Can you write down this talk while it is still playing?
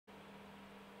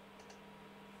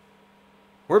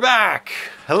We're back!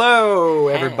 Hello,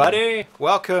 everybody!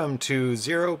 Welcome to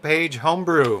ZeroPage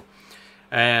Homebrew.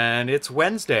 And it's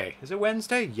Wednesday. Is it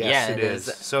Wednesday? Yes, yeah, it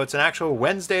is. So it's an actual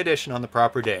Wednesday edition on the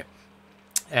proper day.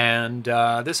 And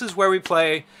this is where we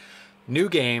play new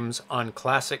games on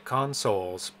classic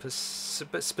consoles,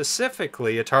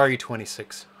 specifically Atari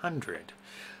 2600.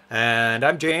 And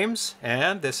I'm James,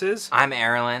 and this is... I'm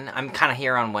Erlen. I'm kind of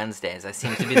here on Wednesdays. I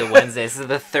seem to be the Wednesdays. This is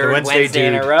the third Wednesday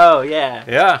in dude. a row, yeah.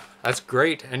 Yeah, that's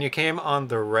great. And you came on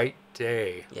the right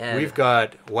day. Yeah. We've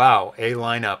got, wow, a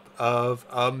lineup of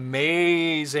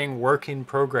amazing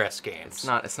work-in-progress games.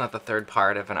 It's not the third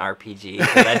part of an RPG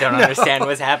that I don't understand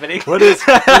what's happening. What is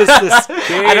this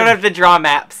game? I don't have to draw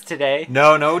maps today.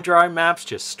 No drawing maps,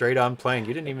 just straight on playing.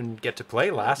 You didn't even get to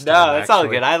play last time. No, it's all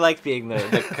good. I like being the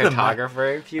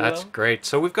cartographer, if you will. That's great.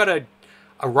 So we've got a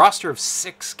roster of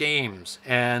 6 games,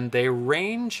 and they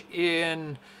range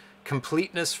in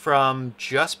completeness from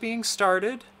just being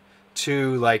started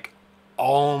to like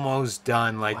almost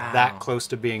done, like wow. that close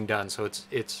to being done. So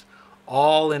it's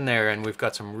all in there, and we've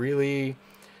got some really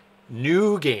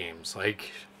new games,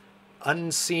 like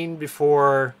unseen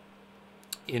before,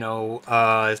 you know,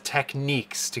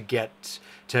 techniques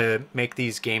to make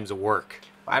these games work.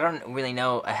 I don't really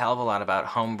know a hell of a lot about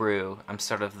Homebrew. I'm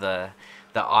sort of the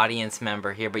audience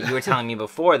member here, but you were telling me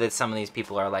before that some of these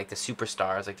people are like the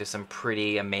superstars. Like there's some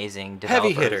pretty amazing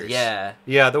developers. Heavy hitters.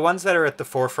 Yeah, the ones that are at the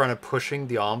forefront of pushing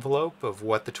the envelope of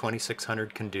what the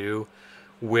 2600 can do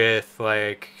with,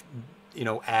 like, you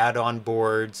know, add-on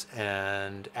boards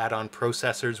and add-on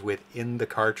processors within the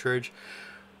cartridge,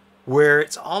 where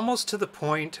it's almost to the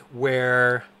point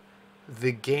where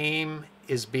the game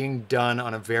is being done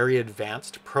on a very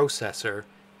advanced processor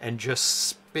and just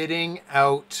spitting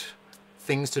out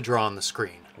things to draw on the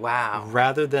screen. Wow.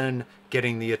 Rather than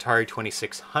getting the Atari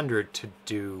 2600 to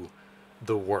do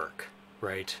the work,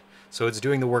 right? So it's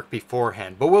doing the work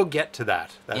beforehand. But we'll get to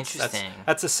that. Interesting.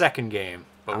 That's a second game,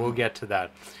 but we'll get to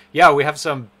that. Yeah, we have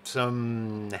some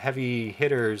heavy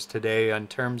hitters today in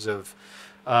terms of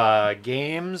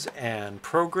games and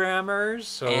programmers.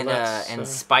 So and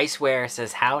Spiceware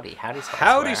says howdy. Howdy, Spiceware.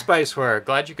 Howdy, Spiceware.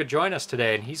 Glad you could join us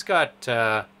today. And he's got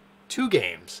 2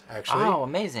 games, actually. Oh,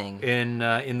 amazing. In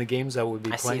the games that we'll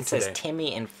be playing today. It says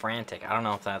Timmy and Frantic. I don't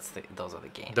know if those are the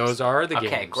games. Those are the games.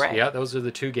 Okay, great. Yeah, those are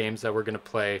the 2 games that we're going to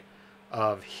play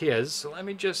of his. So let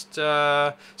me just...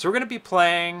 so we're going to be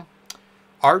playing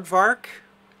Aardvark,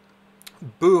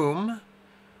 Boom,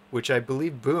 which I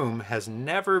believe Boom has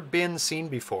never been seen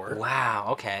before. Wow,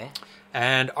 okay.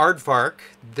 And Aardvark,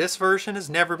 this version has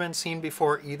never been seen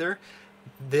before either.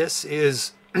 This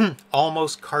is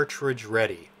almost cartridge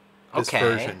ready. This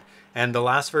version. And the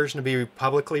last version to be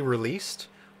publicly released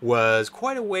was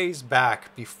quite a ways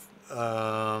back, you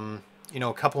know,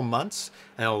 a couple months,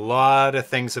 and a lot of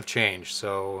things have changed,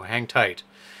 so hang tight.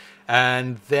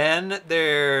 And then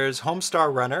there's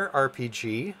Homestar Runner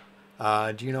RPG.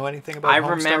 Do you know anything about Homestar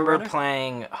Runner? I remember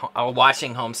playing,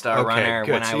 watching Homestar Runner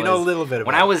good. when So I you was know a little bit about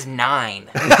when I was 9.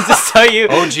 So you,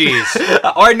 oh geez,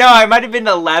 or no, I might have been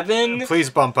 11.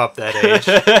 Please bump up that age.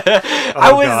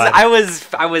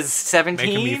 I was 17.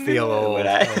 Making me feel old.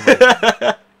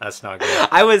 That's not good.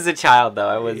 I was a child though.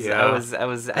 I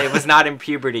was not in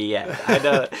puberty yet. I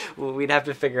know we'd have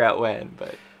to figure out when,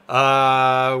 but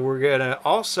we're gonna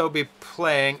also be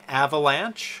playing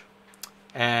Avalanche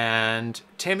and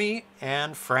Timmy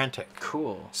and Frantic.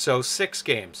 Cool. So 6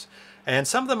 games. And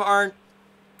some of them aren't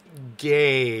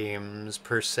games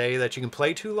per se that you can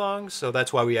play too long, so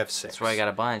that's why we have 6. That's why I got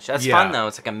a bunch. That's fun though.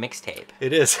 It's like a mixtape.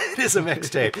 It is. It is a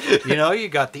mixtape. You know, you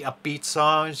got the upbeat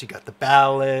songs, you got the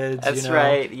ballads. That's you know,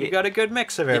 right. You got a good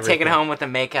mix of everything. You take it home with a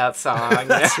makeout song.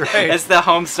 That's right. It's the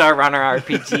Homestar Runner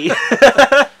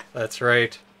RPG. That's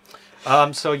right.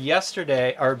 So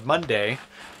yesterday, or Monday,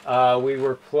 we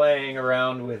were playing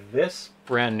around with this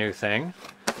brand new thing,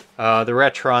 the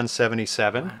Retron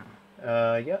 77.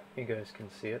 Wow. Yeah, you guys can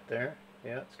see it there.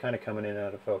 Yeah, it's kind of coming in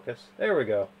out of focus. There we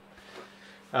go.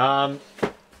 And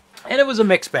it was a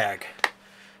mixed bag.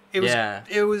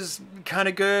 It was kind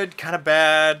of good, kind of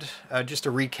bad. Just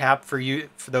a recap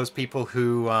for those people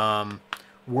who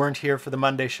weren't here for the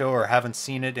Monday show or haven't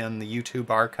seen it in the YouTube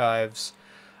archives.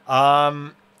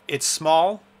 It's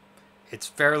small. It's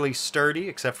fairly sturdy,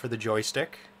 except for the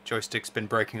joystick. Joystick's been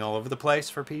breaking all over the place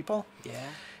for people. Yeah.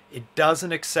 It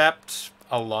doesn't accept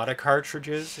a lot of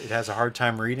cartridges. It has a hard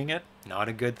time reading it. Not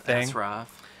a good thing. That's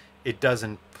rough. It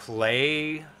doesn't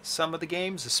play some of the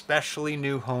games, especially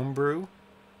new Homebrew,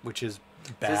 which is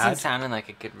bad. This isn't sounding like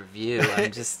a good review.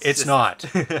 It's not.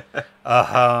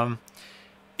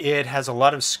 It has a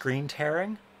lot of screen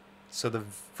tearing. So the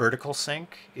vertical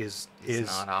sync is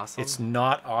not awesome. It's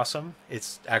not awesome.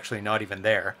 It's actually not even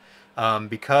there,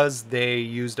 because they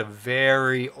used a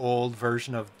very old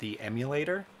version of the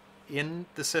emulator in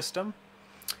the system,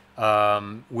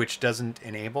 which doesn't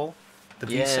enable the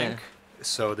VSync.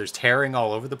 So there's tearing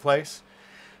all over the place.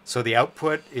 So the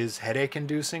output is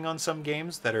headache-inducing on some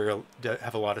games that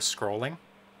have a lot of scrolling.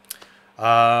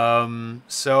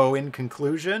 So in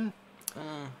conclusion,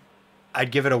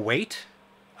 I'd give it a wait.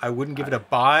 I wouldn't give it a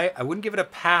buy. I wouldn't give it a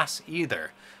pass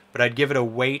either. But I'd give it a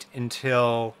wait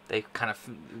until they kind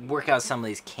of work out some of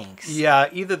these kinks. Yeah,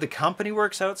 either the company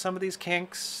works out some of these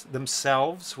kinks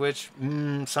themselves, which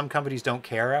some companies don't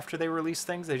care after they release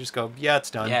things. They just go, yeah,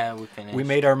 it's done. Yeah, we finished. We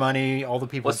made our money. All the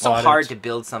people bought it. Well, it's so hard to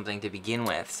build something to begin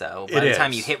with. So by the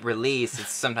time you hit release,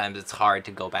 sometimes it's hard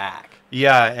to go back.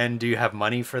 Yeah, and do you have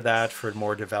money for that, for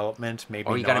more development? Maybe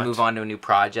not. Or you got to move on to a new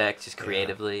project, just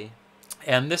creatively. Yeah.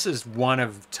 And this is one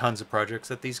of tons of projects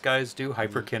that these guys do.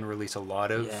 Hyperkin release a lot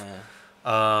of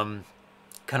kind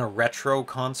of retro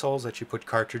consoles that you put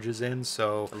cartridges in.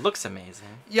 So it looks amazing.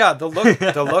 Yeah, the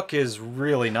look is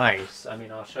really nice. I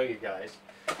mean, I'll show you guys.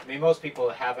 I mean, most people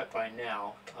have it by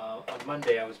now. On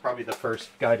Monday, I was probably the first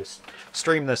guy to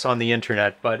stream this on the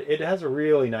internet, but it has a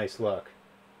really nice look.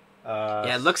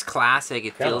 Yeah, it looks classic.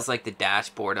 It feels like the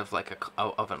dashboard of like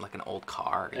an old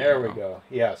car. There we go.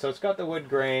 Yeah, so it's got the wood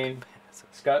grain.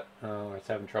 It's got, it's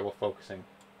having trouble focusing.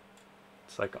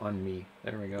 It's like on me.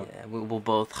 There we go. Yeah, we'll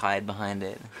both hide behind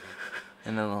it.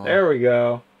 And then there we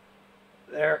go.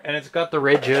 There, and it's got the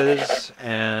ridges,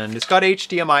 and it's got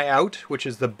HDMI out, which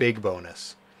is the big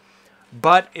bonus.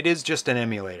 But it is just an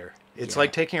emulator. It's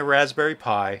like taking a Raspberry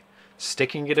Pi,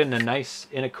 sticking it in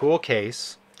a cool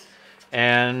case,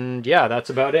 and yeah, that's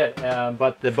about it.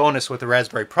 But the bonus with the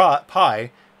Raspberry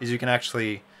Pi is you can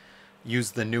actually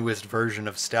use the newest version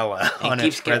of Stella on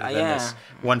it rather than this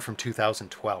one from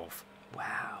 2012.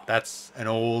 Wow. That's an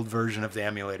old version of the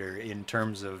emulator in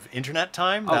terms of internet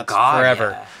time. Oh, that's God,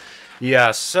 forever. Yeah,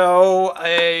 so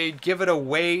I give it a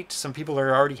wait. Some people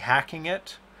are already hacking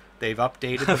it. They've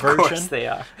updated the version. Of course they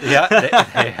are.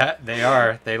 Yeah, they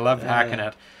are. They love hacking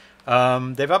it.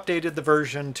 They've updated the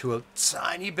version to a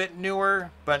tiny bit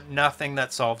newer, but nothing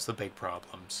that solves the big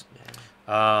problems,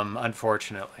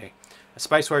 unfortunately.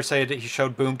 Spiceware said that he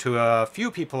showed Boom to a few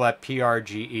people at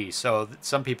PRGE, so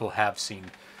some people have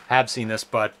seen this,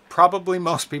 but probably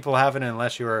most people haven't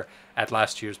unless you were at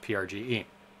last year's PRGE.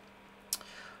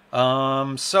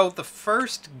 So the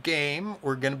first game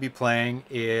we're going to be playing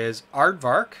is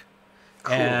Aardvark,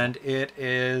 and it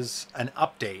is an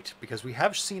update because we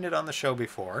have seen it on the show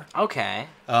before. Okay.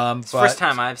 It's the first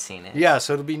time I've seen it. Yeah,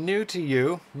 so it'll be new to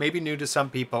you, maybe new to some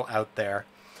people out there.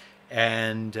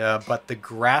 And but the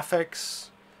graphics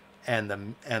and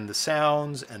the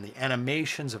sounds and the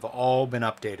animations have all been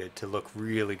updated to look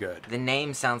really good. The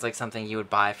name sounds like something you would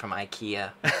buy from IKEA.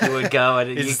 You would go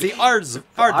and it's the Aardvark.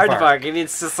 Aardvark. I mean,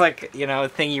 it's just like, you know, a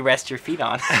thing you rest your feet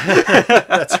on.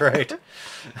 That's right.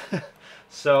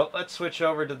 So let's switch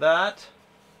over to that,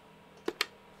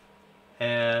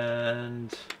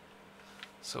 and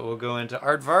so we'll go into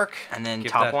Aardvark. And then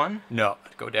top one? No,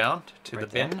 go down to right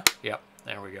the bin. there? Yep,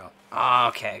 there we go. Oh,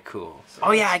 okay, cool.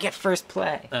 Oh yeah, I get first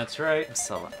play. That's right.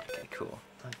 So okay, cool.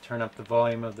 I'll turn up the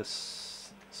volume of the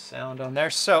sound on there.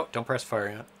 So don't press fire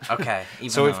yet. Okay,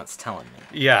 even though it's telling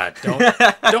me. Yeah,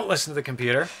 don't listen to the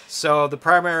computer. So the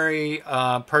primary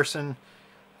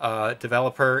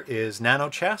developer is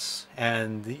NanoChess,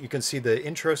 and you can see the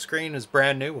intro screen is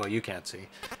brand new. Well, you can't see,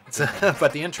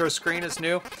 but the intro screen is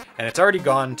new, and it's already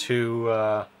gone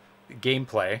to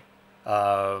gameplay.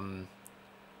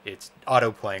 It's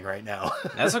auto playing right now.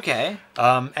 That's okay.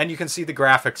 And you can see the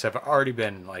graphics have already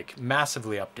been like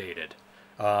massively updated.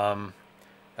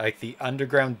 Like the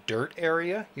underground dirt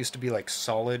area used to be like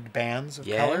solid bands of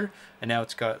color, and now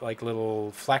it's got like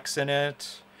little flecks in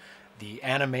it. The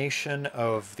animation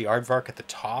of the Aardvark at the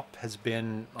top has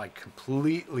been like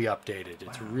completely updated.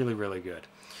 It's really, really good.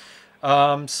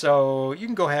 So you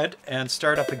can go ahead and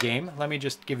start up a game. Let me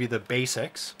just give you the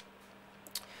basics.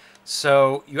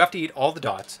 So you have to eat all the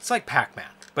dots. It's like Pac-Man,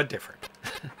 but different.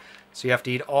 So you have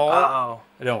to eat all... Oh.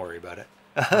 Don't worry about it.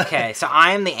 Okay, so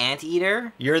I am the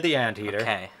anteater? You're the anteater.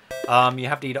 Okay. You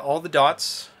have to eat all the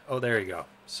dots. Oh, there you go.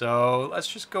 So let's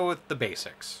just go with the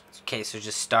basics. Okay, so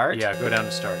just start? Yeah, go down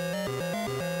to start.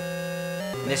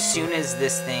 And as soon as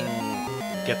this thing...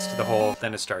 gets to the hole,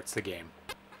 then it starts the game.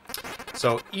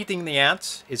 So eating the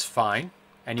ants is fine.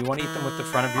 And you want to eat them with the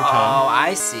front of your tongue. Oh,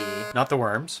 I see. Not the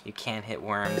worms. You can't hit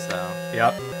worms, though.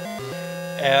 Yep.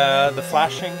 The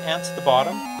flashing ants at the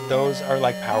bottom, those are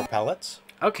like power pellets.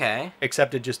 Okay.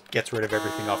 Except it just gets rid of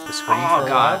everything off the screen for a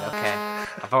God. while. Okay.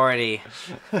 I've already.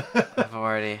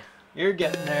 You're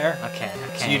getting there. Okay.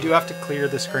 So you do have to clear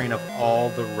the screen of all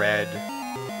the red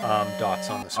dots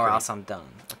on the screen. Or else I'm done.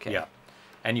 Okay. Yeah.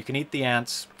 And you can eat the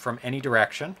ants from any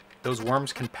direction. Those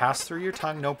worms can pass through your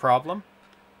tongue, no problem.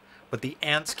 But the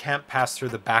ants can't pass through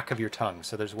the back of your tongue.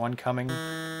 So there's one coming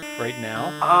right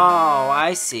now. Oh,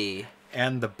 I see.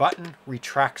 And the button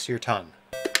retracts your tongue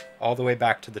all the way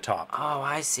back to the top. Oh,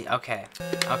 I see. Okay.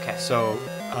 So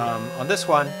on this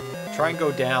one, try and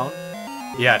go down.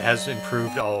 Yeah, it has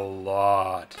improved a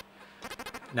lot.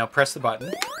 Now press the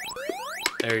button.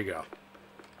 There you go.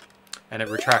 And it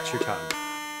retracts your tongue.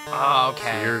 Oh,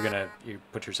 okay. So you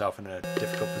put yourself in a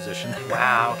difficult position.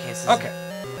 Wow. Okay.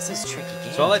 This is a tricky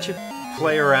game. So I'll let you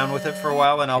play around with it for a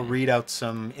while, and I'll read out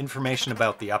some information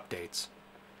about the updates.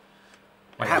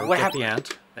 What happened? The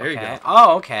ant. There you go.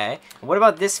 Oh, okay. What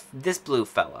about this blue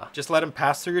fella? Just let him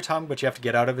pass through your tongue, but you have to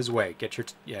get out of his way.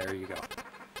 Yeah, there you go.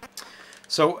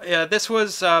 So this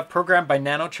was programmed by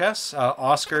NanoChess,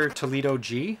 Oscar Toledo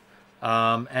G,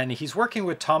 and he's working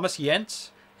with Thomas Jentz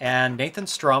and Nathan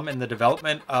Strum in the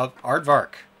development of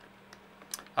Aardvark.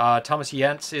 Thomas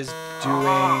Jentz is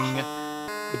doing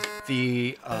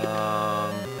the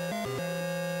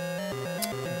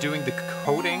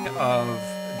coding of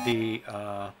the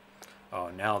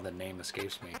now the name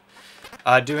escapes me.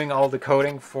 Doing all the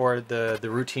coding for the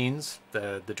routines,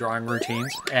 the drawing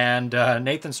routines, and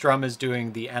Nathan Strum is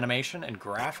doing the animation and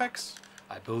graphics,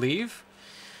 I believe.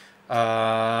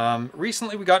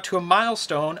 Recently we got to a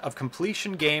milestone of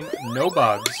completion game, no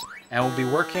bugs, and we'll be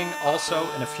working also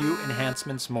in a few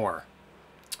enhancements more.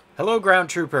 Hello, Ground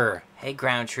Trooper. Hey,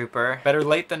 Ground Trooper. Better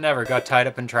late than never. Got tied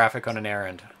up in traffic on an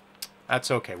errand.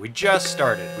 That's okay. We just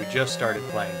started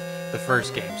playing the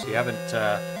first game, so you haven't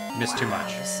missed too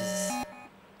much.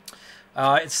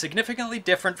 It's significantly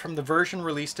different from the version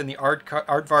released in the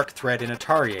Aardvark thread in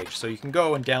Atari Age, so you can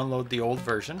go and download the old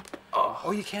version.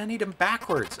 Oh, you can't eat them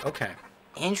backwards. Okay.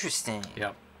 Interesting.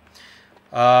 Yep.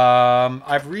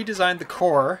 I've redesigned the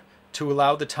core to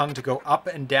allow the tongue to go up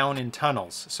and down in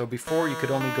tunnels. So before you could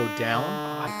only go down.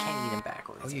 Oh, I can't eat him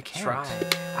backwards. Oh, you can't. Try.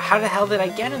 How the hell did I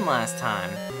get him last time?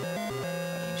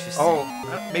 Interesting. Oh,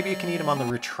 maybe you can eat him on the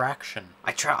retraction.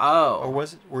 I try. Oh. Or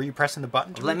were you pressing the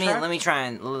button to retract?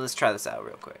 Let's try this out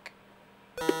real quick.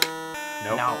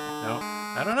 Nope. No.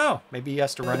 I don't know. Maybe he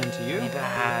has to run into you. Maybe I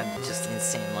had just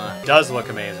insane luck. It does look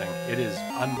amazing. It is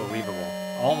unbelievable.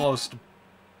 Almost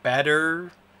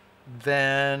better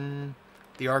than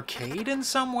the arcade in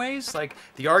some ways. Like,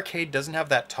 the arcade doesn't have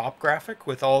that top graphic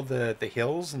with all the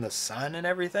hills and the sun and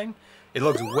everything. It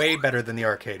looks way better than the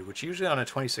arcade, which usually on a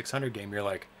 2600 game you're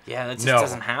like, yeah, that just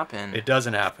doesn't happen. It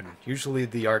doesn't happen. Usually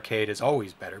the arcade is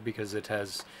always better because it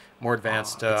has more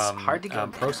advanced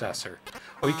processor.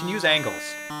 Oh, you can use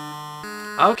angles.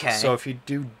 Okay. So if you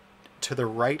do to the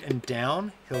right and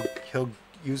down, he'll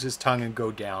use his tongue and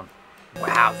go down.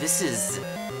 Wow, this is...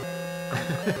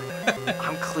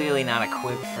 I'm clearly not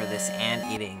equipped for this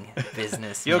ant-eating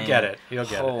business. You'll get it. You'll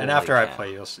get it. And after I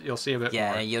play, you'll see a bit more.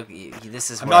 Yeah, this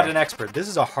is. I'm not an expert. This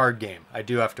is a hard game. I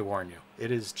do have to warn you.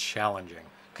 It is challenging.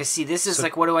 Cause see, this is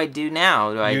like, what do I do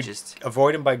now? Do I just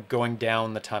avoid him by going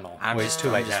down the tunnel? I'm just too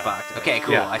late now. Fucked. Okay,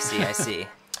 cool. Yeah. I see.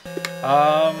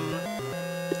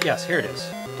 Yes, here it is.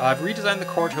 I've redesigned the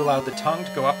core to allow the tongue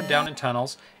to go up and down in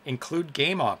tunnels, include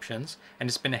game options, and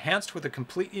it's been enhanced with a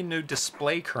completely new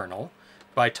display kernel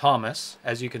by Thomas.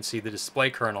 As you can see, the display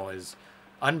kernel is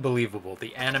unbelievable.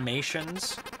 The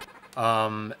animations,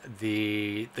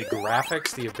 the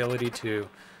graphics, the ability to...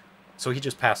 So he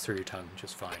just passed through your tongue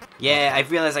just fine. Yeah, okay. I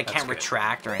realized I can't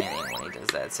retract or anything when he does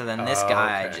that. So then this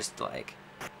guy just like...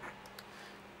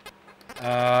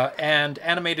 and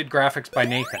animated graphics by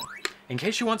Nathan. In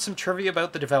case you want some trivia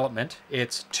about the development,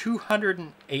 it's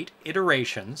 208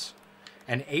 iterations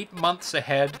and 8 months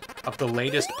ahead of the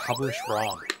latest published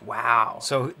ROM. Wow.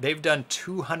 So they've done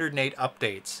 208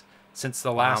 updates since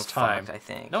the last time. Fucked, I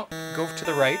think. No, go to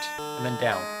the right and then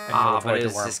down. And but it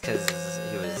was just because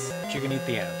he was... But you can eat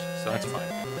the ant, so that's fine.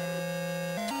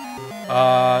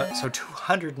 So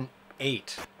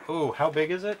 208. Oh, how big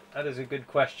is it? That is a good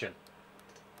question.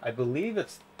 I believe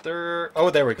it's...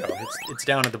 Oh, there we go. It's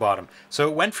down at the bottom. So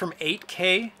it went from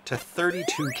 8K to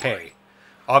 32K.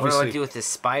 Obviously, what do I do with this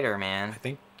spider, man? I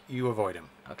think you avoid him.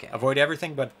 Okay. Avoid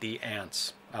everything but the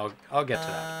ants. I'll get to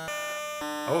that.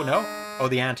 Oh, no? Oh,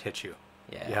 the ant hit you.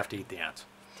 Yeah. You have to eat the ants.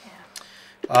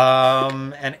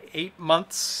 Damn. And 8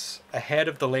 months ahead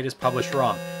of the latest published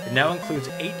ROM. It now includes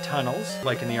 8 tunnels,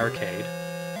 like in the arcade.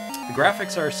 The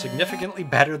graphics are significantly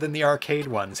better than the arcade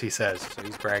ones, he says. So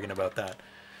he's bragging about that.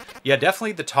 Yeah,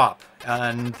 definitely the top.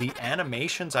 And the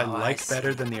animations I liked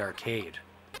better than the arcade.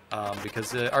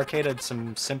 because the arcade had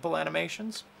some simple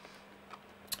animations.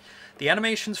 The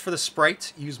animations for the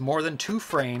sprites use more than 2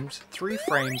 frames, 3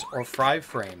 frames, or 5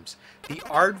 frames. The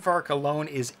Aardvark alone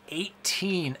is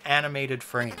 18 animated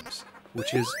frames,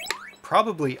 which is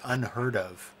probably unheard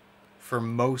of for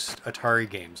most Atari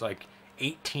games, like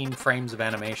 18 frames of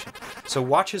animation. So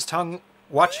watch his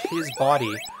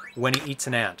body when he eats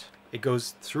an ant. It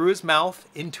goes through his mouth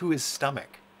into his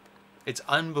stomach. It's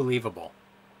unbelievable.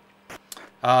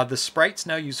 The sprites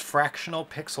now use fractional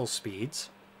pixel speeds,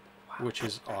 which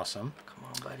is awesome. Come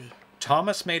on, buddy.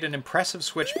 Thomas made an impressive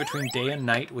switch between day and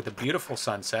night with a beautiful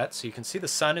sunset. So you can see the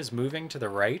sun is moving to the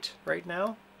right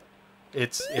now.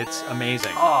 It's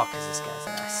amazing. Oh, because this guy's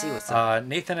there. I see what's up.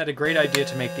 Nathan had a great idea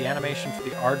to make the animation for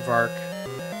the Aardvark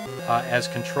as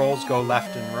controls go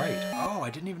left and right. Oh,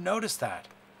 I didn't even notice that.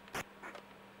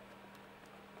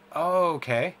 Oh,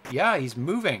 okay. Yeah, he's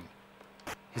moving.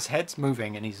 His head's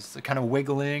moving, and he's kind of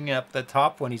wiggling up the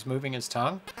top when he's moving his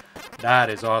tongue. That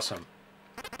is awesome.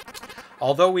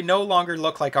 Although we no longer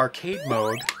look like arcade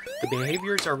mode, the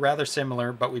behaviors are rather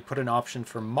similar, but we put an option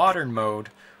for modern mode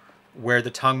where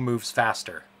the tongue moves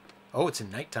faster. Oh, it's in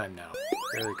nighttime now.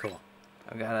 Very cool.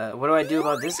 What do I do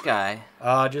about this guy?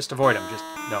 Just avoid him.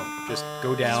 Just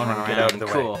go down and get out of the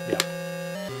cool. way. Yeah.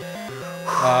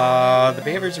 The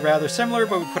behaviors are rather similar,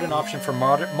 but we put an option for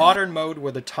modern mode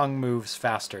where the tongue moves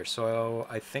faster. So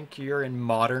I think you're in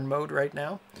modern mode right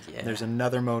now. Yeah. There's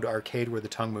another mode, arcade, where the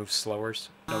tongue moves slower.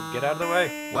 No, get out of the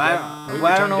way. Well,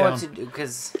 I don't know what to do,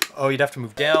 because... Oh, you'd have to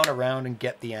move down, around, and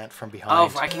get the ant from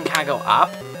behind. Oh, I can kind of go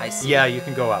up? I see. Yeah, you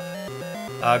can go up.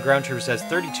 Ground Trooper says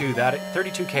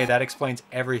 32K, that explains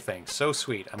everything. So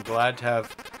sweet. I'm glad to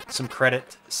have some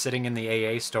credit sitting in the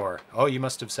AA store. Oh, you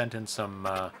must have sent in some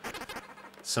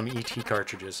ET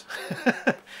cartridges.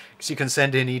 Because you can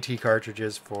send in ET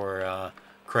cartridges for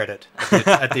credit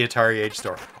at the Atari Age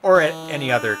store. Or at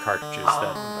any other cartridges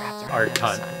that are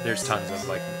there's tons of,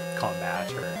 like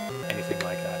Combat or anything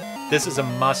like that. This is a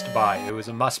must-buy. It was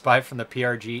a must-buy from the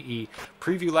PRGE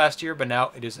preview last year, but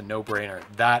now it is a no-brainer.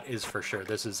 That is for sure.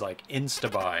 This is like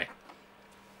insta-buy.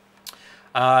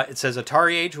 It says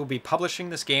Atari Age will be publishing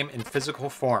this game in physical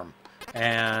form.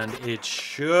 And it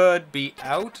should be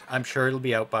out. I'm sure it'll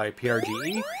be out by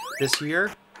PRGE this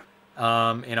year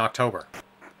in October.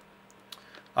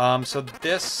 So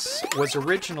this was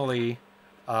originally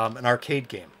an arcade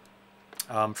game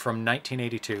from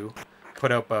 1982,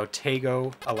 put out by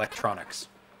Tego Electronics.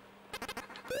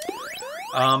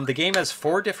 The game has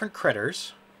 4 different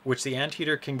critters, which the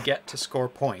anteater can get to score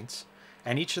points,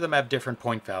 and each of them have different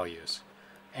point values.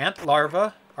 Ant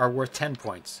larvae are worth 10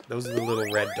 points. Those are the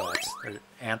little red dots. They're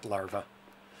ant larvae.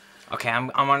 Okay,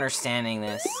 I'm understanding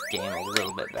this game a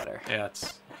little bit better. Yeah,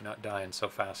 you're not dying so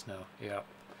fast now. Yeah.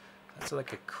 That's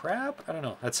like a crab? I don't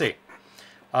know. Let's see.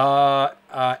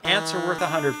 Ants are worth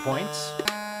 100 points.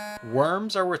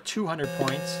 Worms are worth 200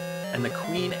 points. And the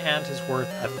queen ant is worth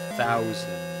 1,000.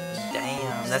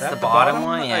 Damn, that's the bottom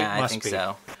one? Yeah, I think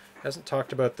so. Hasn't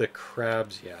talked about the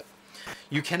crabs yet.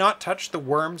 You cannot touch the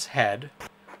worm's head,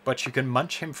 but you can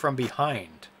munch him from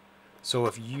behind. So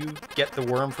if you get the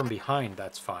worm from behind,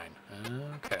 that's fine.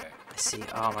 Okay. I see.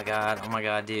 Oh my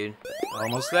god, dude.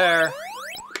 Almost there.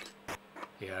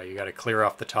 Yeah, you gotta clear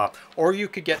off the top. Or you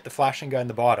could get the flashing guy in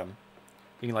the bottom.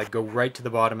 You can like go right to the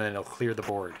bottom and it'll clear the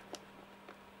board.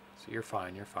 So you're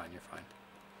fine, you're fine, you're fine.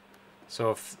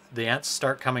 So if the ants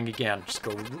start coming again, just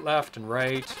go left and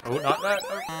right. Oh, not that.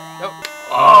 Oh, no.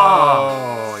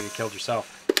 Oh, you killed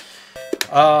yourself.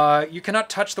 You cannot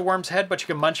touch the worm's head, but you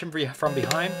can munch him from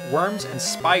behind. Worms and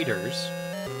spiders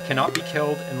cannot be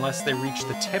killed unless they reach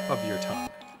the tip of your tongue.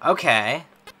 Okay.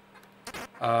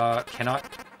 Cannot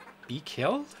be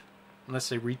killed unless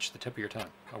they reach the tip of your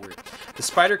tongue. Oh, weird. The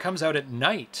spider comes out at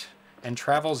night and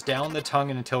travels down the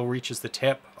tongue until it reaches the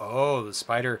tip. Oh, the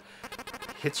spider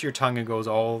hits your tongue and goes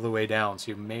all the way down,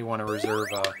 so you may want to reserve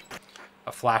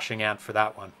a flashing ant for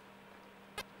that one.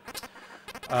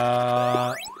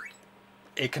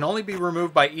 It can only be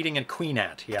removed by eating a queen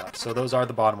ant. Yeah, so those are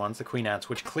the bottom ones, the queen ants,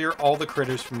 which clear all the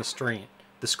critters from the screen.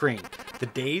 The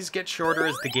days get shorter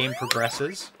as the game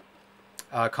progresses.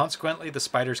 Consequently, the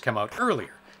spiders come out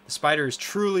earlier. The spider is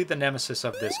truly the nemesis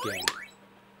of this game.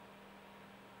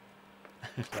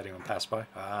 Letting them pass by.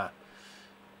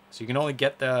 So you can only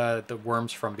get the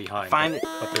worms from behind. Find it.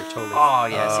 But they're totally... Oh,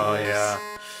 yes. Oh, yeah.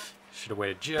 Should have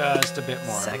waited just a bit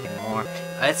more. Second more.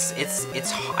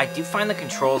 I do find the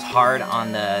controls hard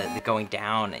on the going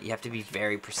down. You have to be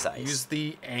very precise. Use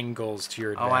the angles to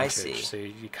your advantage. Oh, I see. So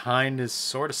you kind of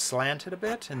sort of slanted a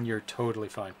bit, and you're totally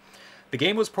fine. The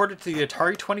game was ported to the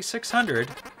Atari 2600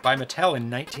 by Mattel in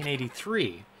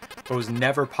 1983, but was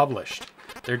never published.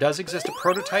 There does exist a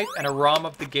prototype and a ROM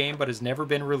of the game, but has never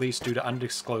been released due to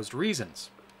undisclosed reasons.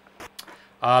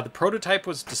 The prototype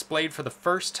was displayed for the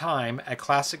first time at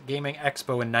Classic Gaming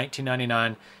Expo in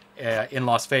 1999 in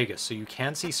Las Vegas, so you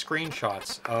can see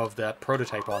screenshots of that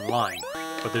prototype online,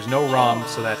 but there's no ROM,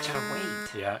 so that's... Gotta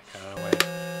wait. Yeah, gotta wait.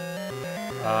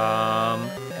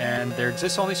 And there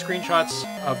exists only screenshots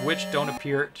of which don't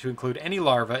appear to include any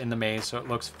larvae in the maze, so it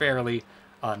looks fairly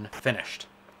unfinished.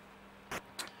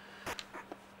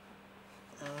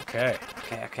 Okay.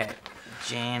 Okay.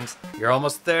 James. You're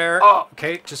almost there. Oh.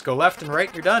 Okay, just go left and right,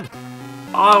 and you're done.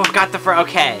 Oh, I've got the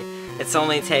okay. It's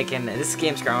only taken... This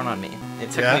game's grown on me.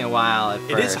 It took me a while at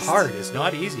first. It is hard. It's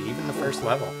not easy, even the first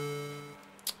level.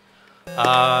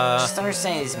 Just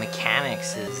understanding these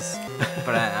mechanics is...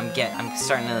 But I'm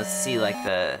starting to see like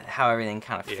how everything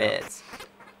kind of fits.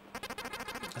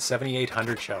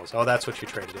 7,800 shells. Oh, that's what you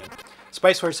traded in.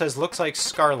 Spiceware says, looks like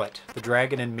Scarlet, the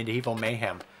dragon in Medieval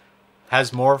Mayhem,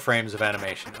 has more frames of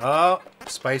animation. Oh,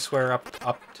 Spiceware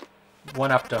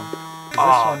one-upped them. This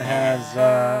one has,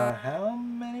 how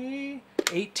many?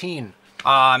 18. Oh,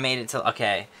 I made it to...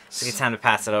 Okay. It's a good time to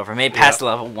pass it over. I made it past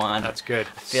level 1. That's good.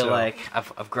 I feel like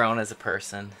I've grown as a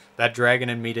person. That dragon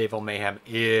in Medieval Mayhem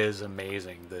is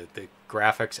amazing. The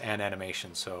graphics and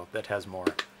animation, so that has more.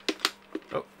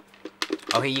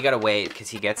 Oh, you gotta wait because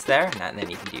he gets there, and then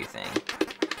you can do your thing.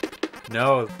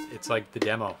 No, it's like the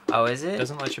demo. Oh, is it? It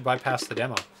doesn't let you bypass the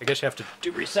demo. I guess you have to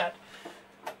do reset.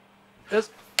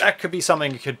 That could be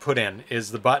something you could put in,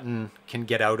 is the button can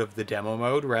get out of the demo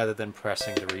mode rather than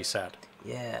pressing the reset.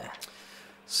 Yeah.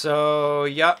 So,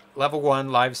 yeah, level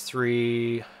 1, lives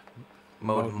 3,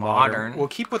 mode modern. We'll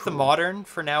keep with the modern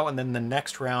for now, and then the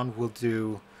next round we'll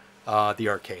do the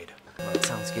arcade. That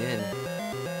sounds good.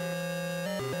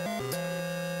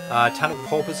 Ton of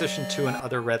pole position 2 and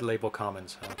other red label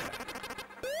commons. Okay.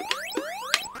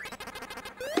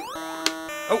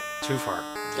 Oh, too far.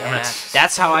 Damn it.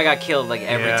 That's how I got killed like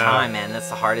every time, man. That's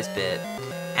the hardest bit.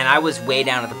 And I was way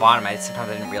down at the bottom. Sometimes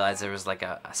I didn't realize there was like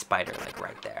a spider like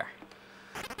right there.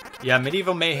 Yeah,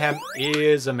 Medieval Mayhem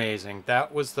is amazing.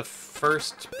 That was the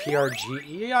first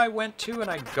PRGE I went to, and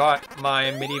I got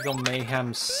my Medieval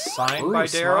Mayhem signed by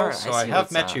Daryl. So I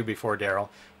have met you before, Daryl.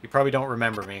 You probably don't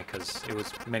remember me because it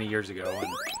was many years ago,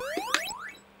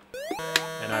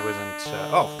 and I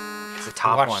wasn't. It's a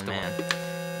top one, man.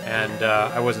 And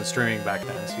I wasn't streaming back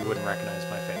then, so you wouldn't recognize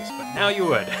my face. But now you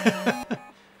would.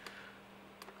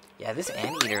 Yeah, this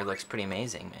anteater looks pretty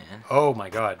amazing, man. Oh my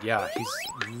god, yeah, he's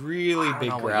really big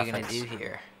graphics. What are you gonna do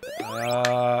here?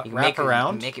 Wrap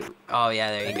around. Make it. Oh yeah,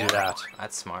 there you go. Do that.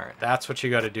 That's smart. That's what you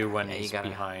got to do when he's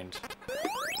behind.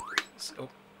 So,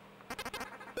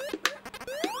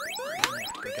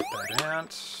 get that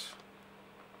ant.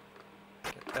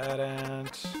 Get that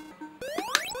ant.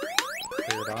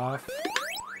 Clear it off.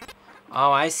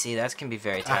 Oh, I see. That can be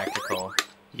very tactical.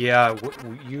 Yeah,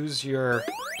 use your...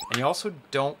 And you also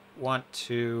don't want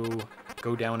to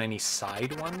go down any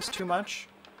side ones too much.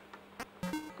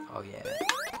 Oh, yeah.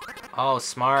 Oh,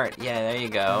 smart. Yeah, there you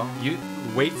go. You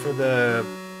wait for the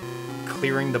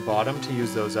clearing the bottom to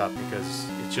use those up because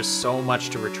it's just so much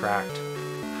to retract.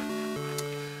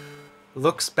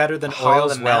 Looks better than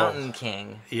Oil's the Well. Mountain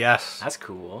King. Yes. That's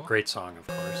cool. Great song, of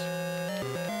course.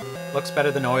 Looks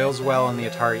better than Oil's Well on the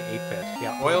Atari 8-bit.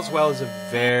 Yeah, Oil's Well is a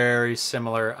very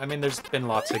similar... I mean, there's been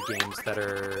lots of games that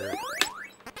are,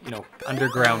 you know,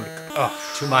 underground. Oh,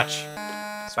 too much.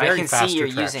 It's but very I can fast see you're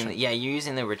retraction. using... Yeah, you're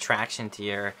using the retraction to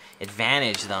your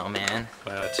advantage, though, man.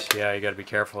 But, yeah, you got to be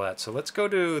careful of that. So let's go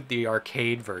to the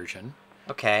arcade version.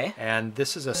 Okay. And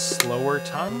this is a slower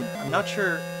tongue. I'm not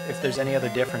sure if there's any other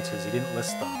differences. He didn't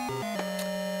list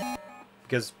them.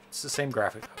 Because it's the same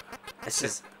graphic. This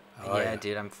is... Oh, yeah,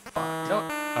 dude, I'm fucked. No.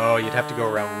 Oh, you'd have to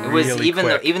go around It was really even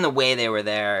quick. even the way they were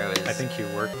there. It was. I think you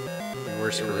were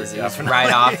screwed. It was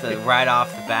right off the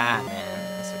bat,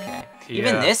 man. That's okay. Yeah.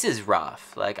 Even this is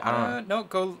rough. Like I don't. No,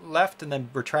 go left and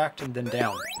then retract and then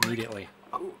down immediately.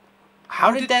 How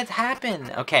did that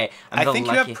happen? Okay, I think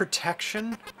you have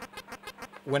protection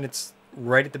when it's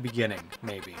right at the beginning,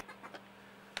 maybe.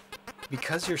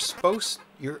 Because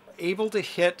you're able to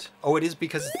hit... Oh, it is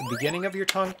because it's the beginning of your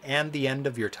tongue and the end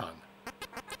of your tongue.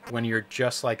 When you're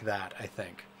just like that, I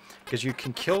think. Because you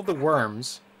can kill the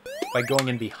worms by going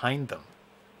in behind them.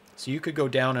 So you could go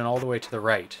down and all the way to the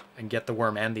right and get the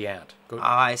worm and the ant. Oh,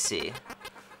 I see.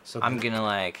 So I'm gonna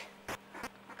like...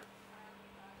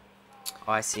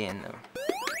 Oh, I see in the...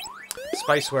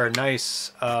 Spiceware,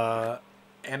 nice.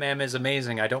 MM is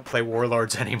amazing. I don't play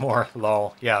Warlords anymore.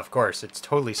 Lol. Yeah, of course. It's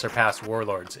totally surpassed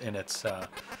Warlords in its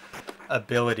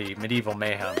ability. Medieval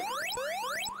Mayhem.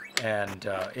 And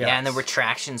yeah, and the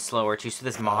retraction's slower too. So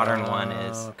this modern one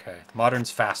is okay. Modern's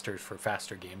faster for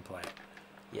faster gameplay.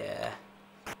 Yeah,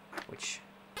 which.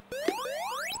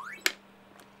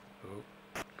 Ooh.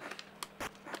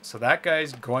 So that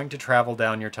guy's going to travel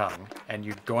down your tongue, and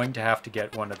you're going to have to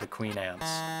get one of the queen ants.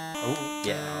 Oh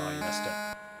yeah. Oh, you missed it.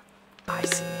 I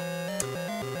see.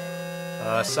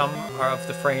 Some of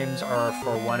the frames are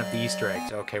for one of the Easter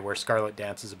eggs. Okay, where Scarlet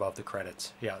dances above the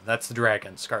credits. Yeah, that's the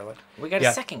dragon, Scarlet. We got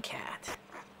a second cat.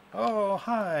 Oh,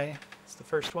 hi. Is the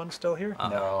first one still here? Uh-oh.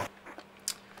 No.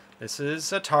 This is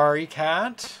Atari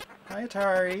Cat. Hi,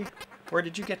 Atari. Where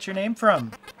did you get your name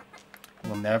from?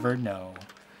 We'll never know.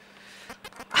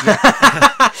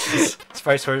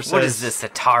 Spicewater says... What is this,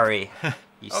 Atari?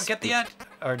 Oh, get the ant.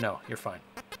 Or no, you're fine.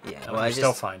 Yeah, no, well, you're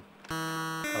still fine.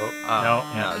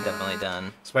 Oh, no, definitely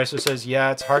done. Spicer says,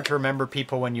 yeah, it's hard to remember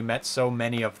people when you met so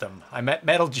many of them. I met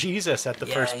Metal Jesus at the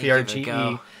first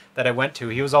PRGE that I went to.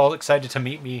 He was all excited to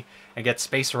meet me and get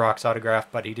Space Rock's autograph,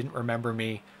 but he didn't remember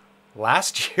me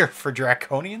last year for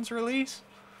Draconian's release.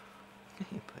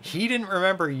 He didn't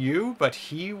remember you, but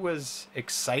he was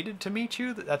excited to meet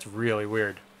you? That's really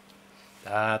weird.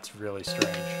 That's really strange.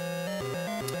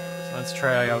 So let's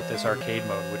try out this arcade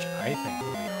mode, which I think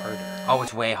will be harder. Oh,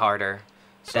 it's way harder.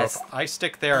 So if I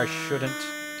stick there, I shouldn't...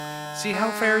 See, how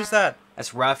fair is that?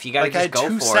 That's rough. You gotta like, just go for it.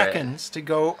 I had 2 seconds to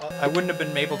go. I wouldn't have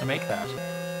been able to make that.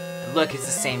 Look, it's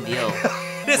the same deal.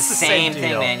 It's the same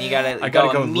thing, man. You gotta,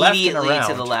 go immediately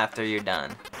to the left or you're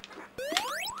done.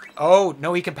 Oh,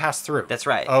 no, he can pass through. That's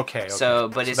right. Okay. So,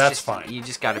 but it's that's just fine. You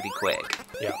just gotta be quick.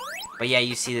 Yeah. But yeah,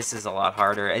 you see this is a lot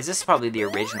harder. Is this probably the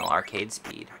original arcade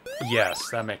speed? Yes,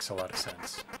 that makes a lot of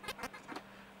sense.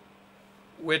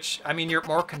 Which, I mean, you're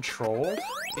more controlled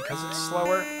because it's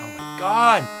slower. Oh my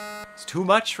god! It's too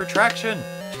much retraction!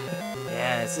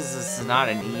 Yeah, this is not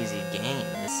an easy game.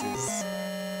 This is...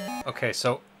 Okay,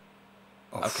 so...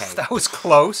 Oh, okay. That was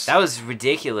close. That was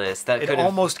ridiculous. That it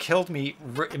almost killed me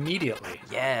immediately.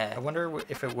 Yeah. I wonder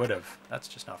if it would have. That's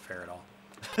just not fair at all.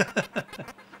 I'm gonna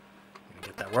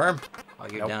get that worm. Oh,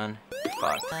 you're done. You're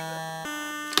fucked.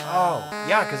 Oh,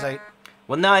 yeah, because I...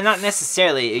 Well, no, not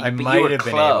necessarily. I but might you were have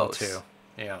close. been able to.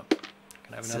 Yeah.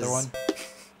 Can I have another one?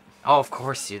 Oh, of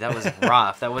course, dude. That was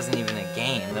rough. That wasn't even a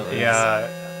game. That was... Yeah.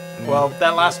 Well,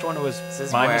 that last one was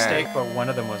my where... mistake, but one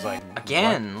of them was like...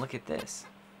 Again, look at this.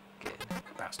 Good.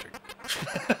 Bastard.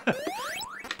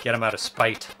 Get him out of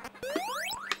spite.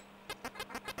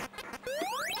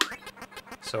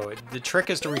 So the trick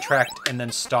is to retract and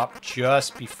then stop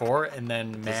just before and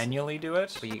then manually do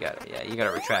it. But you gotta, you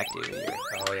gotta retract, dude.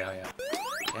 Oh, yeah.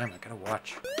 Damn, I gotta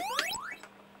watch.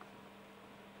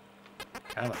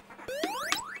 Come on.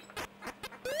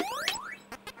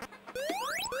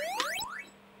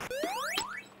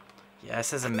 Yeah,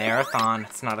 this is a marathon.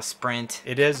 It's not a sprint.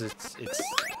 It is. It's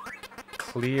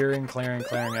clearing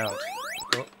out.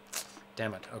 Oh,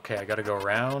 damn it. Okay, I gotta go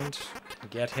around,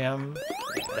 get him,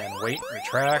 then wait,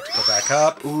 retract, go back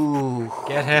up. Ooh.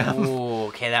 Get him. Ooh,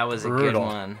 okay, that was Brutal. a good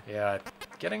one. Yeah,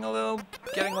 getting a little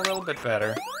bit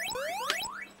better.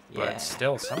 Yeah. But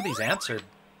still, some of these ants are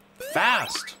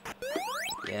fast.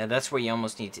 Yeah, that's where you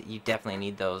almost need to. You definitely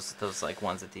need those like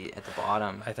ones at the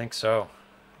bottom. I think so.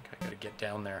 I gotta get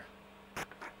down there.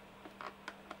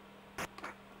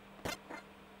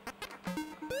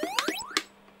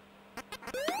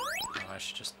 Oh, I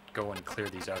should just go and clear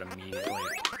these out immediately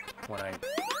when I.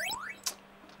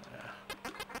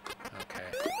 Okay.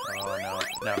 Oh no!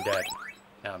 Now I'm dead.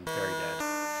 Now I'm very dead.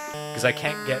 Because I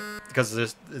can't get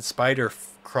the spider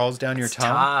crawls down your tongue.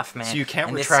 Tough, man. So you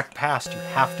can't retract past. You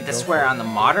have to. That's where on the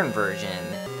modern version,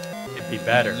 it'd be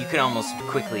better. You could almost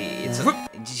quickly. You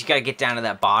gotta get down to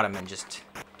that bottom and just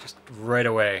right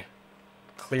away,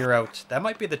 clear out. That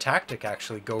might be the tactic.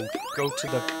 Actually, go to the. Look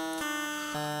at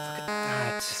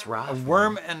that. It's rough. A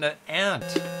worm and an ant.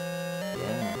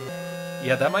 Yeah.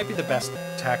 Yeah, that might be the best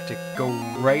tactic. Go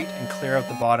right and clear out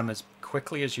the bottom as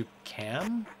quickly as you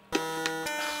can.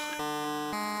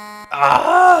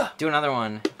 Ah! Do another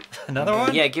one. Another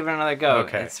one? Yeah, give it another go.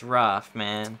 Okay. It's rough,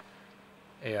 man.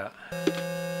 Yeah.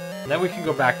 Then we can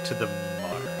go back to the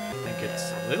modern. I think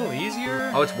it's a little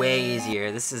easier. Oh, it's way easier.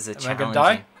 This is a challenging. Am I gonna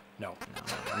die? No. No,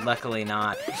 luckily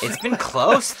not. It's been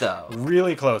close though.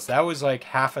 Really close. That was like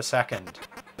half a second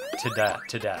to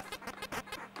death.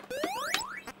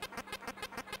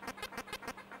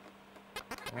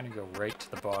 I'm gonna go right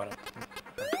to the bottom.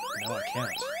 No, I can't.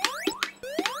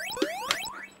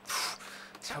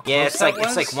 Yeah, it's like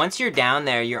once you're down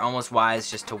there, you're almost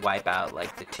wise just to wipe out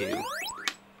like the two.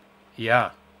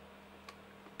 Yeah.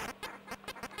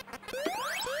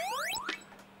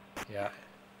 Yeah.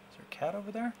 Is there a cat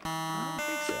over there? I don't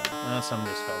think so. No,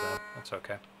 somebody just fell down. That's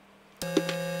okay.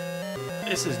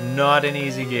 This is not an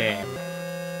easy game.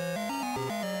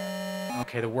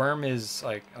 Okay, the worm is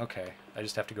like, okay, I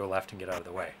just have to go left and get out of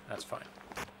the way. That's fine.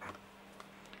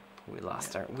 We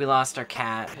lost our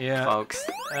cat, folks.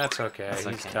 That's okay.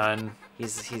 He's done.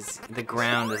 He's the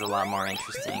ground is a lot more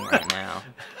interesting right now.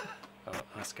 Oh,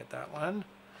 let's get that one.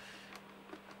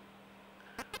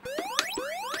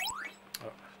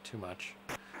 Oh, too much.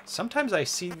 Sometimes I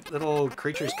see little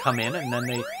creatures come in and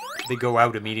then they go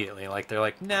out immediately. Like they're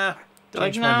like, nah,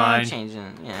 change my mind.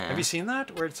 Changing. Yeah. Have you seen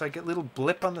that? Where it's like a little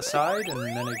blip on the side and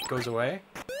then it goes away?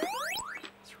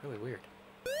 It's really weird.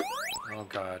 Oh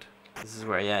god. This is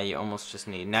where, yeah, you almost just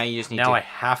need. Now you just need. Now I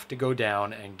have to go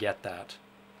down and get that.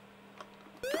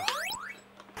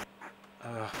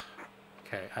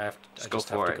 Okay, I have to. Just go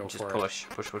for it.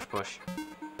 Just push.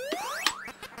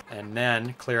 And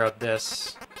then clear out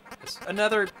this.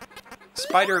 Another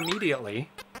spider immediately.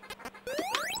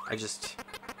 I just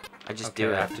Okay,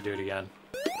 do it. I have to do it again.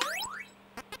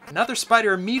 Another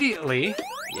spider immediately.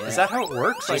 Yeah. Is that how it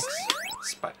works? Just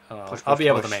like, push, I'll be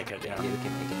able push. to make it. Yeah. You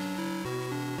can make it.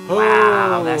 Oh.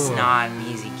 Wow, that's not an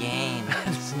easy game.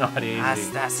 It's not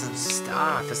easy. That's some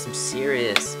stuff. That's some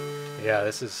serious. Yeah,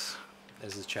 this is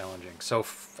challenging. So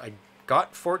I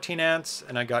got 14 ants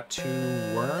and I got 2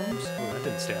 worms. Oh, that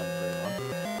didn't stay on very long.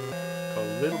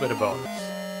 A little bit of bonus.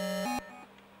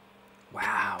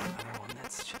 Wow, another one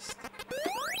that's just.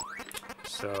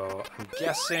 So I'm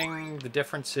guessing the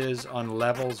differences on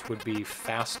levels would be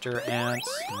faster ants,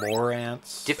 more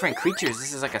ants. Different creatures.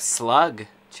 This is like a slug.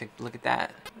 Look at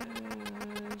that.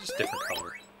 Just different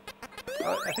color.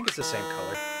 I think it's the same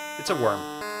color. It's a worm.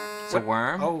 It's a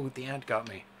worm? Oh, the ant got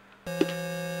me.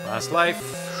 Last life.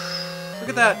 Look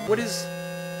at that. What is...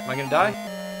 Am I going to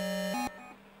die?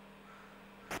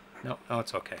 No,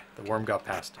 it's okay. The worm got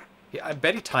past. Yeah, I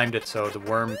bet he timed it so the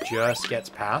worm just gets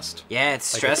past. Yeah,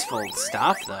 it's like stressful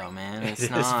stuff, though, man. It's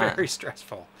It is very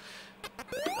stressful.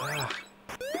 A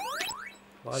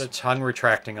lot of tongue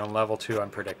retracting on level 2,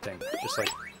 I'm predicting. Just like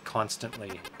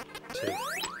constantly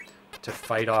to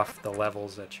fight off the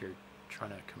levels that you're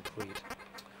trying to complete.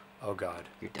 Oh god.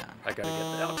 You're done. I gotta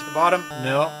get down to the bottom.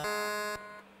 No.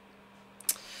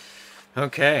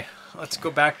 Okay, let's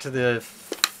go back to the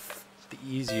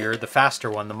easier, the faster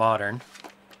one, the modern.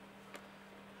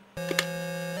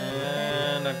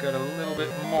 And I've got a little bit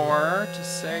more to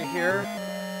say here.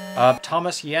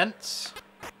 Thomas Jentz.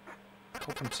 I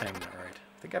hope I'm saying that right.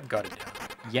 I think I've got it down.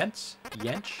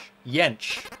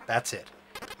 Jensch. That's it.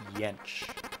 Jensch.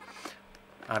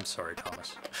 I'm sorry,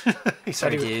 Thomas. He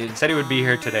said he would be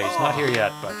here today. He's not here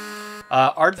yet, but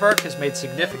Aardvark has made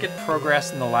significant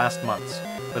progress in the last months,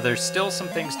 but there's still some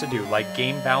things to do, like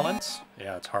game balance.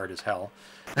 Yeah, it's hard as hell.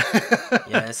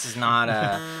 Yeah, this is not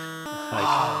a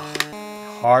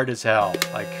hard as hell.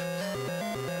 Like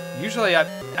usually,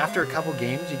 after a couple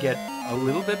games, you get a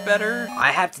little bit better.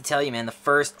 I have to tell you, man, the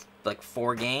first like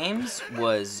 4 games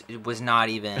was not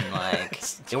even like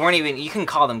they weren't even, you can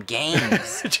call them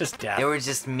games. Just death. They were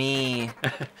just me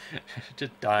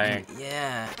just dying.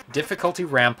 Yeah. Difficulty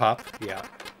ramp up. Yeah.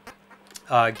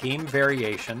 Game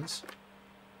variations.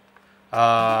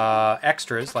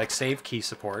 Extras like save key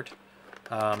support,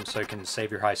 so you can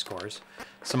save your high scores.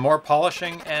 Some more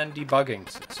polishing and debugging.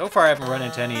 So far I haven't run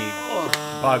into any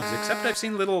bugs, except I've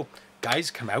seen little guys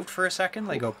come out for a second,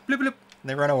 they go bloop bloop, and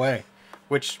they run away.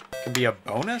 Which can be a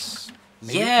bonus.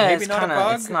 Maybe, yeah, maybe it's not kinda, a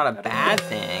bug. it's not a bad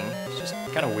thing. It's just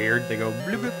kind of weird. They go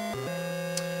bloop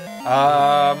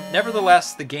bloop.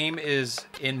 Nevertheless, the game is,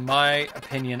 in my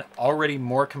opinion, already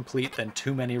more complete than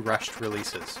too many rushed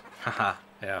releases. Haha.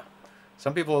 Yeah.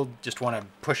 Some people just want to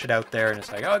push it out there and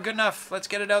it's like, oh, good enough. Let's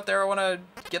get it out there. I want to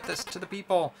get this to the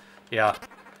people. Yeah.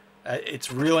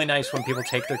 It's really nice when people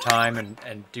take their time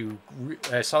and do...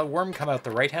 I saw a worm come out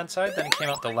the right-hand side, then it came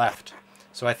out the left.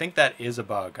 So I think that is a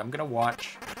bug. I'm going to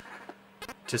watch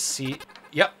to see...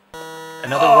 Yep.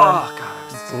 Another worm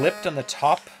blipped on the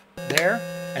top there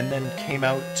and then came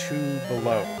out 2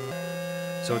 below.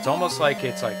 So it's almost like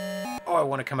it's like, oh, I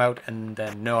want to come out, and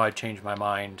then no, I changed my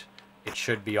mind. It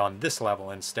should be on this level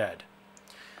instead.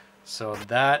 So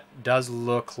that does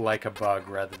look like a bug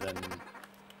rather than,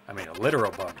 I mean, a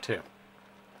literal bug too.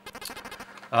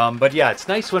 But yeah, it's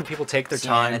nice when people take their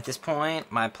time. At this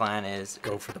point, my plan is...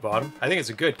 Go for the bottom. I think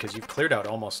it's good because you've cleared out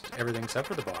almost everything except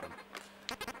for the bottom.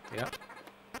 Yeah.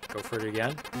 Go for it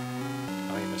again.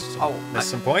 Oh, you missed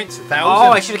some points. 1,000.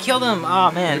 Oh, I should have killed him. Oh,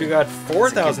 man. You got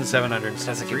 4,700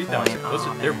 instead of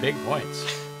 3,000. They're big points.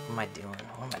 What am I doing?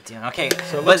 What am I doing? Okay,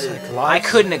 so it looks like I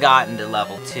couldn't have gotten to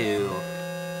level 2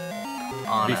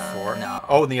 on before. No.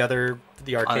 Oh, and the arcade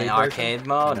on the arcade version?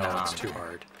 mode? No, No, it's too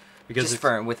hard. Because just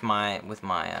with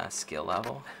my skill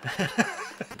level.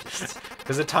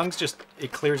 Because the tongue's just,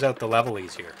 it clears out the level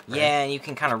easier. Right? Yeah, and you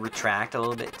can kind of retract a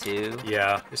little bit too.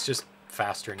 Yeah, it's just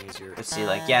faster and easier. Let's see,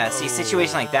 like, yeah, see,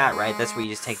 situation like that, right? That's where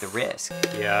you just take the risk.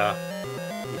 Yeah,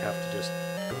 you have to just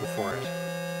go for it.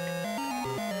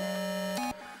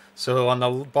 So on the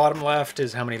bottom left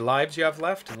is how many lives you have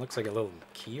left. And it looks like a little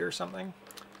key or something.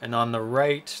 And on the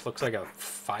right, looks like a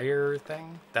fire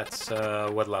thing. That's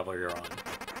what level you're on.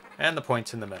 And the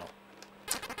points in the middle.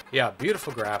 Yeah,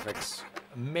 beautiful graphics.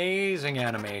 Amazing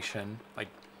animation. Like,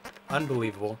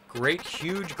 unbelievable. Great,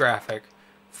 huge graphic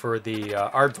for the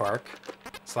Aardvark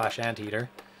 / Anteater.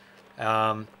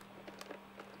 And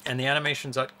the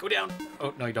animation's up. Go down.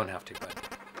 Oh, no, you don't have to, but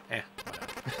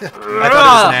whatever. I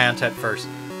thought it was an ant at first.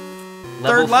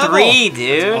 Level Third 3,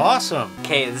 dude. That's awesome.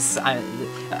 Okay,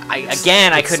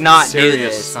 I could not do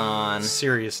this on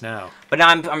serious now. But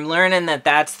I'm learning that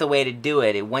that's the way to do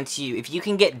it. If you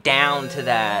can get down to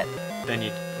that, then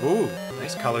you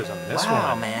nice colors on this one.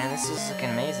 Wow, man, this is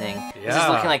looking amazing. Yeah. This is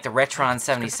looking like the Retron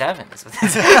 77.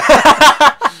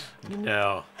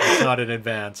 No, it's not an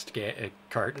advanced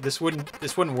cart. This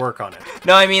wouldn't work on it.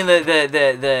 No, I mean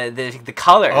the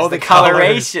colors. Oh, the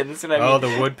coloration. That's what I mean. Oh,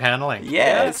 the wood paneling.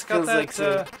 Yeah, it's got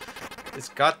that. It's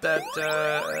got that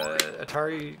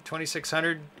Atari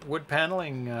 2600 wood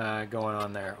paneling going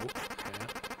on there. Oh, yeah.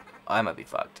 I might be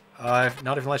fucked.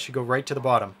 Not unless you go right to the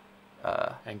bottom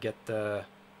and get the.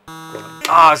 Oh,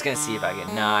 I was gonna see if I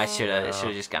could. No, I should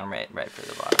have just gone right for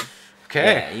the bottom.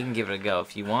 Okay. Yeah, you can give it a go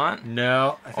if you want.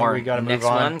 No, I think we gotta move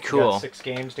on. Next one, cool. We got 6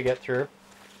 games to get through.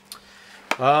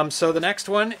 So the next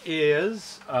one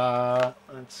is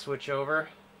let's switch over.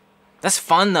 That's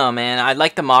fun though, man. I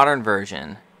like the modern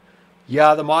version.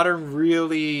 Yeah, the modern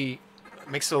really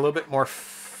makes it a little bit more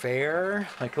fair,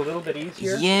 like a little bit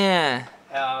easier. Yeah.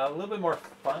 A little bit more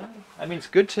fun. I mean, it's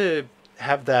good to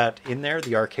have that in there,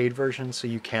 the arcade version, so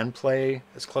you can play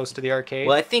as close to the arcade.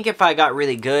 Well, I think if I got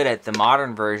really good at the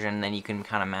modern version, then you can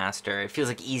kind of master. It feels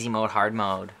like easy mode, hard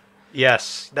mode.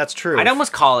 Yes, that's true. I'd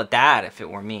almost call it that if it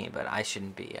were me, but I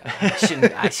shouldn't be.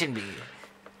 I shouldn't be.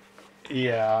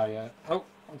 Yeah. Oh,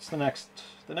 what's the next?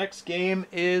 The next game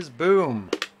is Boom.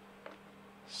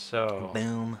 So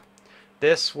Boom.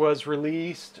 This was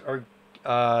released or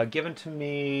given to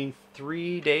me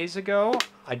 3 days ago.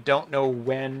 I don't know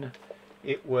when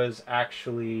it was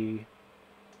actually.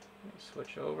 Let me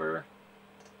switch over.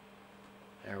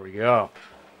 There we go.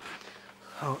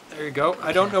 Oh, there you go.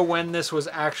 I don't know when this was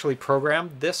actually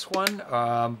programmed, this one,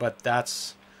 but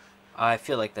that's... I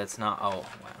feel like that's not... Oh,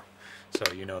 wow.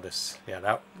 So you know this.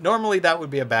 Yeah, normally that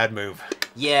would be a bad move.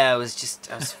 Yeah, I was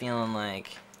feeling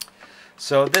like...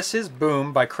 So this is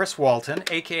Boom by Chris Walton,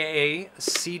 a.k.a.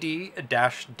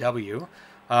 CD-W,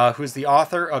 who's the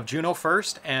author of Juno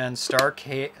First and Star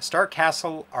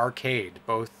Castle Arcade.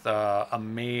 Both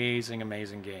amazing,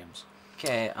 amazing games.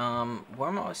 Okay, where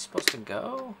am I supposed to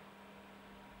go?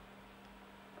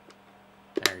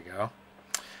 There you go.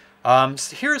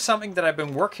 So here's something that I've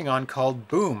been working on called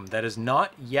Boom that has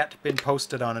not yet been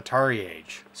posted on Atari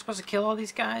Age. I'm supposed to kill all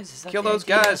these guys? Is that kill those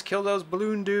guys, kill those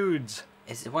balloon dudes.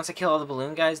 Once I kill all the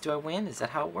balloon guys, do I win? Is that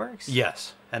how it works?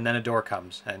 Yes, and then a door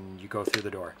comes and you go through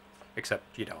the door. Except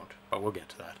you don't, but we'll get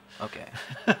to that. Okay.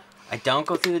 I don't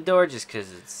go through the door just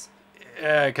because it's...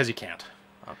 Because you can't.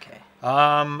 Okay.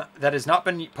 That has not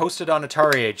been posted on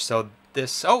Atari Age, so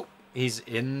this... Oh, he's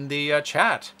in the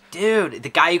chat. Dude, the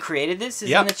guy who created this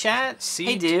is in the chat?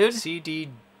 Hey, dude.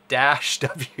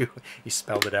 CD-W. He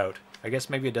spelled it out. I guess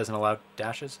maybe it doesn't allow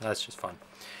dashes. That's just fun.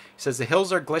 He says, the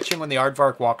hills are glitching when the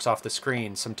Aardvark walks off the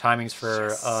screen. Some timings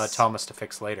for Thomas to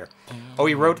fix later. Oh,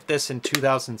 he wrote this in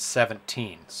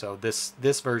 2017. So this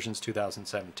version's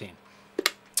 2017.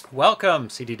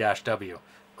 Welcome, CD-W,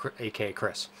 a.k.a.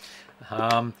 Chris.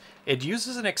 It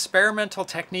uses an experimental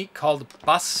technique called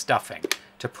bus stuffing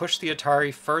to push the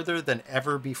Atari further than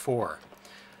ever before.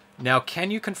 Now, can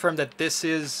you confirm that this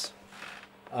is...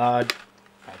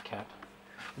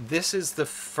 This is the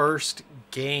first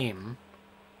game...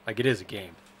 Like, it is a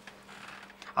game.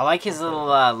 I like his little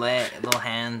little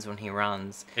hands when he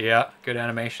runs. Yeah, good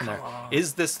animation there.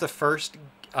 Is this the first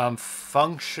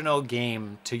functional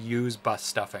game to use bus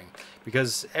stuffing?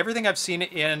 Because everything I've seen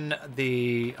in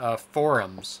the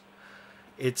forums,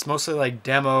 it's mostly like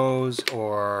demos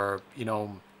or, you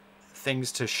know,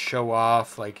 things to show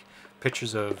off, like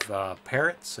pictures of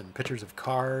parrots and pictures of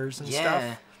cars and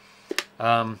stuff.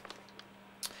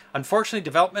 Unfortunately,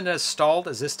 development has stalled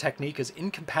as this technique is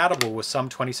incompatible with some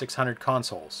 2600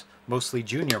 consoles, mostly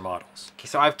junior models. Okay,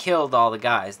 so I've killed all the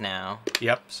guys now.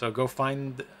 Yep, so go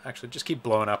find... Actually, just keep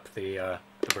blowing up the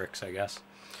bricks, I guess.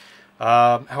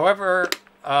 However,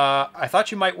 I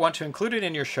thought you might want to include it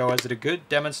in your show as a good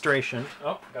demonstration.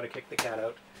 Oh, gotta kick the cat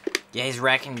out. Yeah, he's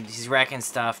wrecking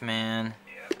stuff, man.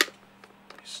 Yeah.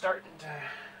 He's starting to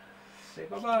say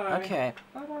bye-bye. Okay.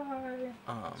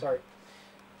 Bye-bye. Sorry.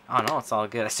 Oh, no, it's all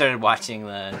good. I started watching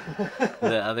the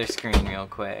other screen real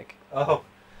quick. Oh.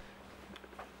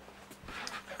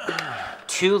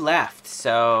 2 left,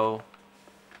 so...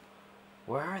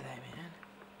 Where are they, man?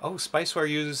 Oh, Spiceware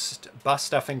used bus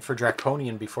stuffing for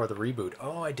Draconian before the reboot.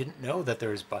 Oh, I didn't know that there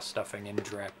was bus stuffing in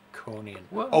Draconian.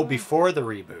 Whoa. Oh, before the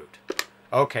reboot.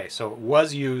 Okay, so it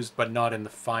was used, but not in the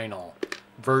final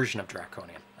version of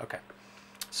Draconian. Okay.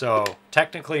 So,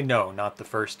 technically, no, not the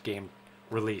first game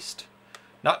released.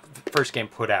 Not the first game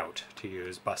put out to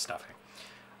use bus stuffing.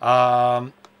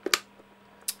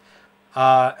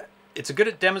 It's a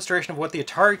good demonstration of what the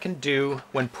Atari can do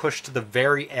when pushed to the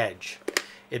very edge.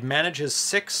 It manages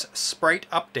 6 sprite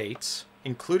updates,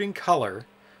 including color,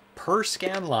 per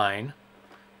scan line,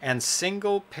 and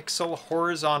single pixel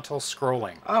horizontal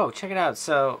scrolling. Oh, check it out.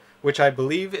 So, which I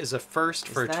believe is a first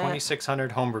for a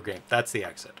 2600 homebrew game. That's the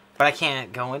exit. But I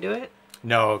can't go into it?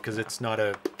 No, because it's not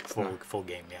a full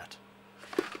game yet.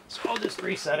 So I'll just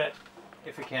reset it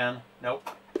if you can. Nope,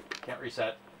 can't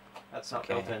reset. That's not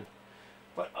built in.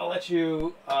 But I'll let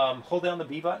you hold down the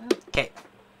B button. Okay.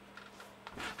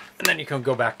 And then you can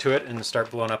go back to it and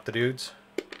start blowing up the dudes.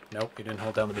 Nope, you didn't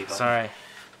hold down the B button. Sorry.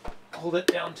 Hold it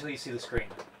down until you see the screen.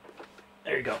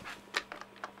 There you go.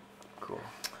 Cool.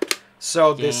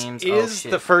 So Games. This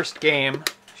is the first game.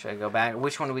 Should I go back?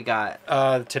 Which one do we got?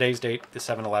 Today's date, the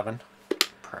 7/11.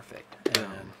 Perfect.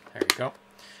 And there you go.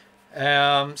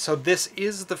 So this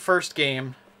is the first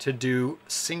game to do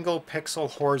single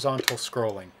pixel horizontal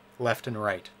scrolling, left and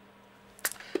right.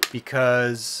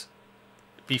 Because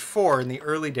before, in the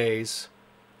early days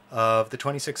of the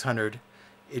 2600,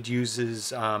 it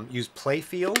used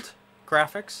playfield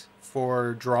graphics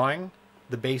for drawing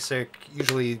the basic,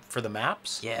 usually for the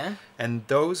maps. Yeah. And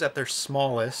those at their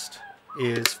smallest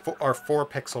are 4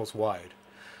 pixels wide.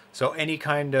 So any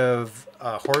kind of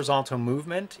horizontal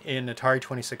movement in Atari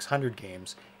 2600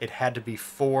 games, it had to be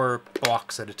 4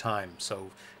 blocks at a time.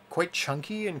 So quite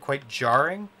chunky and quite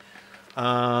jarring.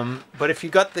 But if you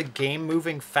got the game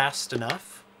moving fast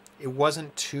enough, it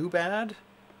wasn't too bad,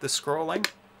 the scrolling.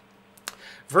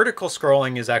 Vertical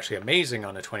scrolling is actually amazing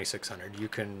on a 2600. You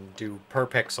can do per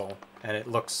pixel, and it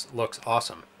looks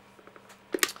awesome.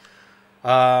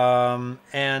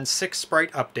 And 6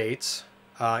 sprite updates,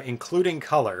 including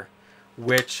color,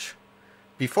 which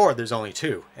before there's only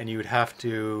 2, and you would have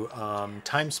to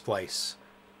time splice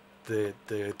the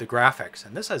graphics.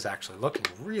 And this is actually looking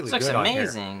really good on here.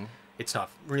 Looks amazing. It's not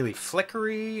really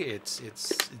flickery. It's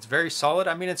very solid.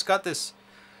 I mean, it's got this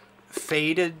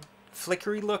faded,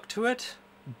 flickery look to it,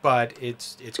 but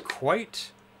it's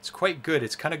quite good.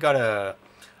 It's kind of got a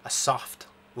soft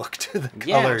look to the colors.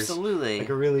 Yeah, absolutely. Like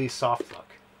a really soft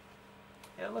look.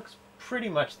 Yeah, it looks pretty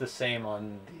much the same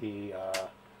on the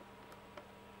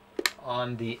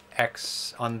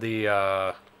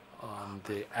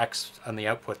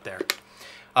output there.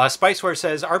 Spiceware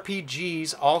says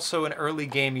RPGs, also an early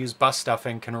game, use bus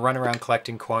stuffing, can run around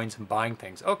collecting coins and buying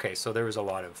things. Okay, so there was a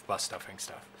lot of bus stuffing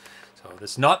stuff. So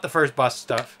this is not the first bus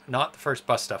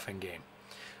stuffing game.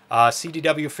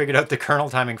 CDW figured out the kernel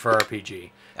timing for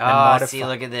RPG. See,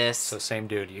 look at this. So same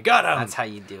dude, you got him. That's how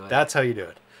you do it. That's how you do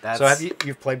it. So have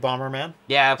you've played Bomberman?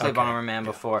 Yeah, I played Bomberman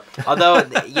before. Although,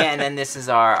 yeah, and then this is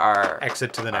our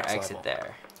exit to the next level. Exit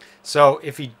there. So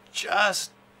if you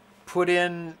just put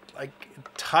in like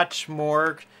touch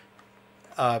more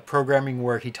programming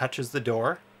where he touches the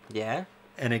door. Yeah.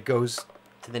 And it goes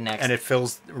to the next. And it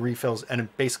refills, and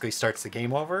it basically starts the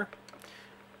game over.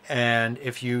 And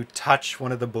if you touch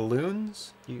one of the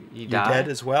balloons, you're dead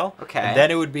as well. Okay. And then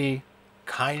it would be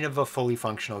kind of a fully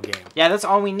functional game. Yeah, that's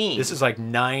all we need. This is like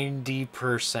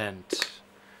 90%.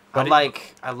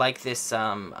 I like this.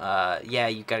 Yeah,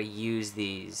 you got to use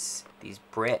these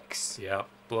bricks. Yeah,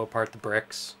 blow apart the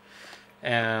bricks.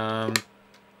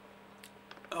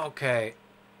 Okay.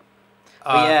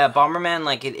 But yeah, Bomberman,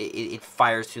 like it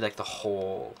fires through like the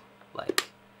whole like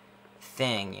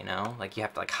thing, you know, like you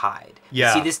have to like hide.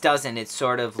 Yeah. See, this doesn't. It's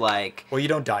sort of like. Well, you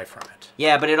don't die from it.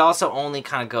 Yeah, but it also only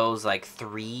kind of goes like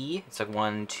 3. It's like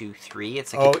 1, 2, 3.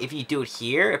 It's like if you do it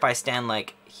here, if I stand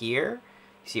like here,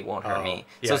 you see, it won't hurt me.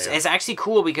 So it's actually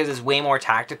cool because it's way more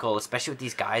tactical, especially with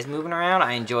these guys moving around.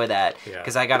 I enjoy that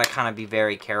because I gotta kind of be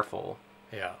very careful.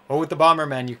 Yeah. Well, with the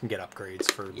Bomberman, you can get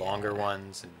upgrades for longer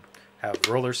ones and have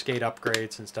roller skate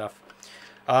upgrades and stuff.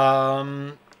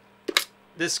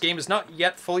 This game is not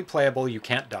yet fully playable. You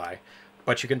can't die,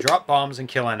 but you can drop bombs and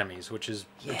kill enemies, which is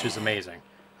amazing.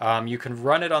 You can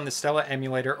run it on the Stella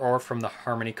emulator or from the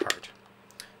Harmony cart.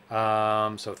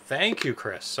 So thank you,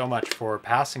 Chris, so much for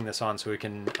passing this on so we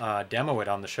can demo it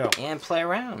on the show. And play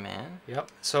around, man. Yep.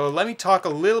 So let me talk a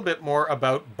little bit more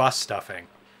about bus stuffing.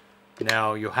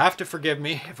 Now, you'll have to forgive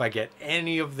me if I get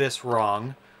any of this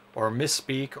wrong or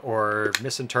misspeak or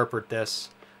misinterpret this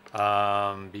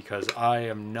because I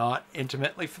am not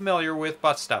intimately familiar with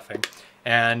bus stuffing.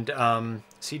 And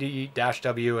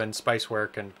CD-W and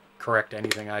Spiceware can correct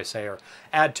anything I say or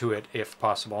add to it if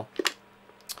possible.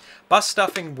 Bus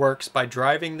stuffing works by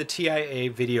driving the TIA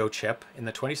video chip in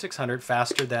the 2600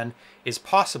 faster than is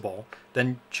possible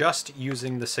than just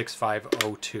using the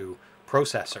 6502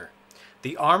 processor.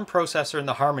 The ARM processor in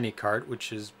the Harmony cart,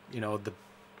 which is, you know,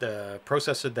 the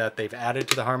processor that they've added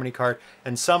to the Harmony cart,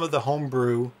 and some of the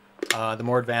Homebrew, the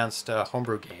more advanced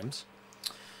Homebrew games,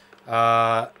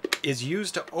 is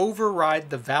used to override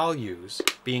the values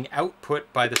being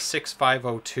output by the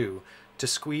 6502 to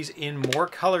squeeze in more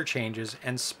color changes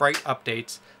and sprite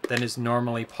updates than is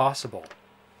normally possible.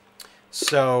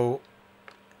 So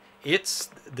it's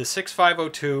the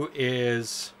 6502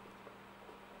 is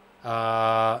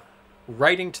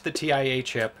writing to the TIA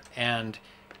chip, and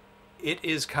it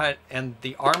is and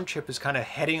the ARM chip is kind of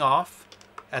heading off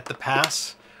at the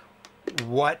pass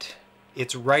what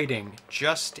it's writing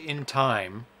just in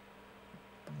time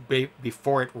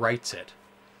before it writes it.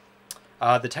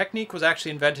 The technique was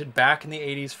actually invented back in the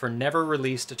 80s for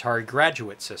never-released Atari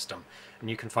Graduate system, and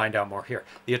you can find out more here.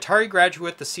 The Atari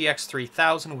Graduate, the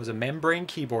CX3000, was a membrane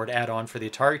keyboard add-on for the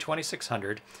Atari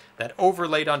 2600 that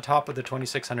overlaid on top of the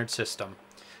 2600 system.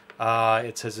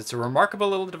 It says it's a remarkable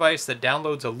little device that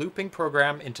downloads a looping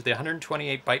program into the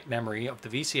 128-byte memory of the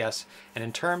VCS, and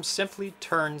in turn simply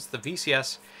turns the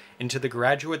VCS into the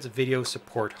Graduate's video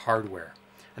support hardware.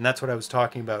 And that's what I was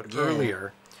talking about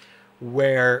earlier,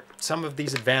 where some of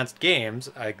these advanced games,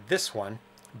 like this one,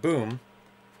 Boom,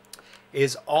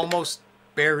 is almost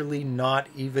barely not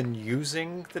even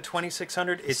using the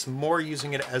 2600. It's more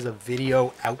using it as a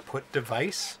video output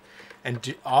device and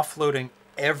offloading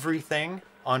everything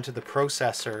onto the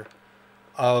processor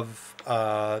of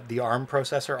the ARM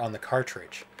processor on the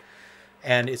cartridge.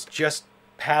 And it's just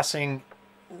passing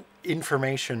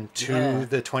information to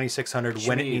the 2600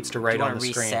 when it needs to write on the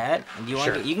screen. Reset? Do you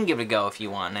want to, you can give it a go if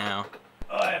you want now.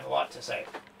 Oh, I have a lot to say.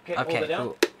 Okay,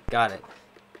 cool. Got it.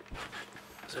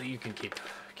 So you can keep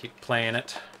playing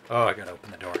it. Oh, I gotta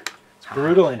open the door. It's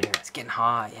brutal in here. It's getting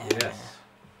hot, yeah. Yes.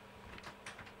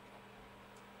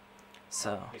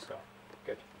 So. He's gone.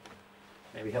 Good.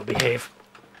 Maybe he'll behave.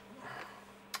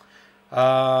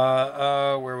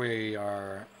 Where we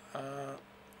are.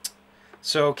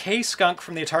 So K-Skunk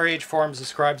from the Atari Age forums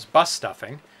describes bus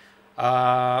stuffing.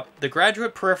 The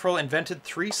Graduate peripheral invented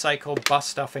 3-cycle bus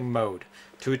stuffing mode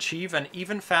to achieve an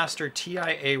even faster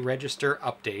TIA register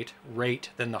update rate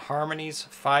than the Harmony's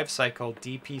 5-cycle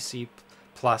DPC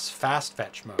plus fast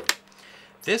fetch mode.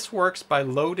 This works by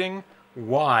loading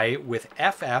Y with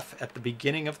FF at the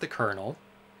beginning of the kernel,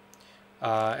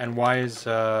 and Y is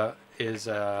a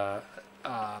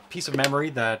piece of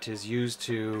memory that is used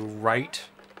to write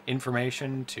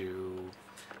information to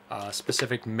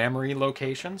specific memory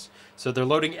locations. So they're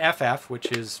loading FF,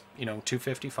 which is,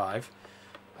 255,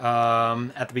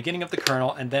 at the beginning of the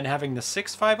kernel, and then having the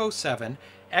 6507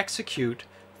 execute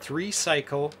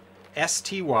 3-cycle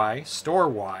STY, store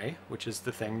Y, which is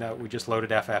the thing that we just loaded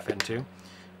FF into,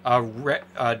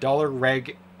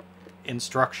 $reg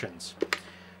instructions.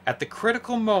 At the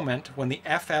critical moment when the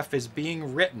FF is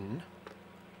being written,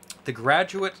 the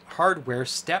Graduate hardware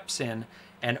steps in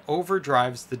and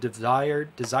overdrives the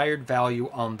desired value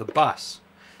on the bus.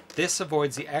 This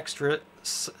avoids the extra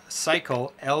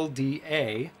cycle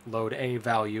LDA, load A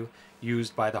value,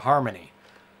 used by the Harmony.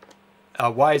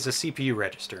 Y is a CPU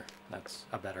register. That's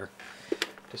a better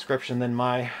description than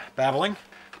my babbling.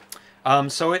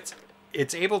 So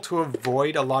it's able to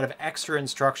avoid a lot of extra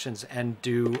instructions and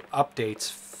do updates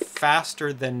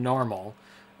faster than normal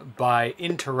by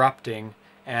interrupting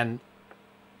and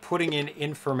putting in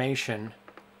information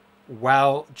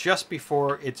while just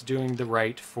before it's doing the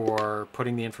write for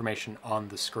putting the information on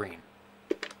the screen.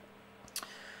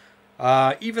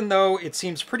 Even though it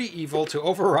seems pretty evil to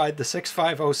override the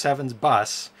 6507's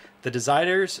bus, the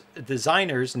designers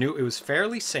knew it was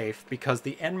fairly safe because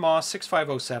the NMOS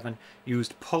 6507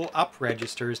 used pull-up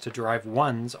registers to drive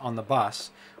 1s on the bus,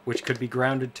 which could be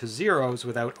grounded to 0s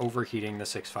without overheating the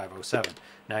 6507.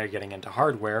 Now you're getting into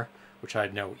hardware, which I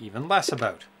know even less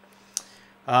about.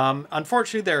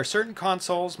 Unfortunately, there are certain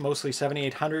consoles, mostly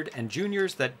 7800 and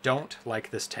juniors, that don't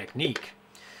like this technique.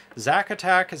 Zack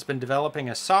Attack has been developing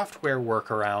a software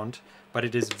workaround, but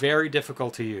it is very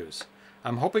difficult to use.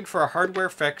 I'm hoping for a hardware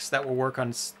fix that will work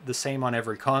on the same on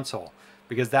every console,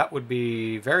 because that would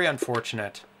be very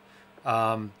unfortunate.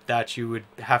 That you'd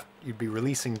be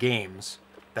releasing games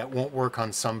that won't work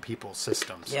on some people's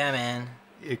systems. Yeah, man.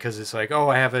 Because it's like, oh,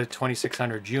 I have a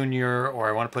 2600 Junior, or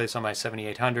I want to play this on my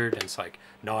 7800, and it's like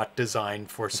not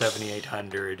designed for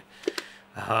 7800.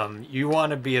 You want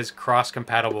to be as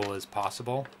cross-compatible as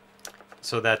possible,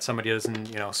 so that somebody doesn't,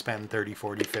 you know, spend $30,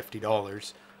 $40,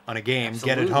 $50 on a game,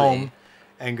 Absolutely. get it home,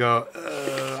 and go,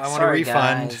 I want a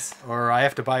refund, guys. Or I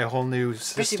have to buy a whole new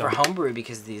system. Especially for Homebrew,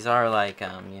 because these are like,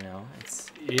 you know,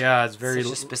 it's very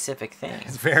such a specific thing.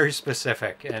 It's very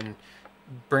specific, and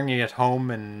bringing it home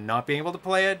and not being able to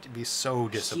play it would be so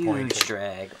disappointing. Huge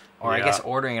drag. Or I guess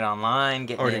ordering it online,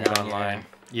 getting ordering it online.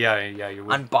 Yeah, you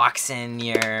would. Unboxing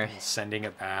your... Sending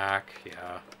it back,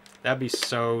 yeah. That'd be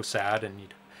so sad, and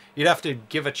you'd have to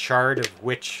give a chart of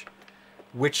which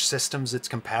systems it's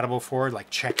compatible for, like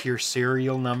check your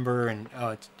serial number, and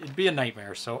it'd be a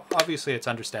nightmare. So obviously it's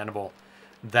understandable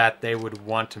that they would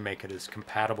want to make it as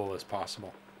compatible as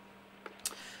possible.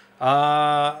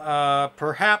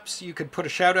 Perhaps you could put a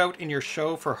shout out in your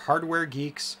show for hardware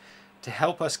geeks to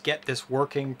help us get this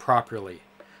working properly.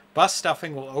 Bus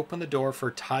stuffing will open the door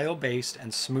for tile-based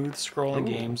and smooth scrolling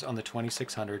games on the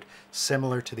 2600,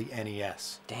 similar to the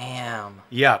NES. Damn.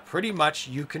 Yeah, pretty much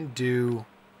you can do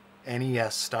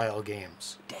NES-style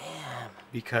games. Damn.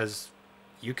 Because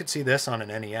you could see this on an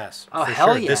NES. Oh, for hell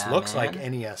sure. yeah, This looks man. like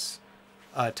NES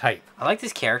type. I like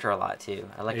this character a lot, too.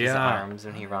 I like his arms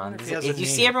when he runs. He has If a you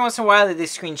name. see every once in a while that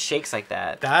this screen shakes like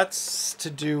that. That's to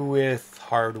do with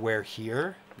hardware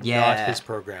here, Yeah. not his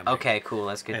programming. Okay, cool.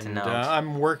 That's good to know.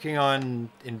 I'm working on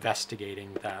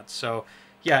investigating that. So,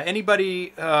 yeah,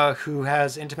 anybody who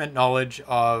has intimate knowledge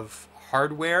of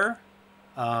hardware,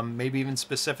 maybe even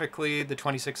specifically the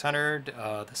 2600,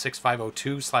 the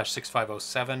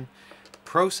 6502/6507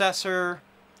 processor,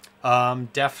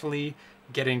 definitely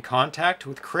get in contact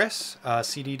with Chris,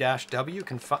 CD-W.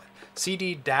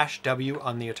 CD-W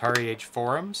on the Atari Age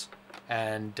forums.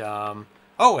 And,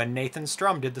 and Nathan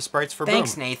Strum did the sprites for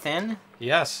Thanks, Boom. Nathan.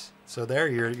 Yes. So there,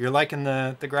 you're liking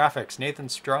the graphics. Nathan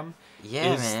Strum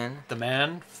is the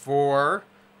man for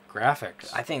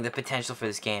graphics. I think the potential for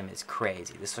this game is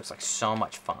crazy. This looks like so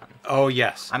much fun. Oh,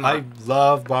 yes. I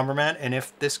love Bomberman, and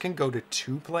if this can go to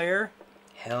 2-player...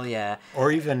 Hell yeah.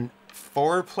 Or even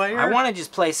 4-player... I want to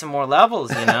just play some more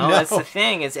levels, you know? That's the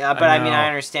thing. It's, but I mean, I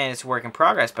understand it's a work in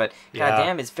progress, but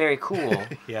goddamn, it's very cool.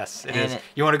 Yes, it is.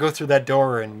 You want to go through that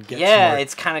door and get some more...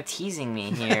 it's kind of teasing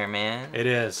me here, man. It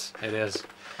is. It is.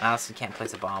 I also can't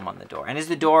place a bomb on the door. And is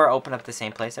the door open up the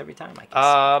same place every time? I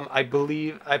guess. I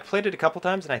believe... I played it a couple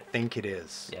times, and I think it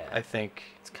is. Yeah. I think...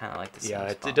 It's kind of like the same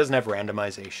spot. It doesn't have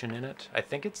randomization in it. I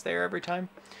think it's there every time.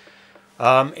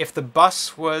 If the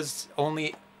bus was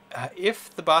only...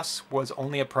 if the bus was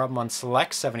only a problem on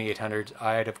select 7800s,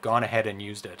 I'd have gone ahead and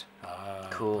used it.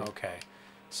 Cool. Okay.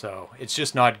 So it's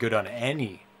just not good on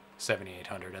any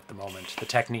 7800 at the moment, the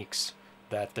techniques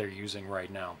that they're using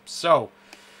right now. So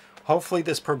hopefully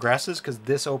this progresses, because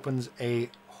this opens a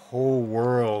whole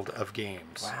world of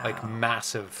games. Wow. Like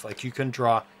massive. Like you can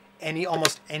draw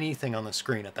almost anything on the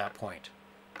screen at that point.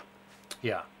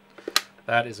 Yeah.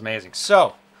 That is amazing.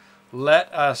 So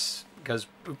let us... because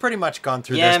we've pretty much gone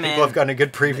through this. People have gotten a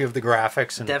good preview of the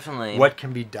graphics and what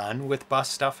can be done with bus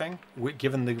stuffing,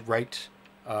 given the right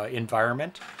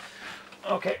environment.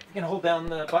 Okay, you can hold down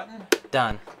the button.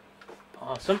 Done.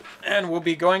 Awesome. And we'll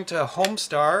be going to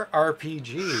Homestar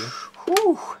RPG.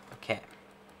 Whew. Okay.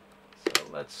 So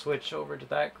let's switch over to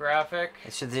that graphic.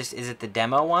 So this, is it the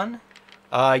demo one?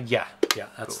 Yeah,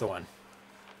 that's the one.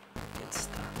 Good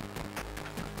stuff.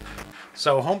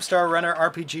 So Homestar Runner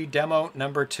RPG demo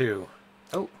number 2.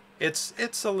 Oh, it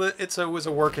was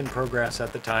a work in progress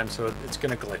at the time, so it's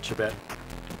gonna glitch a bit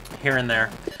here and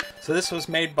there. So this was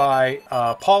made by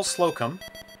Paul Slocum,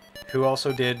 who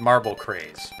also did Marble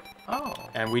Craze. Oh.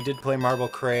 And we did play Marble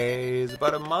Craze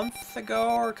about a month ago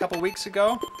or a couple weeks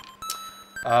ago.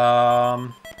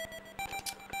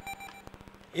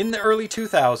 In the early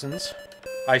 2000s,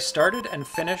 I started and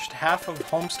finished half of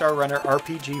Homestar Runner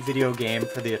RPG video game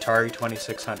for the Atari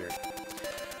 2600.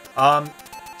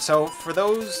 So for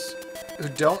those who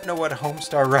don't know what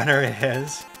Homestar Runner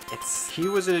is,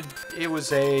 it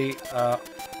was a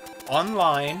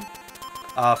online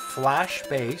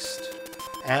flash-based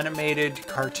animated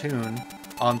cartoon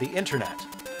on the internet,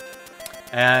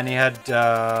 and he had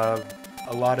a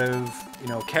lot of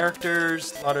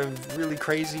characters, a lot of really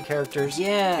crazy characters.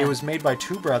 Yeah. It was made by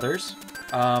 2 brothers.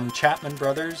 Chapman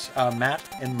brothers, Matt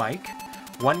and Mike.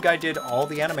 One guy did all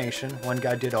the animation, one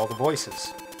guy did all the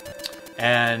voices.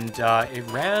 And it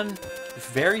ran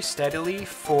very steadily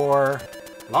for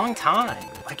long time,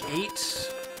 like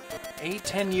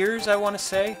 10 years, I want to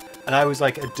say. And I was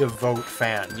like a devout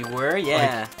fan. You were?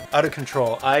 Yeah. Like, out of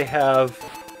control. I have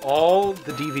all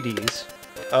the DVDs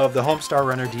of the Homestar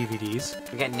Runner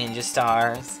DVDs. We got Ninja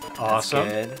Stars. Awesome.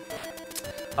 That's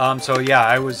good. So yeah,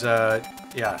 I was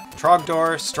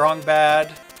Trogdor, Strong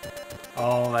Bad,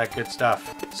 all that good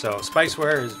stuff. So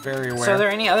Spiceware is very aware. So are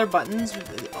there any other buttons?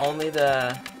 Only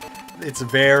the... It's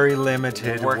very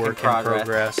limited work in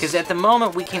progress. Because at the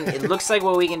moment it looks like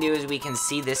what we can do is we can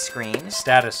see this screen.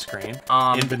 Status screen.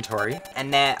 Inventory.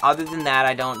 And that, other than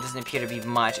that, doesn't appear to be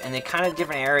much. And the kind of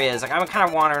different areas, like I'm kind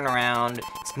of wandering around.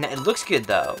 It looks good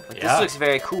though. Like, this looks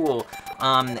very cool.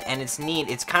 And it's neat.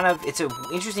 It's an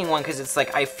interesting one because it's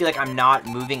like I feel like I'm not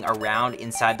moving around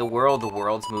inside the world. The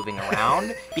world's moving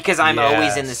around because I'm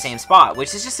always in the same spot,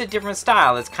 which is just a different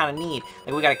style. It's kind of neat.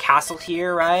 Like we got a castle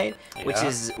here, right? Yeah. Which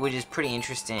is pretty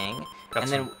interesting.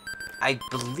 Then I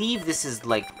believe this is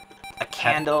like a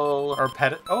candle or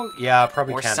oh yeah,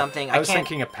 probably or candle. something. I was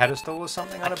thinking a pedestal was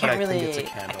something on it, but I think it's a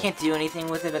candle. I can't do anything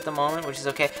with it at the moment, which is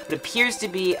okay. But it appears to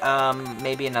be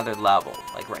maybe another level,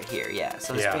 like right here. Yeah.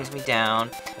 So this brings me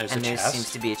down, and there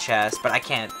seems to be a chest, but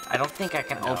I don't think I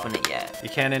can open it yet. You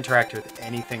can't interact with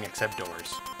anything except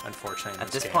doors, unfortunately.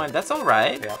 At this point, that's all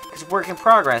right. Yeah. Because work in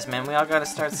progress, man. We all got to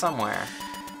start somewhere.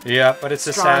 Yeah, but it's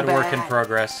a sad work in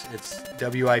progress. It's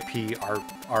WIP,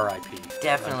 RIP.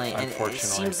 Definitely, and it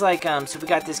seems like so we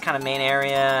got this kind of main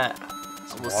area.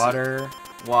 Water.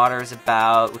 Water's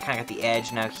about. We kind of got the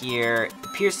edge now here. It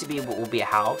appears to be what will be a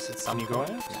house at some point. Can you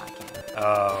go in? No, I can't.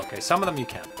 Oh, okay. Some of them you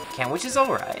can. Which is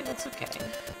all right. That's okay.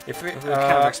 If we're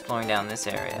kind of exploring down this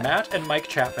area. Matt and Mike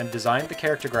Chapman designed the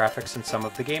character graphics in some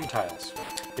of the game tiles.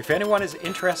 If anyone is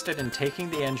interested in taking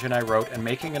the engine I wrote and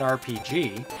making an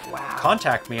RPG,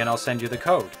 contact me and I'll send you the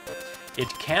code. It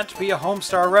can't be a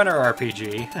Homestar Runner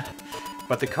RPG,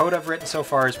 but the code I've written so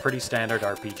far is pretty standard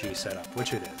RPG setup,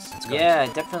 which it is.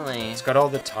 Definitely. It's got all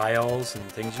the tiles and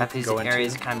things you can go into. These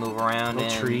areas kind of move around in.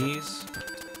 Trees.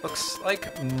 Looks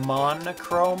like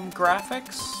monochrome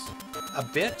graphics a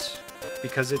bit,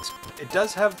 because it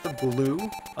does have the blue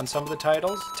on some of the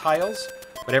tiles,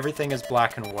 but everything is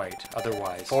black and white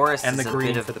otherwise. Forest and the is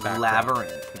green a bit for the of background.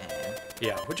 labyrinth, man.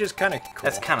 Yeah, which is kind of cool.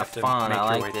 That's kind of fun.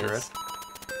 I like this.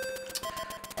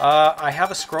 I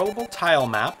have a scrollable tile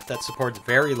map that supports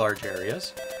very large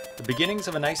areas. The beginnings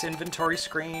of a nice inventory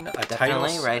screen.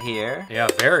 Definitely right here. Yeah,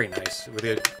 very nice with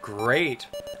a great.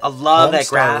 I love that Homestar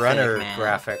graphic, Runner man.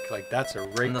 graphic. Like that's a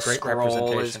great scroll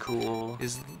representation. Is cool.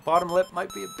 His bottom lip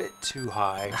might be a bit too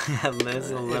high.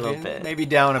 Liz a little bit. Maybe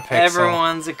down a pixel.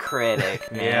 Everyone's a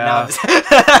critic, man.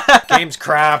 Yeah. Game's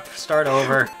crap. Start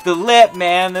over. The lip,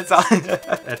 man. That's all.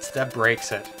 that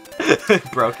breaks it.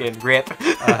 Broken. Rip.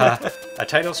 A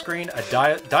title screen,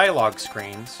 dialogue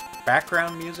screens,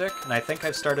 background music, and I think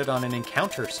I've started on an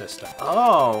encounter system.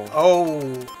 Oh.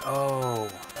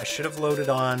 I should have loaded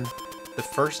on the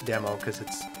first demo because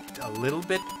it's a little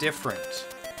bit different.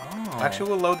 Oh. Actually,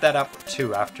 we'll load that up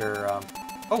too after.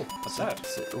 What's that?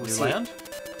 New land?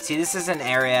 See, this is an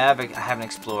area I haven't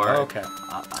explored. Oh, okay.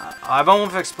 I've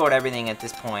almost explored everything at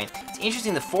this point. It's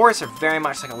interesting. The forests are very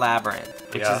much like a labyrinth,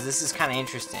 this is kind of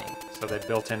interesting. So they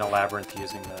built in a labyrinth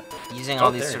using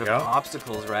all these sort of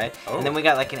obstacles, right? Oh. And then we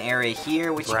got like an area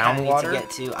here which you kind of need to get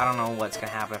to. I don't know what's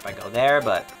gonna happen if I go there,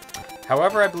 but.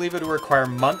 However, I believe it would require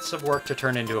months of work to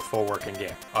turn into a full working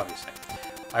game. Obviously,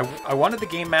 I wanted the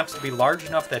game maps to be large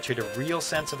enough that you had a real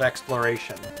sense of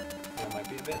exploration. That might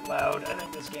be a bit loud. I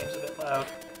think this game's a bit loud.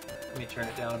 Let me turn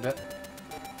it down a bit.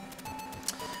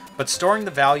 But storing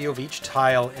the value of each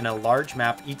tile in a large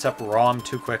map eats up ROM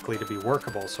too quickly to be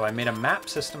workable, so I made a map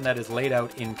system that is laid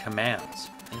out in commands.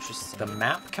 Interesting. The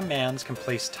map commands can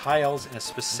place tiles in a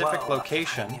specific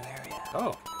location. New area.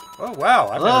 Oh, wow!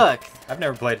 I've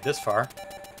never played it this far.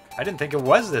 I didn't think it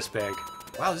was this big.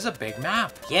 Wow, this is a big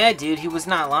map. Yeah, dude, he was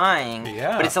not lying.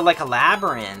 Yeah. But it's like a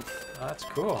labyrinth. Oh, that's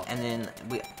cool. And then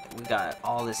we got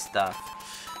all this stuff.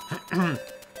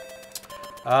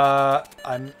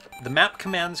 The map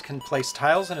commands can place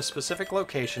tiles in a specific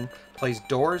location, place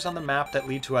doors on the map that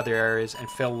lead to other areas, and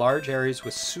fill large areas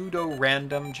with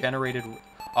pseudo-random generated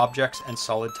objects and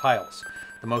solid tiles.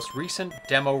 The most recent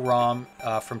demo ROM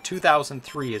from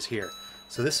 2003 is here.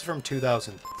 So this is from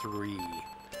 2003.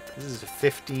 This is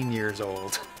 15 years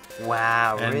old.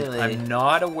 Wow, and really? I'm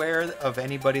not aware of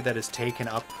anybody that has taken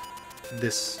up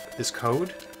this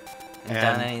code and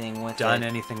done anything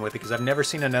with it. Because I've never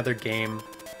seen another game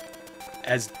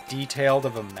as detailed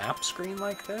of a map screen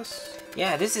like this.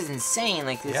 Yeah, this is insane.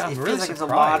 Like this, yeah, it feels like there's a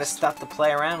lot of stuff to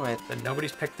play around with. But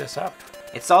nobody's picked this up.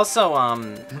 It's also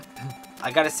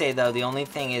I gotta say though, the only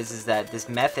thing is that this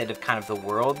method of kind of the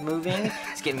world moving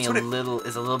is getting me a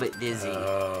little bit dizzy.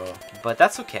 But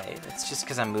that's okay. It's just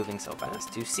because I'm moving so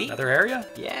fast. Do you see? Another area?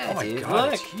 Yeah, oh dude. My God,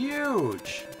 look. it's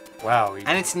huge. Wow.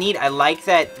 And it's neat. I like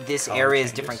that this area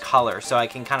is different color, so I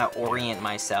can kind of orient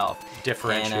myself.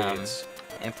 Differentiates.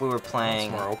 And if we were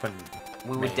playing, it's more open.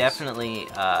 We would definitely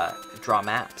draw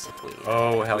maps if we.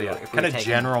 Oh hell yeah! Kind of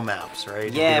general maps,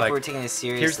 right? Yeah, if we were taking this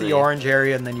seriously. Here's the orange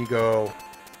area, and then you go.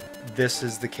 This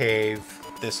is the cave.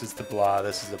 This is the blah.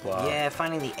 This is the blah. Yeah,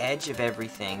 finding the edge of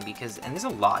everything and there's a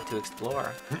lot to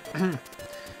explore.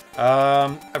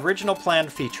 Original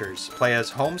planned features: play as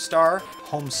Homestar,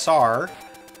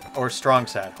 or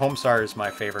Strongsat. Homestar is my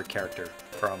favorite character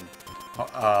from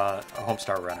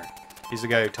Homestar Runner. He's the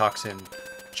guy who talks in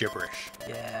gibberish.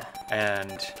 Yeah.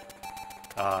 And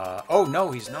oh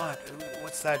no, he's not.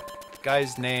 What's that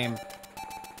guy's name?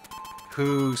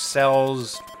 Who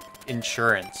sells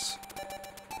insurance?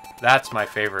 That's my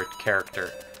favorite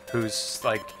character. Who's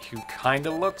like, who kind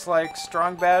of looks like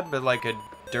Strong Bad, but like a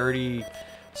dirty,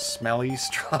 smelly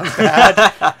Strong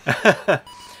Bad.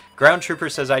 Ground Trooper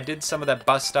says, I did some of that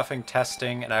bus stuffing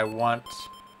testing, and I want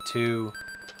to.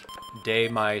 Day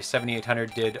my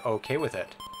 7800 did okay with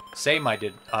it. Say my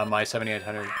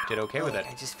 7800 did okay with it.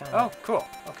 I just found. Oh, cool.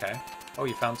 Okay. Oh,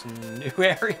 you found some new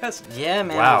areas? Yeah,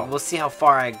 man. Wow. We'll see how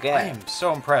far I get. I am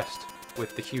so impressed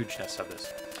with the hugeness of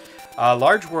this.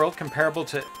 Large world comparable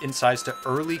in size to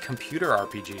early computer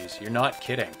RPGs. You're not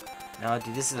kidding. No,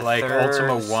 dude, this is the like third...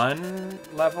 Ultima 1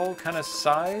 level kind of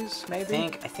size, maybe?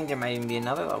 I think there might even be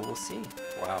another level. We'll see.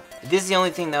 Wow. This is the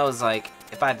only thing that was like,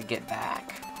 if I had to get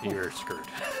back... You're screwed.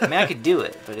 I mean, I could do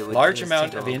it, but it would... Large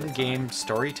amount of in-game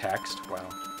story text. Wow.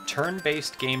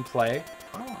 Turn-based gameplay.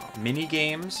 Oh.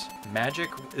 Mini-games.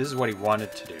 Magic. This is what he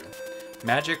wanted to do.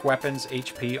 Magic, weapons,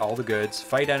 HP, all the goods.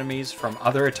 Fight enemies from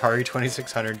other Atari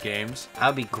 2600 games. That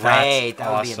would be great.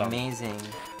 That would awesome. be amazing.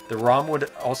 The ROM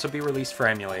would also be released for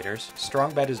emulators.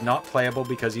 Strongbad is not playable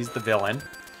because he's the villain.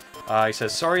 He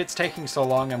says, sorry it's taking so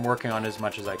long. I'm working on as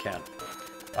much as I can.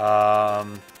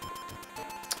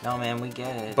 No, man, we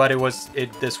get it. But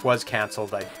this was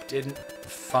canceled. I didn't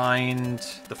find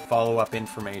the follow-up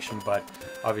information, but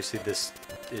obviously this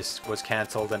was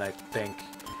canceled, and I think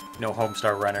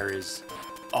Homestar Runner is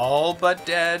all but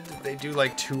dead. They do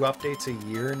like 2 updates a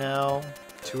year now,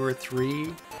 2 or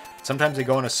 3. Sometimes they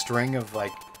go on a string of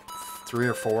like 3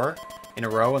 or 4 in a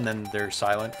row, and then they're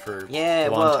silent for a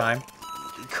long time.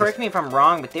 Correct me if I'm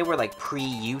wrong, but they were like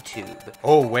pre-YouTube.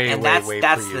 Oh, way that's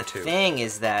pre-YouTube. The thing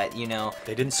is that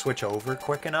they didn't switch over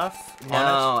quick enough.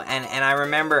 No, and I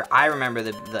remember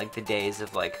the days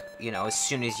of like as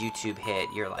soon as YouTube hit,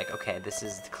 you're like, okay, this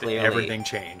is clearly everything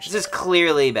changed. This is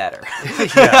clearly better.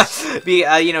 Yes.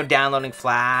 Downloading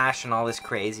Flash and all this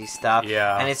crazy stuff.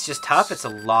 Yeah. And it's just tough. It's a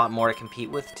lot more to compete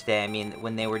with today. I mean,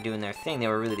 when they were doing their thing, they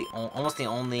were really almost the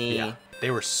only. Yeah. They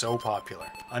were so popular,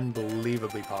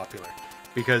 unbelievably popular.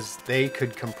 Because they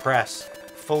could compress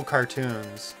full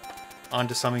cartoons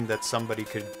onto something that somebody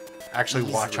could actually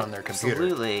watch on their computer.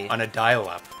 Absolutely. On a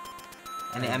dial-up.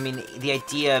 And I mean, the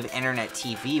idea of internet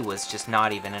TV was just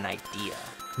not even an idea.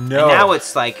 No. And now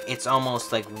it's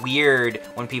almost like weird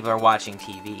when people are watching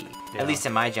TV. Yeah. At least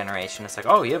in my generation, it's like,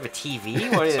 oh, you have a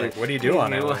TV? What do you do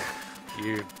on it?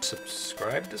 You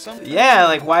subscribe to something? Yeah,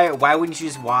 like why wouldn't you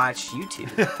just watch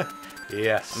YouTube?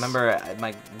 Yes. I remember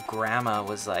my grandma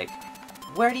was like,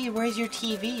 where's your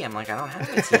TV? I'm like, I don't have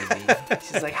a TV.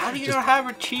 She's like, how do you not have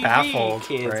a TV, baffled,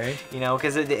 kids? Right?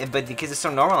 Because it's so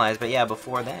normalized. But yeah,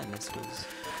 before then, this was.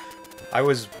 I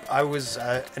was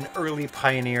an early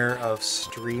pioneer of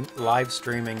live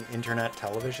streaming internet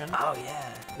television. Oh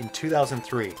yeah. In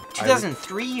 2003.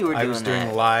 2003, you were doing that. I was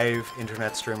doing live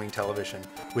internet streaming television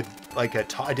with I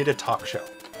did a talk show.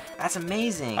 That's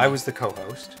amazing. I was the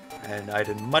co-host. And I had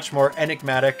a much more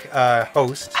enigmatic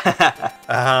host.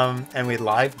 And we had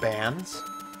live bands.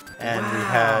 And we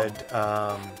had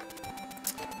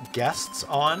guests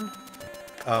on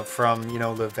from,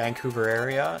 the Vancouver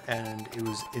area. And it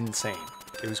was insane.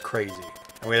 It was crazy.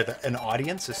 And we had an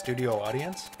audience, a studio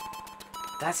audience.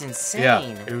 That's insane.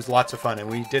 Yeah, it was lots of fun. And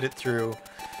we did it through...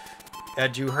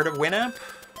 had you heard of Winamp?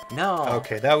 No.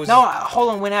 Okay, that was... No, hold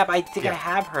on, Winamp. I think I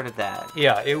have heard of that.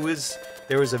 Yeah, it was...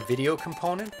 There was a video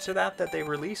component to that they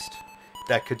released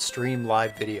that could stream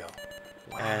live video.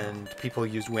 Wow. And people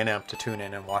used Winamp to tune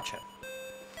in and watch it.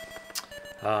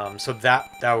 So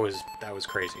that was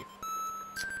crazy.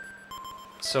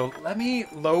 So let me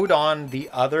load on the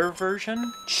other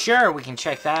version. Sure, we can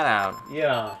check that out.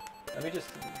 Yeah. Let me just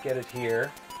get it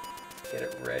here. Get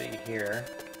it ready here.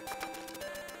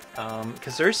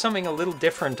 Because there's something a little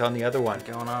different on the other one.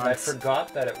 Going on. I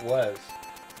forgot that it was.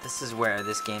 This is where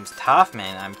this game's tough,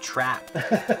 man. I'm trapped.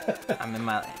 I'm in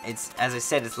my... It's, as I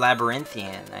said, it's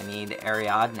labyrinthian. I need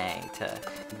Ariadne to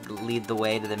lead the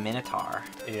way to the Minotaur.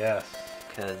 Yes.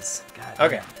 Because, God.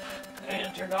 Okay.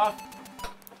 And turned off.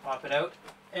 Pop it out.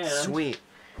 And sweet.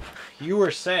 You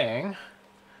were saying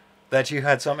that you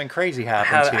had something crazy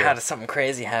happen to you. Had something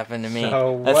crazy happen to me.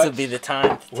 So this would be the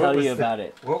time to tell you about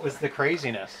it. What was the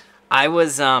craziness? I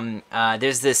was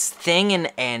there's this thing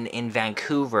in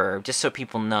Vancouver, just so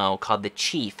people know, called the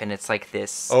Chief, and it's like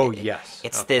this. Oh yes.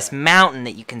 It's this mountain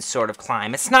that you can sort of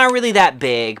climb. It's not really that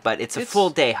big, but it's a full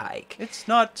day hike. It's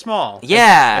not small.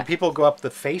 Yeah. And people go up the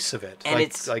face of it, and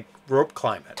it's like rope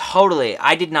climb it. Totally.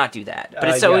 I did not do that, but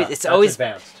it's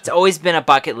always been a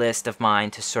bucket list of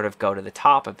mine to sort of go to the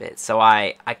top of it. So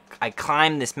I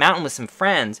climbed this mountain with some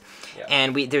friends,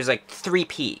 and there's like 3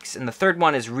 peaks, and the third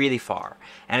one is really far,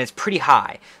 and it's pretty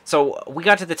high. So we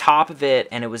got to the top of it,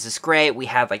 and it was just great. We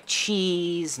had like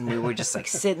cheese, and we were just like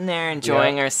sitting there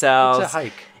enjoying ourselves. It's a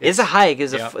hike. It's a hike.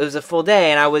 It was a full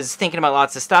day, and I was thinking about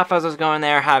lots of stuff as I was going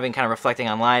there, kind of reflecting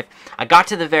on life. I got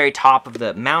to the very top of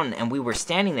the mountain, and we were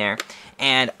standing there,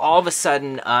 and all of a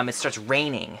sudden it starts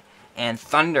raining, and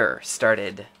thunder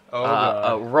started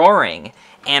roaring.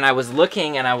 And I was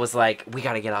looking, and I was like, we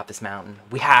got to get off this mountain.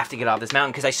 We have to get off this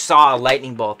mountain, because I saw a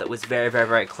lightning bolt that was very, very,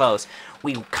 very close.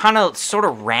 We kind of sort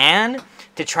of ran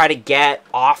to try to get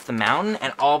off the mountain,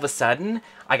 and all of a sudden,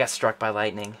 I got struck by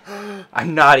lightning.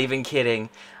 I'm not even kidding.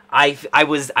 I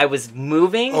was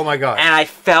moving. Oh my God. And I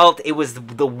felt it was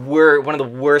one of the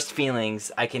worst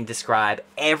feelings I can describe.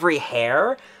 Every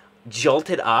hair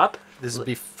jolted up. This is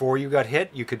before you got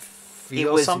hit? You could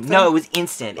feel something? No, it was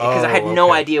instant, because I had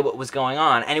no idea what was going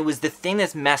on. And it was the thing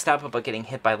that's messed up about getting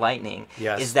hit by lightning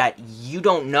is that you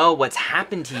don't know what's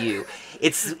happened to you.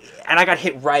 And I got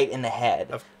hit right in the head.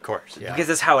 Of course, yeah. Because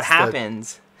that's how it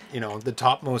happens. The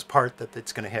topmost part that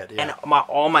it's going to hit. Yeah. And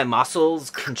all my muscles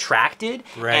contracted,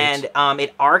 and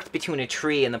it arced between a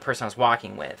tree and the person I was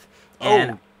walking with.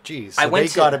 And geez, so they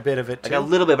got a bit of it too? Like a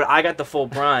little bit, but I got the full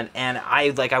brunt. And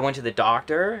I went to the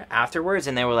doctor afterwards,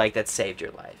 and they were like, that saved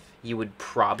your life. You would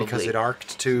probably... Because it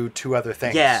arced to 2 other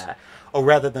things. Yeah. Oh,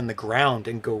 rather than the ground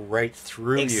and go right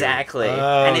through exactly. you.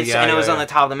 Oh, and it was on the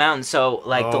top of the mountain. So,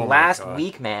 like, the last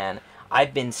week, man,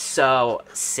 I've been so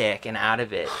sick and out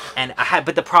of it. And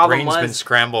but the problem was... Brain's been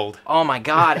scrambled. Oh, my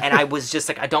God. And I was just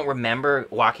like, I don't remember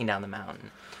walking down the mountain.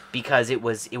 Because it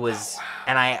was,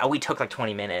 and we took like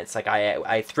 20 minutes. Like,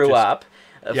 I threw up.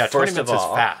 Yeah, 20 minutes is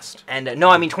fast. And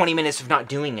no, I mean 20 minutes of not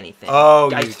doing anything.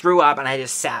 I threw up, and I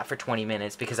just sat for 20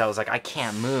 minutes because I was like, I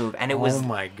can't move. And it was, oh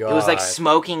my God. It was like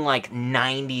smoking like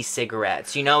 90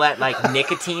 cigarettes. You know that like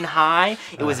nicotine high?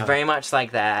 It was very much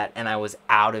like that, and I was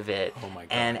out of it. Oh my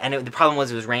God. And the problem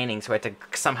was it was raining, so I had to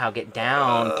somehow get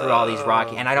down through all these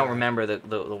rocky. And I don't remember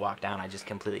the walk down. I just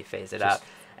completely phased it out.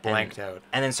 Blanked out.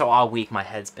 And then so all week my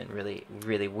head's been really,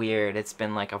 really weird. It's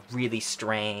been like a really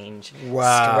strange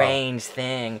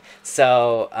thing.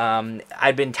 So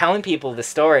I've been telling people the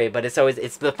story, but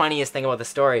it's the funniest thing about the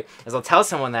story is I'll tell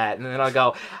someone that, and then I'll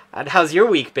go, how's your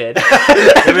week been?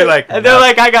 They'll be like, and they're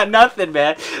like, I got nothing,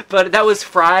 man. But that was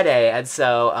Friday, and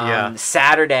so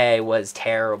Saturday was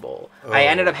terrible. I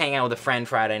ended up hanging out with a friend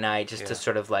Friday night just to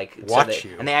sort of like watch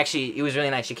you. And it was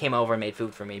really nice. She came over and made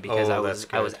food for me because I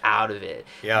was out of it.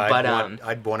 Yeah, but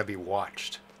I'd want to be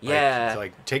watched. Yeah.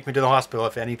 Like, take me to the hospital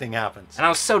if anything happens. And I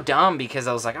was so dumb because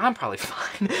I was like, I'm probably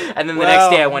fine. And then the next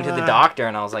day I went to the doctor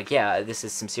and I was like, yeah, this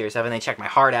is some serious stuff. And they checked my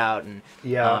heart out. And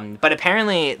but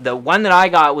apparently the one that I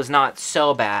got was not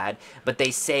so bad. But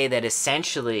they say that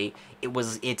essentially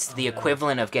it's the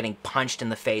equivalent of getting punched in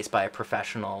the face by a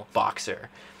professional boxer.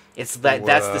 It's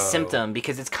that's the symptom,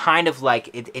 because it's kind of like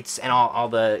it's and all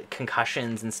the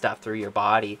concussions and stuff through your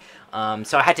body.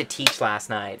 So I had to teach last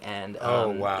night, and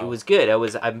it was good.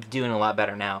 I'm doing a lot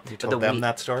better now. You told them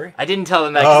that story? I didn't tell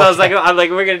them that because I was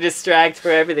like we're gonna distract for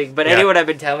everything. But anyone I've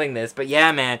been telling this. But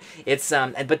yeah, man, it's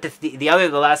but the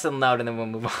last little note, and then we'll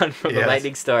move on from the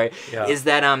lightning story, is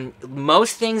that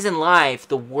most things in life,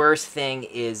 the worst thing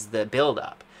is the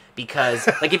buildup. Because,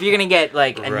 like, if you're going to get,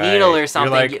 like, a needle or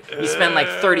something, like, you spend, like,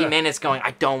 30 minutes going,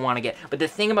 I don't want to get... But the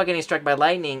thing about getting struck by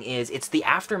lightning is it's the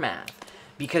aftermath.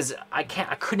 Because I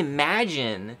couldn't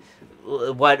imagine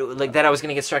that I was going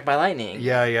to get struck by lightning.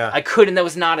 Yeah. I couldn't. That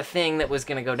was not a thing that was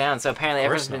going to go down. So apparently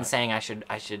everyone's been saying I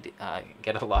should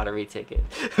get a lottery ticket.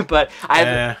 But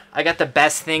I got the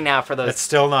best thing now for those. It's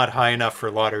still not high enough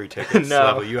for lottery tickets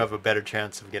level. You have a better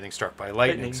chance of getting struck by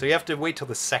lightning. So you have to wait till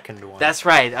the second one. That's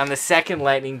right, on the second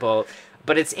lightning bolt.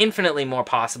 But it's infinitely more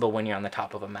possible when you're on the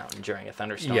top of a mountain during a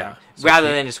thunderstorm. Yeah. So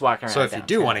rather than just walking around. So if you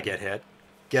do want to get hit,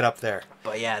 get up there.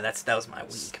 But yeah, that was my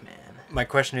week, man. My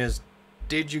question is,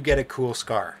 did you get a cool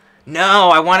scar? No,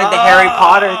 I wanted the Harry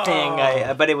Potter thing,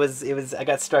 but it was I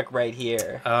got struck right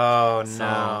here. Oh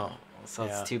no! So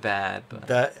it's too bad.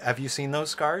 But... Have you seen those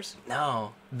scars?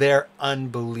 No. They're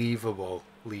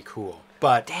unbelievably cool,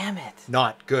 but damn it,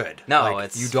 not good. No,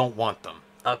 like, you don't want them.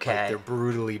 Okay. Like, they're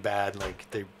brutally bad. Like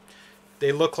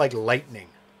they look like lightning.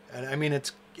 And I mean,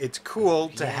 it's cool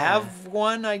to have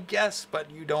one, I guess, but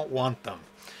you don't want them.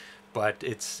 But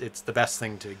it's the best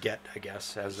thing to get, I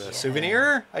guess, as a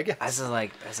souvenir, I guess. As a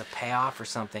payoff or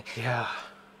something. Yeah.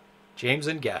 James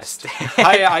and guest.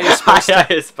 I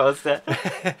supposed to.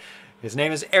 His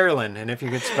name is Erlen, and if you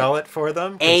could spell it for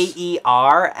them.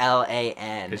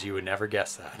 Aerlan. Because you would never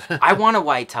guess that. I want a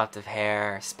white tuft of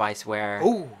hair, spiceware.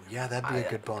 Oh, yeah, that'd be a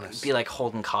good bonus. It'd be like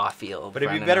Holden Caulfield. But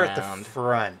it'd be better at the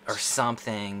front. Or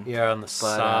something. Yeah, on the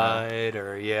side,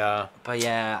 or But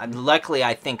yeah, luckily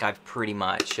I think I've pretty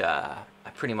much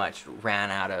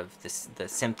ran out of the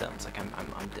symptoms. Like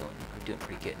I'm doing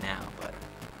pretty good now, but.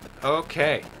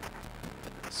 Okay.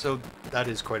 So that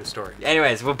is quite a story.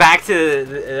 Anyways, we're back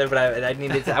to but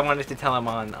I wanted to tell him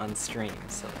on stream.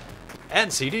 So.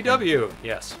 And CDW,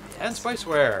 yes. And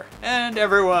Spiceware. And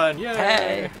everyone, yay!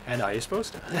 Hey. And are you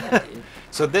supposed to?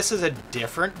 So this is a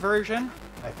different version.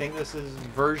 I think this is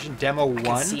version demo 1. I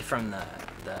can see from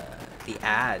the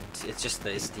ad, it's just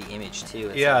the image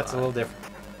too. It's a little different.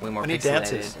 Way more pixelated.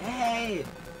 Dances. Hey!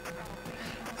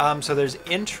 So there's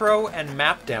intro and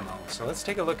map demo. So let's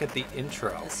take a look at the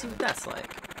intro. Let's see what that's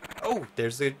like. Oh,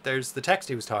 there's the text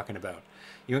he was talking about.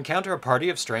 You encounter a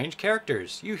party of strange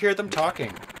characters. You hear them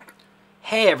talking.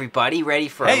 Hey everybody, ready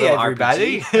for a little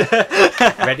RPG? Hey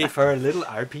everybody. Ready for a little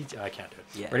RPG? I can't do it.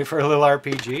 Yeah. Ready for a little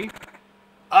RPG?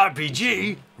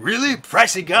 RPG? Really?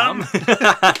 Pricey gum?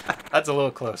 That's a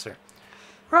little closer.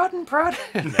 Rotten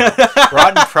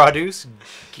produce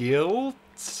guilt?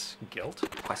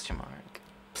 Question mark.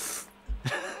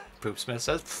 Poopsmith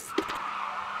says.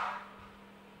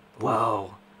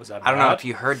 Whoa. Was that bad? I don't know if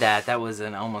you heard that. That was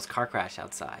an almost car crash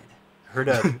outside. Heard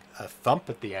a thump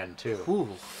at the end too. Ooh.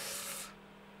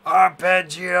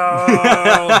 Arpeggio.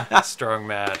 Strong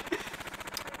mad.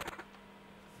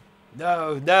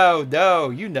 No.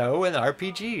 You know an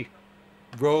RPG.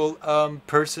 Roll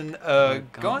person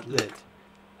gauntlet.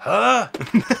 Huh?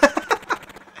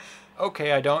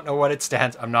 Okay, I don't know what it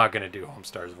stands. I'm not gonna do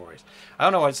Homestar's voice. I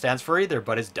don't know what it stands for either,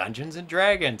 but it's Dungeons and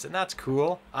Dragons, and that's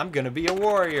cool. I'm gonna be a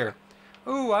warrior.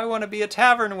 Ooh, I want to be a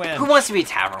tavern wench. Who wants to be a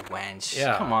tavern wench?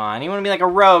 Yeah. Come on, you want to be like a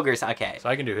rogue or something? Okay. So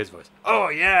I can do his voice. Oh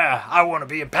yeah, I want to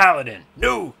be a paladin.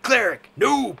 No cleric.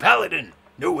 No paladin.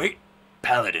 No wait,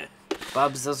 paladin.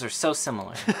 Bubs, those are so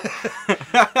similar.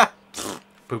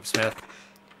 Poopsmith.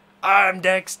 I'm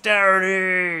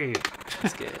dexterity.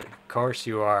 That's good. Of course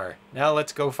you are. Now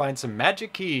let's go find some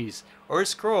magic keys, or a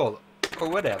scroll, or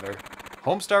whatever.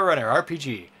 Homestar Runner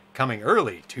RPG, coming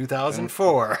early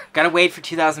 2004. Gotta wait for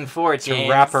 2004, James. To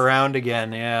wrap around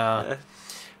again, yeah.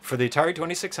 For the Atari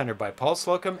 2600 by Paul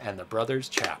Slocum and the Brothers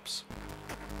Chaps.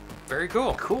 Very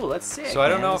cool. Cool, let's see. So I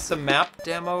don't know if the map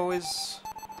demo is...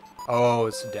 Oh,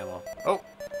 it's a demo. Oh,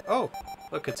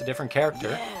 look, it's a different character.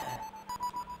 Yeah.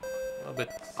 A little bit...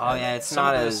 Oh yeah, it's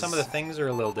not as... Some of the things are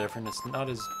a little different. It's not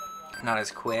as... Not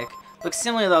as quick. Looks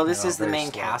similar though. This is the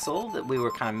main castle that we were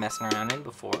kind of messing around in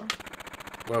before.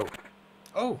 Whoa.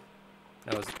 Oh.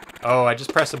 That was... Oh, I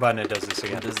just press a button. It does this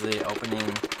again. It does the opening.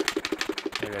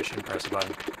 Maybe I shouldn't press a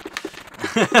button.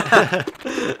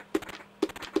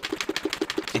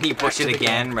 And you push it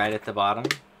again right at the bottom.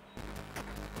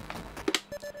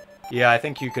 Yeah, I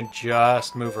think you can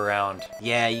just move around.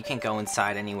 Yeah, you can't go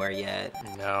inside anywhere yet.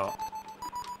 No.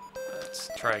 Let's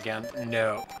try again.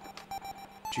 No.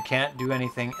 But you can't do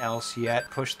anything else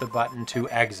yet. Push the button to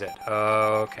exit.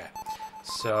 Okay.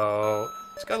 So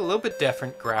it's got a little bit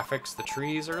different graphics. The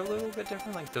trees are a little bit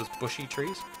different, like those bushy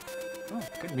trees. Oh,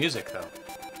 good music though.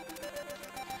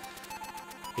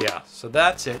 Yeah, so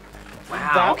that's it.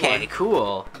 Wow, okay,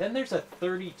 cool. Then there's a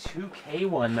 32K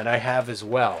one that I have as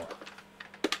well.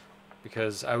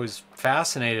 Because I was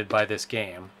fascinated by this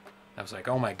game. I was like,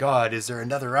 oh my god, is there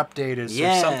another update? Is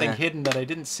there something hidden that I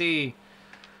didn't see?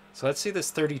 So let's see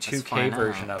this 32K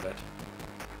version of it.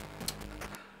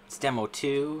 It's Demo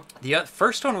 2. The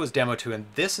first one was Demo 2, and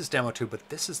this is Demo 2, but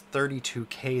this is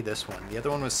 32K, this one. The other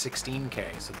one was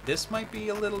 16K, so this might be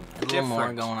a little different. A little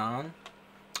more going on.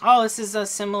 Oh, this is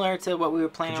similar to what we were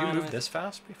playing Did you move with. this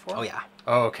fast before? Oh, yeah.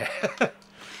 Oh, okay.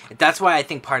 That's why I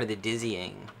think part of the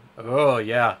dizzying. Oh,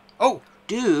 yeah. Oh!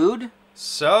 Dude!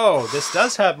 So, this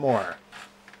does have more.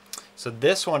 So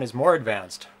this one is more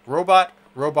advanced. Robot,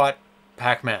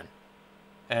 Pac-Man.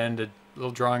 And a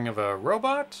little drawing of a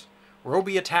robot.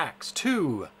 Roby attacks.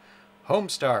 2.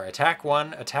 Homestar, attack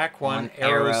 1,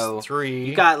 arrows 3.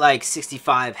 You got like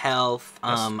 65 health.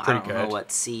 That's I don't know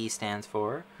what C stands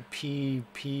for. POIS,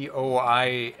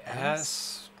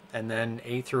 and then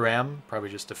A through M, probably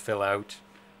just to fill out.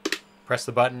 Press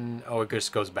the button. Oh, it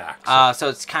just goes back. So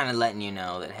it's kind of letting you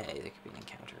know that, hey, there could be an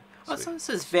encounter. Oh, so this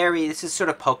is sort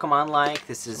of Pokemon-like.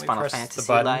 This is Final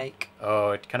Fantasy-like.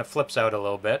 Oh, it kind of flips out a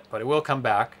little bit, but it will come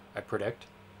back, I predict.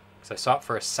 Because I saw it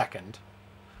for a second.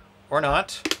 Or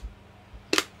not.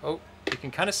 Oh, you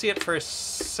can kind of see it for a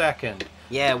second.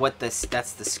 Yeah,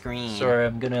 that's the screen. Sorry,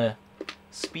 I'm going to...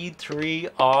 Speed 3,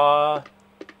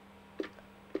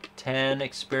 10,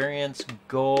 experience,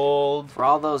 gold. For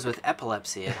all those with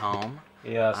epilepsy at home,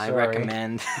 yeah, I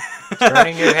recommend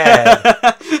turning your head.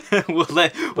 we'll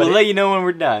let you know when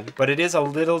we're done. But it is a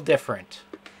little different.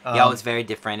 Yeah, it's very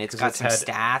different. It's got some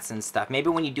stats and stuff. Maybe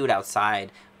when you do it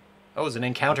outside. Oh, it's an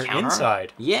encounter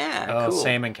inside. Yeah, cool.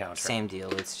 Same encounter. Same deal.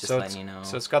 It's just letting you know.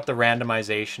 So it's got the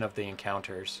randomization of the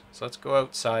encounters. So let's go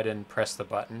outside and press the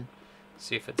button.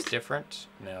 See if it's different.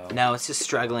 No. No, it's just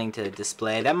struggling to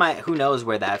display. That might. Who knows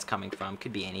where that's coming from?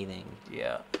 Could be anything.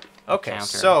 Yeah. Okay.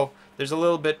 So there's a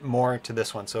little bit more to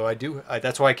this one. So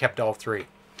that's why I kept all 3.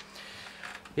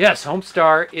 Yes,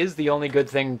 Homestar is the only good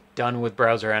thing done with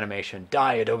browser animation.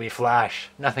 Die, Adobe Flash.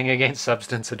 Nothing against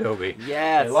Substance Adobe.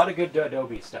 Yes. A lot of good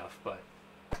Adobe stuff, but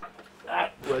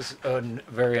that was a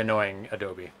very annoying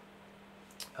Adobe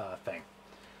thing.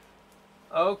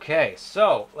 Okay,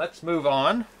 so let's move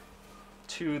on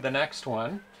to the next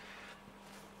one,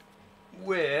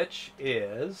 which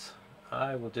is,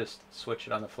 I will just switch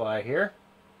it on the fly here,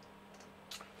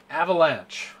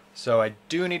 Avalanche. So I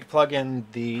do need to plug in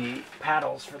the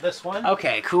paddles for this one.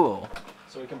 Okay, cool.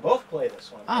 So we can both play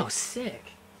this one. Oh, sick.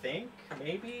 I think,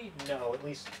 maybe? No, at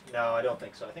least, no, I don't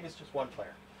think so. I think it's just one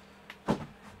player. Let me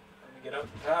get out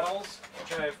the paddles,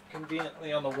 which I have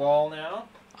conveniently on the wall now.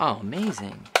 Oh,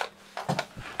 amazing.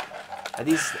 Are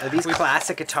these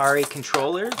classic Atari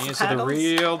controllers? These are the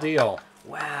real deal.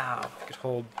 Wow. I could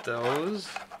hold those.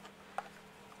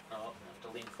 Oh, I have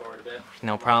to lean forward a bit.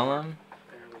 No problem.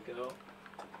 There we go.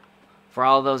 For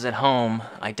all those at home,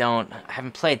 I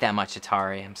haven't played that much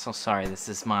Atari. I'm so sorry. This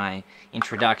is my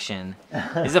introduction.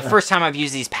 This is the first time I've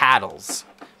used these paddles,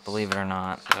 believe it or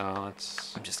not. So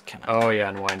let's... I'm just kind of... Oh yeah,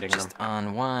 unwinding them. Just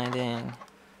unwinding.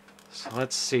 So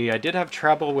let's see. I did have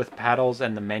trouble with paddles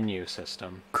and the menu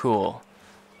system. Cool.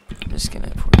 I'm just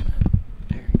gonna...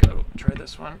 There you go. Try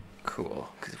this one. Cool,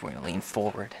 because we're gonna lean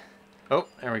forward. Oh,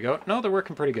 there we go. No, they're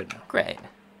working pretty good now. Great.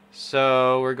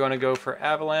 So we're going to go for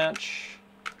Avalanche.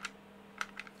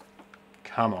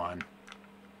 Come on.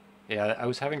 Yeah, I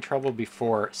was having trouble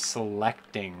before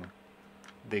selecting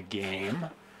the game.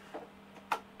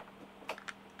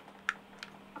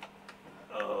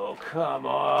 Oh, come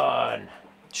on.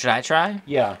 Should I try?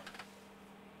 Yeah.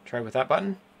 Try with that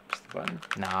button? Just the button?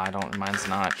 No, I don't. Mine's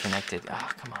not connected. Ah,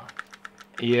 oh, come on.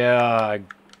 Yeah,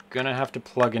 gonna have to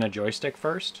plug in a joystick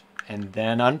first, and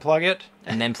then unplug it.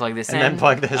 And then plug this in? And then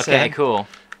plug this in. Okay, cool.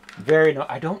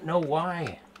 I don't know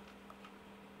why.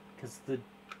 Because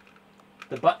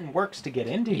the button works to get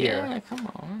into here. Yeah, come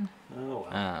on. Oh,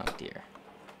 well. Oh, dear.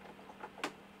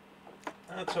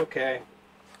 That's okay.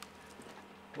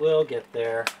 We'll get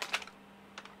there.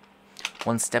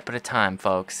 One step at a time,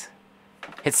 folks.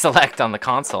 Hit select on the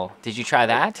console. Did you try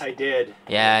that? I did.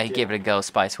 Yeah, you gave it a go,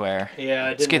 Spiceware. Yeah, it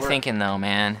didn't It's good work. thinking, though,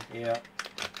 man. Yeah.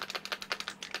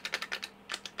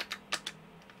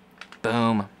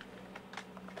 Boom.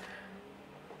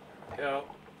 Go.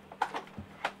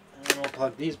 And we'll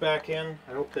plug these back in.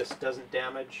 I hope this doesn't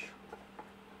damage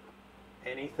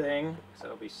anything, because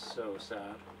that'll be so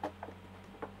sad.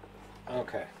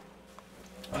 Okay.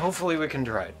 Hopefully we can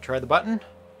try it. Try the button.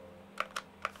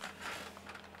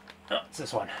 Oh, it's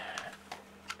this one.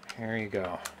 Here you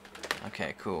go.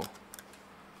 Okay, cool.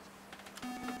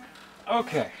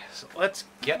 Okay, so let's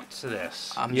get to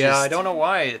this. I don't know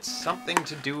why. It's something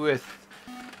to do with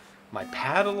my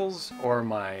paddles or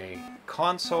my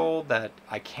console that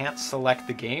I can't select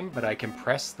the game, but I can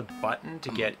press the button to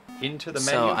get into the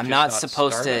menu. So I'm not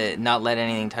supposed to not let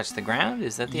anything touch the ground?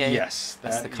 Is that the idea? Yes.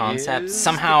 That's the concept.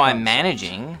 Somehow I'm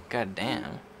managing. God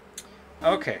damn.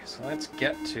 Okay, so let's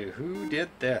get to who did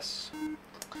this.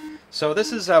 So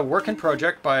this is a working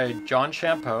project by John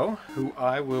Champeau, who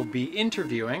I will be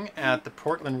interviewing at the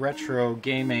Portland Retro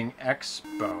Gaming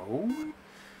Expo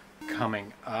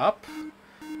coming up.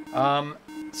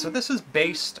 So this is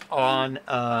based on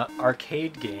an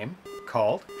arcade game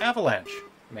called Avalanche,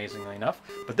 amazingly enough.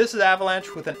 But this is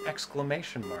Avalanche with an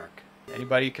exclamation mark.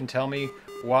 Anybody can tell me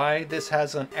why this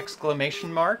has an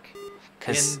exclamation mark?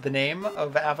 in the name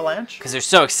of Avalanche. Because they're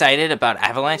so excited about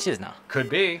avalanches now. Could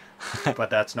be, but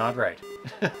that's not right.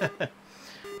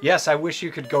 Yes, I wish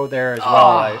you could go there as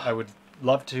well. I would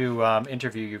love to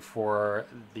interview you for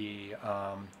the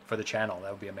channel.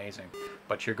 That would be amazing.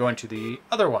 But you're going to the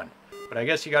other one. But I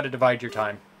guess you got to divide your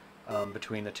time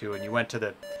between the two. And you went to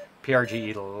the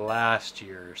PRGE last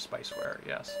year, Spiceware.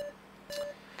 Yes.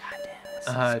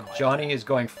 Goddamn. Johnny is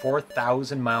going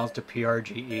 4,000 miles to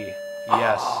PRGE.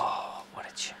 Yes. Oh, what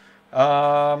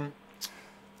a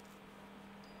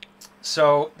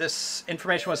So this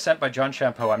information was sent by John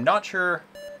Champeau. I'm not sure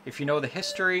if you know the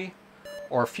history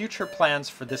or future plans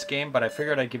for this game, but I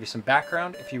figured I'd give you some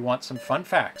background if you want some fun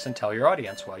facts and tell your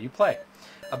audience while you play.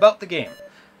 About the game.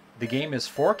 The game is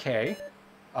 4K.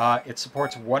 It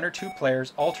supports 1 or 2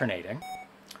 players alternating.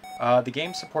 The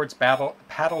game supports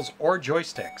paddles or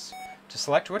joysticks. To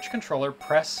select which controller,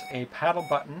 press a paddle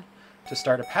button to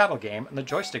start a paddle game and the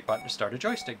joystick button to start a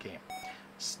joystick game.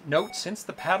 Note, since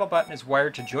the paddle button is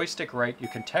wired to joystick right, you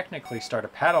can technically start a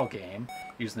paddle game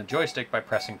using the joystick by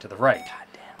pressing to the right.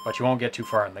 But you won't get too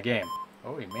far in the game.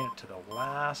 Oh, he made it to the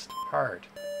last part.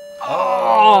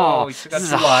 Oh, he still got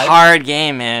this is 2 a lives. hard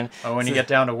game, man. Oh, when you get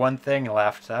down to 1 thing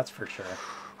left, that's for sure.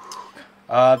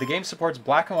 The game supports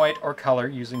black and white or color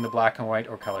using the black and white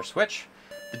or color switch.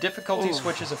 The difficulty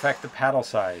switches affect the paddle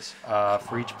size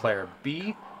for each player.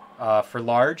 B for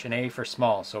large and A for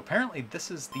small. So apparently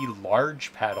this is the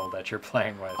large paddle that you're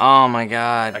playing with. Oh my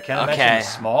god. I can't imagine a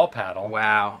small paddle.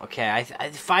 Wow. Okay.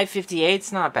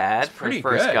 558's not bad it's pretty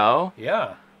for first good. go.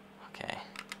 Yeah. Okay.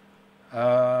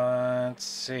 Let's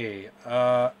see.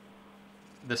 The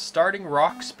starting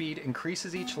rock speed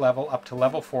increases each level up to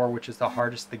level 4, which is the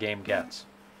hardest the game gets.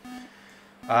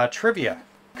 Trivia.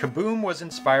 Kaboom was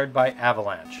inspired by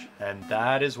Avalanche, and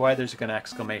that is why there's an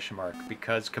exclamation mark,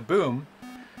 because Kaboom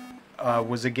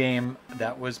was a game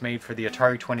that was made for the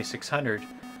Atari 2600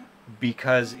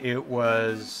 because it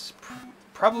was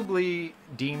probably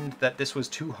deemed that this was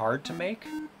too hard to make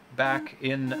back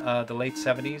in the late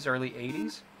 70s, early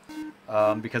 80s,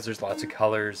 because there's lots of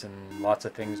colors and lots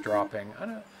of things dropping.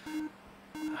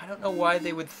 I don't know why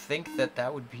they would think that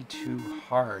that would be too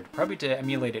hard. Probably to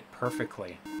emulate it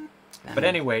perfectly. But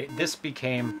anyway, this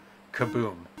became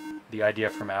Kaboom, the idea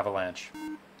from Avalanche.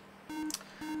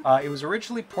 It was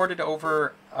originally ported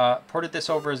this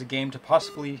over as a game to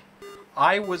possibly...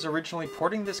 I was originally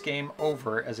porting this game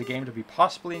over as a game to be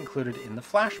possibly included in the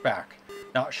flashback.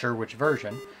 Not sure which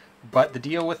version, but the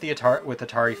deal with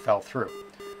Atari fell through.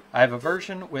 I have a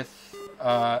version with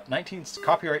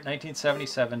copyright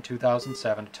 1977,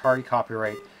 2007, Atari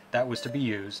copyright that was to be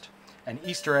used, an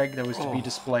Easter egg that was to be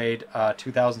displayed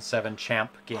 2007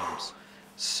 Champ Games.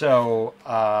 So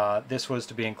this was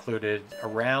to be included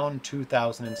around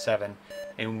 2007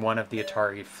 in one of the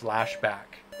Atari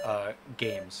flashback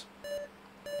games.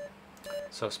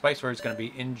 So Spiceware is going to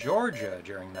be in Georgia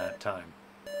during that time.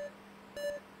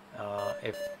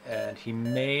 And he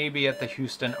may be at the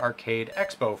Houston Arcade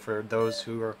Expo for those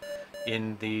who are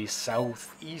in the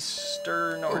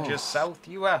southeastern or just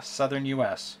southern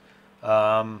U.S.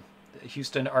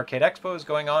 Houston Arcade Expo is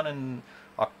going on in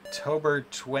October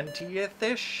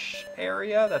 20th-ish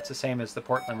area. That's the same as the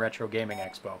Portland Retro Gaming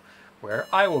Expo, where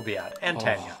I will be at, and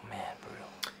Tanya. Oh, man,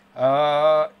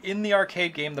 brutal. In the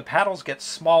arcade game, the paddles get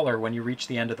smaller when you reach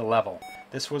the end of the level.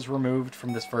 This was removed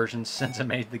from this version since it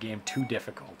made the game too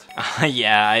difficult.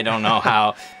 Yeah, I don't know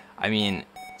how. I mean...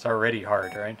 It's already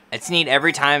hard, right? It's neat.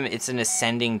 Every time it's an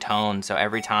ascending tone, so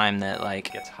every time that, like...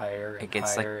 It gets higher and it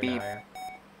gets higher like and beep. higher.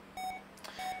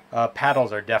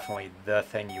 Paddles are definitely the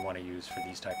thing you want to use for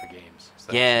these type of games.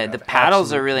 So yeah, the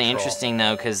paddles are really control. interesting,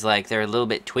 though, because like, they're a little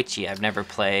bit twitchy. I've never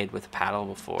played with a paddle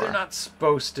before. They're not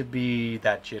supposed to be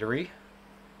that jittery.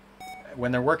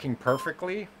 When they're working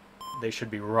perfectly, they should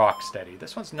be rock steady.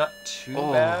 This one's not too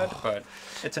bad, but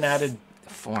it's an added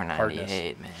 $4.98, hardness.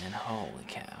 man. Holy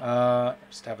cow.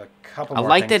 Just have a couple I more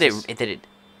like that things. it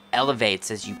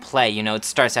elevates as you play. You know, it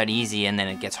starts out easy and then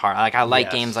it gets hard. Like, I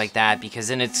like games like that because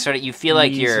then it's sort of, you feel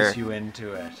like you're... eases you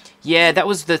into it. Yeah, that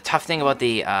was the tough thing about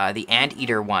the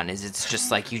Anteater one, is it's just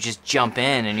like you just jump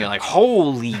in and you're like,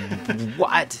 holy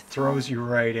what? Throws you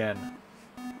right in.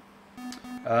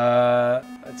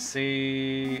 Let's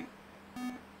see.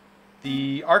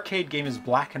 The arcade game is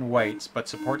black and white, but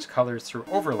supports colors through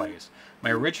overlays.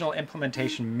 My original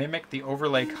implementation mimicked the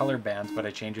overlay color bands, but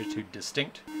I changed it to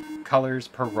distinct colors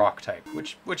per rock type,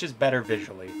 which is better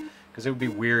visually, because it would be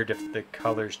weird if the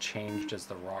colors changed as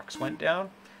the rocks went down.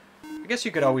 I guess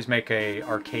you could always make a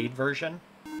arcade version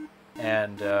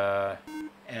and you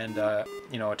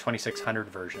know, a 2600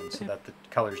 version, so that the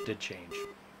colors did change.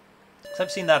 So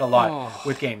I've seen that a lot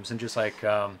with games, and just like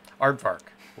Aardvark,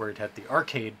 where it had the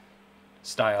arcade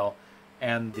style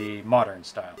and the modern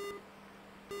style.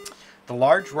 The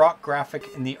large rock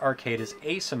graphic in the arcade is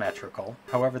asymmetrical.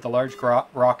 However, the large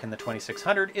rock in the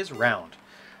 2600 is round.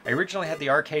 I originally had the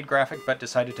arcade graphic, but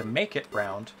decided to make it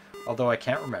round, although I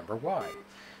can't remember why.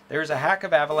 There is a hack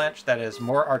of Avalanche that has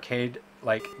more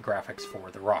arcade-like graphics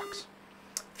for the rocks.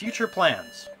 Future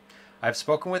plans. I've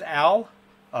spoken with Al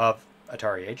of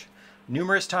Atari Age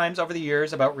numerous times over the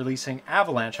years about releasing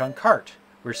Avalanche on cart.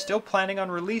 We're still planning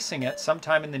on releasing it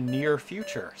sometime in the near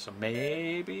future, so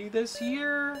maybe this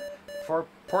year for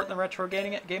Portland Retro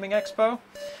Gaming Expo.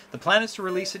 The plan is to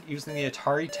release it using the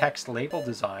Atari text label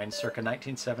design circa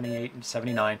 1978 and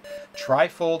 79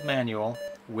 trifold manual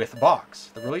with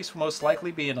box. The release will most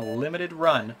likely be in a limited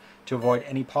run to avoid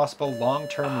any possible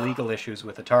long-term legal issues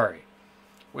with Atari,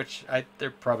 which they're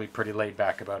probably pretty laid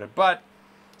back about it, but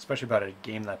especially about a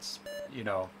game that's, you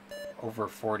know, over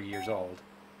 40 years old.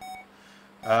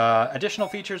 Additional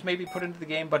features may be put into the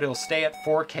game, but it'll stay at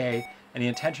 4K, and the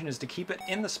intention is to keep it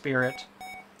in the spirit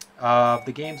of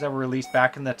the games that were released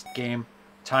back in that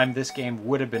time this game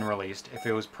would have been released if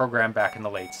it was programmed back in the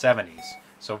late 70s.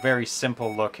 So very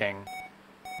simple looking,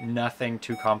 nothing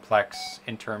too complex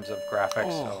in terms of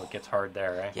graphics. Oh, it gets hard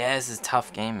there, right? Yeah, this is a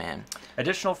tough game, man.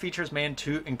 Additional features may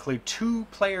include 2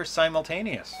 players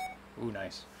simultaneous. Ooh,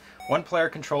 nice. One player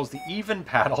controls the even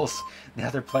paddles, the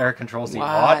other player controls the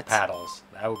odd paddles.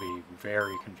 That would be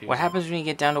very confusing. What happens when you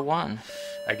get down to 1?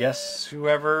 I guess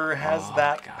whoever has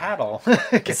that paddle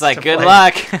it's like, good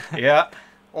luck. Yeah.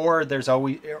 Or there's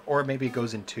always, or maybe it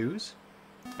goes in 2s.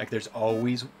 Like there's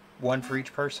always 1 for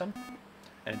each person,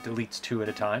 and it deletes 2 at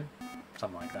a time.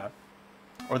 Something like that.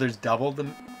 Or there's double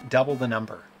the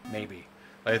number, maybe.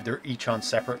 Like they're each on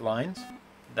separate lines.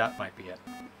 That might be it.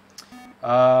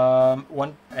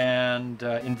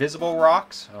 Invisible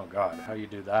rocks. Oh god, how do you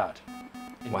do that?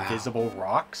 Invisible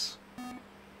rocks?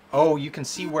 Oh, you can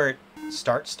see where it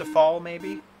starts to fall,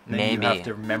 maybe? And then you have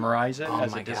to memorize it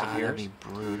as it disappears. That'd be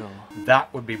brutal.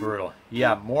 That would be brutal.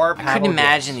 Yeah, more paddle. I couldn't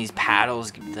imagine these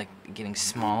paddles like getting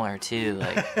smaller too.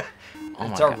 Like,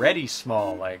 it's already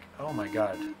small. Like, oh my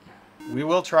god. We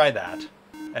will try that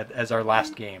as our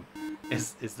last game.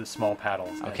 Is the small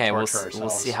paddles? Okay, we'll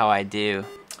see how I do.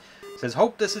 Says,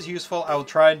 hope this is useful. I will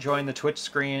try and join the Twitch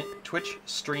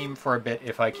stream for a bit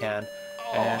if I can.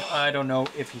 And I don't know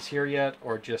if he's here yet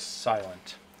or just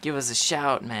silent. Give us a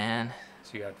shout, man.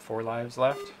 So you got 4 lives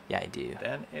left? Yeah, I do.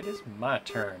 Then it is my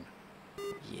turn.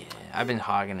 Yeah, I've been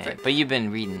hogging it, but you've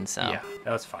been reading, so. Yeah,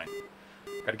 that's fine.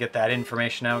 Got to get that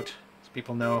information out so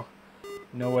people know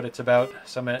what it's about.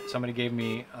 Somebody gave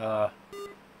me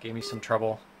some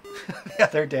trouble the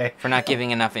other day for not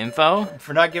giving enough info.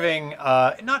 For not giving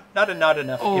not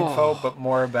enough info, but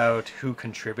more about who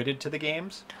contributed to the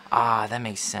games. Ah, that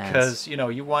makes sense. Because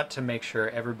you want to make sure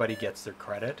everybody gets their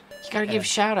credit. You gotta give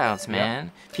shout outs,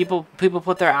 man. Yeah. People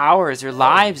put their hours, their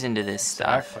lives into this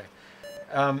stuff.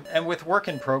 Exactly. And with work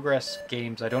in progress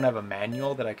games, I don't have a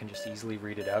manual that I can just easily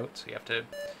read it out. So you have to.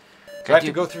 So I have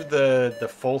to go through the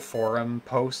full forum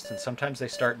posts, and sometimes they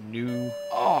start new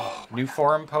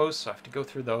forum posts. So I have to go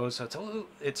through those. So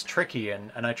it's tricky,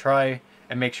 and I try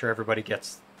and make sure everybody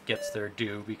gets their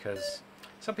due, because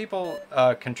some people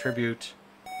contribute,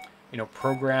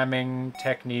 programming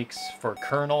techniques for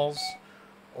kernels,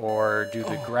 or do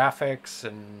the graphics,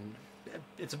 and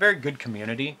it's a very good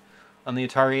community on the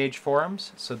Atari Age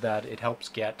forums, so that it helps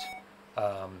get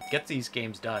these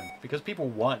games done, because people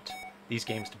want these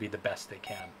games to be the best they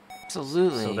can.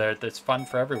 Absolutely. So it's fun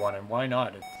for everyone, and why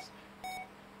not?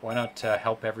 Why not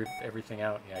help everything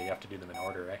out? Yeah, you have to do them in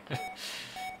order, right?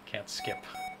 Can't skip.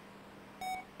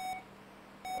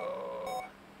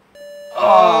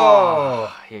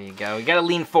 Oh, here you go. You gotta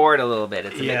lean forward a little bit.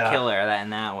 It's a bit killer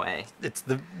in that way. It's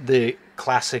the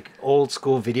classic old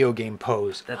school video game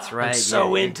pose. That's right. I'm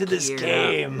so into this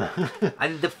game. I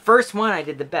did the first one. I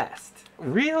did the best.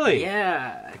 Really?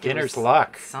 Yeah. Beginner's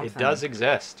luck. It does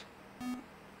exist.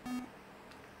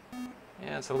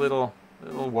 Yeah, it's a little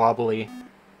wobbly.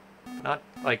 Not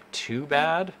like too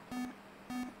bad,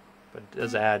 but it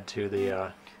does add to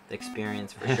the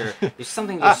experience for sure. There's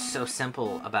something just so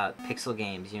simple about pixel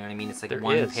games. You know what I mean? It's like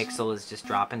one pixel is just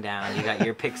dropping down. You got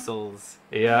your pixels.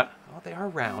 Yeah. Oh, they are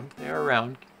round. They are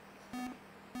round.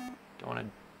 Don't want to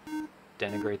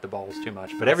denigrate the balls too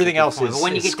much, but everything else is But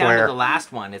when you get square. down to the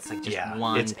last one, it's like just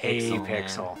one it's pixel. A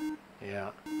pixel. Yeah.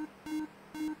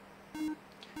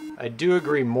 I do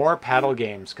agree, more paddle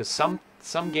games, because some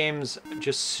games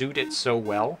just suit it so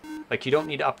well. Like, you don't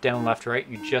need up, down, left, right.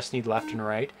 You just need left and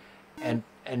right, and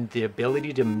the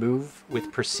ability to move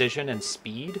with precision and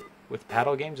speed with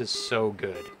paddle games is so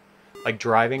good. Like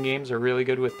driving games are really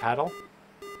good with paddle.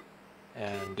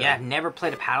 And yeah, I've never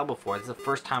played a paddle before. This is the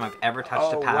first time I've ever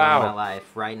touched a paddle in my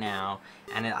life right now,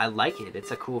 and I like it.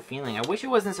 It's a cool feeling. I wish it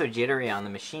wasn't so jittery on the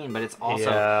machine, but it's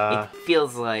also it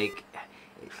feels like,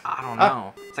 I don't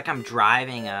know. It's like I'm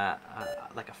driving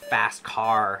like a fast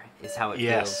car is how it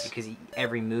feels, because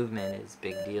every movement is a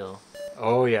big deal.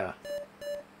 Oh yeah.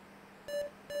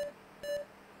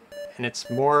 And it's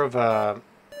more of a,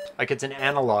 like, it's an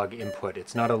analog input.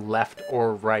 It's not a left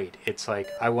or right. It's like,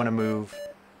 I want to move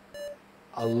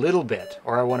a little bit,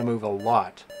 or I want to move a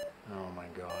lot. Oh my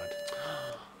god.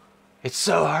 It's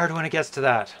so hard when it gets to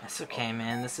that. That's okay,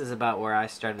 man. This is about where I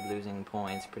started losing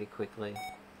points pretty quickly.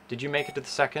 Did you make it to the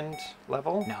second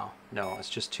level? No. No, it's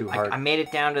just too hard. I made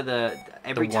it down to the...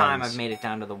 Every time I've made it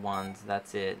down to the ones.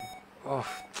 That's it. Oh.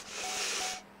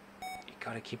 You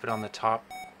gotta keep it on the top.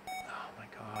 Oh my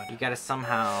god. You gotta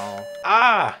somehow...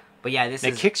 Ah! But yeah, this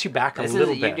it kicks you back a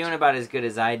little bit. You're doing about as good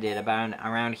as I did.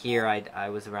 Around here, I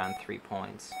was around 3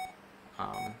 points.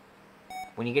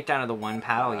 When you get down to the one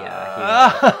paddle,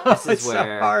 this is it's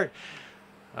where... so hard.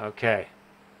 Okay.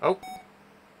 Oh.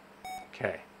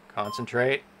 Okay.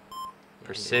 Concentrate.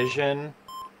 Precision.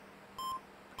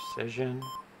 Precision.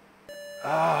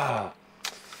 Ah.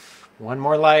 One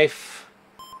more life.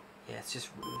 Yeah, it's just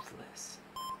ruthless.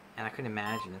 And I couldn't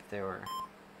imagine if there were...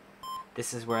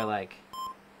 This is where, like...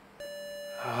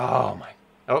 Oh my...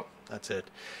 Oh, that's it.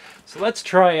 So let's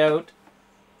try out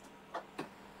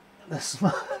this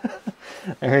one.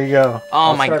 There you go.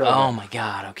 Oh my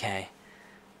god, okay.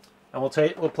 And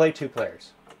we'll play 2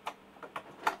 players.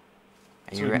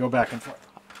 So we can go back and forth.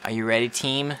 Are you ready,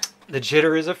 team? The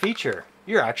jitter is a feature.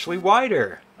 You're actually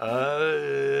wider.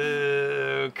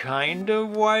 Kind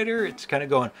of wider. It's kind of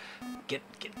going,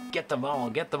 get them all,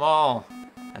 get them all.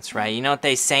 That's right. You know what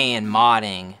they say in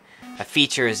modding? A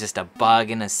feature is just a bug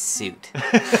in a suit.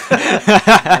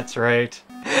 That's right.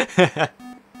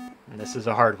 And this is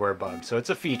a hardware bug, so it's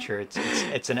a feature.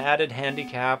 It's an added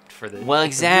handicap for the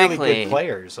exactly really good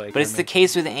players. Like, but it's the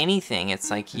case with anything. It's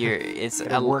like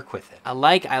I work with it. I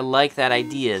like that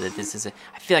idea that this is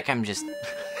I feel like I'm just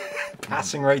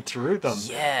passing right through them.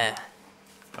 Yeah.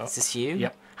 Oh. Is this you?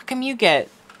 Yep. How come you get?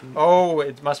 Oh,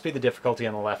 it must be the difficulty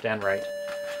on the left and right.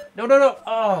 No.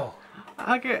 Oh.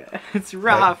 Okay. It's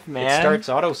rough, man. It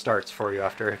auto starts for you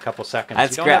after a couple seconds.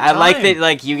 That's great. I like that,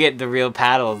 like, you get the real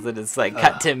paddles, that it's like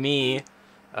cut to me.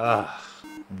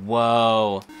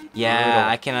 Whoa. Yeah, brutal.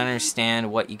 I can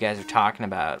understand what you guys are talking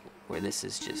about, where this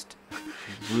is just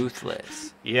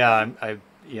ruthless. Yeah,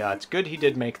 yeah, it's good he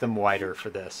did make them wider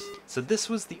for this. So this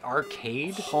was the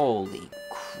arcade? Holy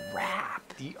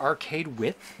crap. The arcade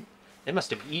width? They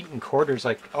must have eaten quarters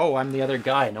like, oh, I'm the other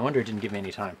guy. No wonder it didn't give me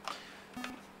any time.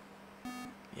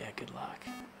 Yeah, good luck.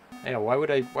 Yeah, why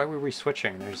were we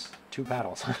switching? There's 2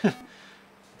 paddles. I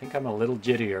think I'm a little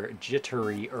jitterier.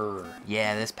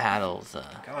 Yeah, this paddle's...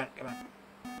 Come on.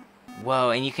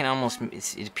 Whoa, and you can almost...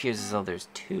 It appears as though there's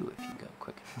 2 if you go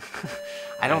quick.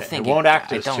 I don't think... It won't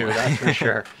act as 2, that's for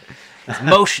sure. It's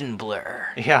motion blur.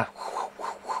 Yeah.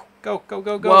 Go.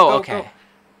 Whoa, okay.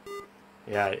 Go.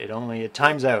 Yeah, it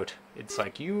times out. It's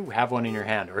like you have one in your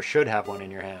hand, or should have one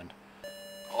in your hand.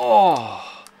 Oh...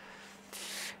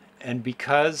 And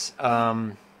because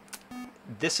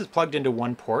this is plugged into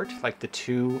one port, like the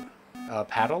 2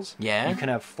 paddles, you can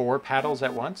have 4 paddles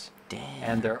at once. Damn.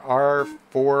 And there are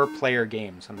 4-player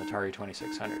games on the Atari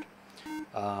 2600.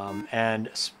 And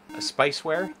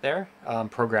Spiceware there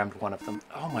programmed one of them.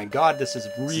 Oh my god, this is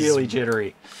really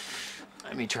jittery.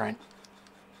 Let me try.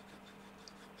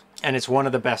 And it's one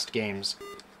of the best games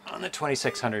on the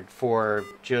 2600 for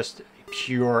just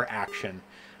pure action.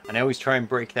 And I always try and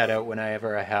break that out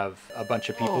whenever I have a bunch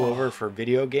of people over for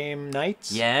video game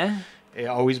nights. Yeah? I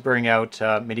always bring out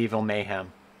Medieval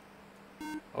Mayhem.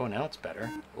 Oh, now it's better.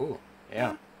 Ooh,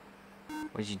 yeah.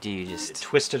 What did you do? You just...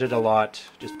 twisted it a lot,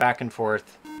 just back and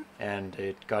forth, and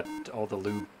it got all the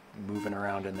lube moving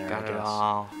around in there, I guess. Got it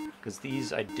all. Because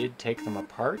these, I did take them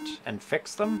apart and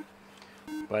fix them,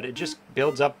 but it just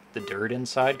builds up the dirt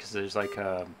inside, because there's like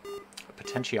a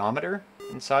potentiometer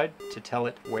inside to tell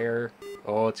it where...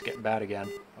 Oh, it's getting bad again.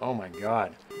 Oh my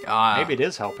god. Maybe it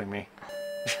is helping me.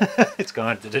 It's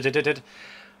gone.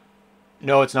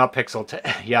 No, it's not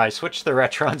pixel. Yeah, I switched the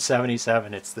Retron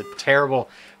 77. It's the terrible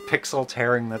pixel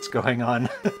tearing that's going on.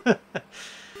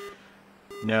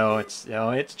 No, it's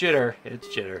jitter. It's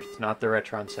jitter. It's not the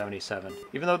Retron 77.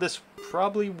 Even though this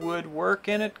probably would work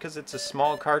in it because it's a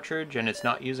small cartridge and it's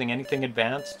not using anything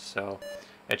advanced, so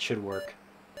it should work.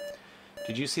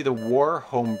 Did you see the War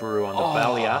Homebrew on the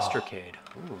Valley Astrocade?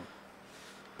 Ooh.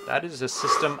 That is a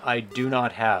system I do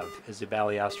not have, is the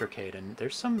Ballyast Arcade, and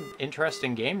there's some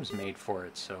interesting games made for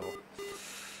it, so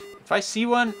if I see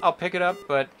one, I'll pick it up,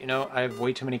 but, you know, I have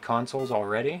way too many consoles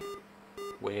already.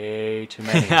 Way too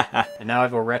many. And now I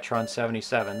have a Retron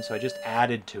 77, so I just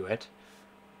added to it.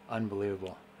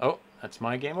 Unbelievable. Oh, that's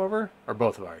my game over? Or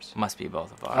both of ours? Must be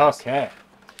both of ours. Okay.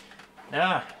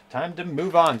 Now, time to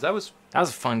move on. That was a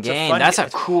fun game. That's a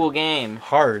cool game.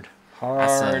 Hard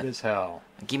as hell.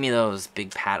 Give me those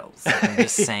big paddles. I'm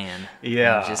just saying.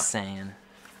 Yeah. I'm just saying.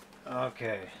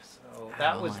 Okay, so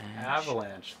that was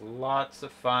Avalanche. Lots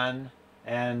of fun,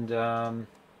 and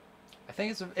I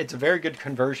think it's a very good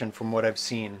conversion from what I've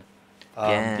seen.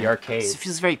 The arcade. It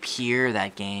feels very pure,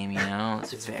 that game. You know,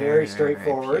 it's very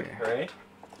straightforward, right?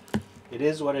 It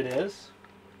is what it is.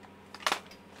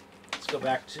 Let's go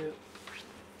back to.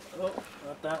 Oh,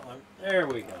 not that one. There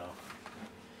we go.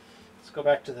 Let's go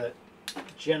back to the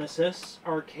Genesis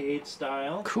arcade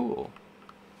style. Cool.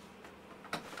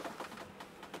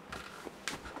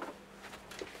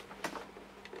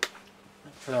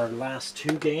 For our last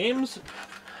two games.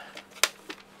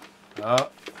 Oh,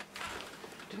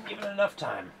 didn't give it enough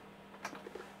time.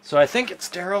 So I think it's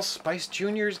Daryl Spice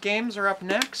Jr.'s games are up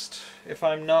next, if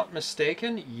I'm not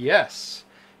mistaken. Yes,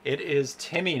 it is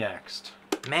Timmy next.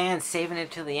 Man, saving it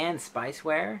to the end,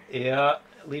 Spiceware. Yeah,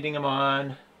 leading him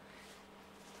on.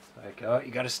 Like, oh,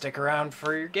 you got to stick around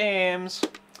for your games.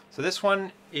 So this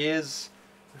one is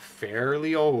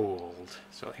fairly old.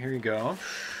 So here you go.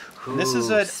 Ooh, this is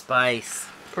a Spice.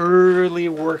 Early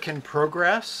work in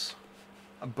progress,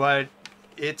 but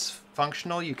it's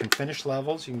functional. You can finish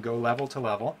levels. You can go level to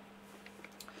level.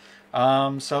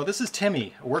 So this is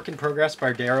Timmy, a work in progress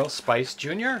by Daryl Spice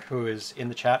Jr., who is in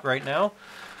the chat right now.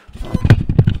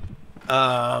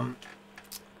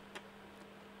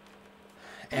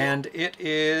 And it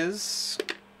is,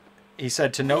 he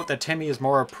said, to note that Timmy is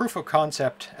more a proof of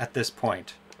concept at this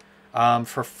point.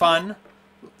 For fun,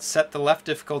 set the left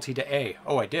difficulty to A.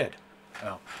 Oh, I did.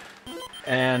 Oh.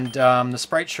 And the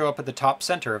sprites show up at the top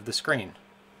center of the screen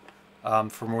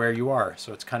from where you are.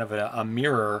 So it's kind of a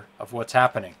mirror of what's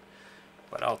happening.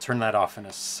 But I'll turn that off in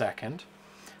a second.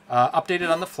 Updated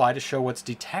on the fly to show what's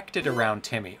detected around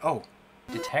Timmy. Oh,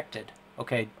 detected.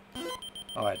 Okay.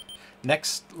 All right.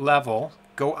 Next level,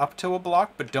 go up to a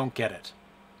block, but don't get it.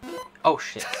 Oh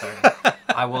shit! Sorry.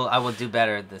 I will do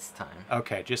better this time.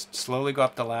 Okay, just slowly go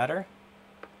up the ladder.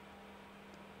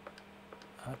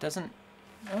 It doesn't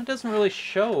really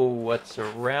show what's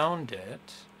around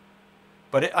it,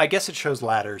 but I guess it shows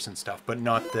ladders and stuff, but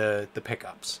not the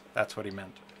pickups. That's what he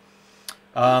meant.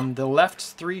 The left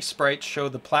three sprites show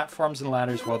the platforms and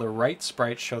ladders, while the right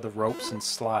sprites show the ropes and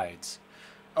slides.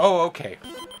 Oh, okay.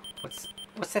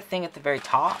 What's that thing at the very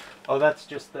top? Oh, that's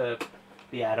just the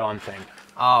add-on thing.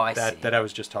 Oh, I see. That I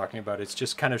was just talking about. It's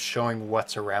just kind of showing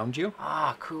what's around you.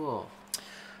 Ah, cool.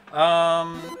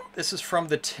 This is from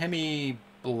the Timmy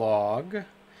blog.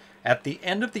 At the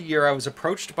end of the year, I was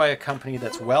approached by a company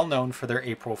that's well known for their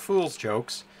April Fool's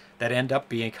jokes that end up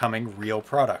becoming real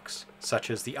products, such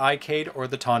as the iCade or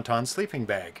the Tauntaun sleeping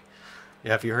bag.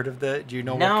 Have you heard of do you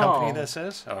know what company this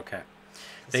is? Okay.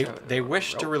 They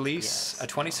wished to release a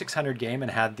 2600 game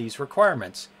and had these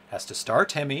requirements. Has to star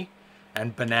Timmy,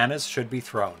 and bananas should be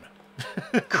thrown.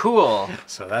 Cool.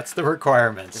 So that's the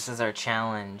requirements. This is our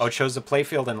challenge. Oh, it shows the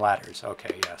playfield and ladders.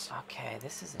 Okay, yes. Okay,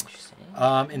 this is interesting.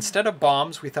 Instead of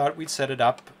bombs, we thought we'd set it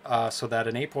up so that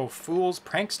an April Fool's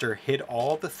prankster hid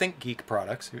all the ThinkGeek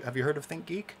products. Have you heard of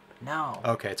ThinkGeek? No.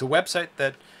 Okay, it's a website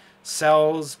that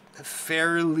sells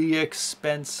fairly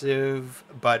expensive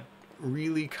but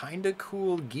really kind of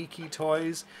cool geeky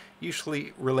toys,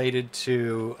 usually related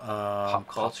to pop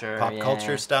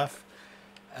culture stuff.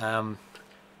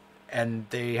 And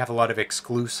they have a lot of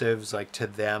exclusives like to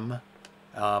them,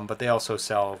 but they also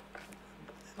sell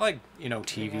like, you know,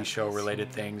 TV show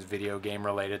related things, video game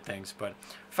related things, but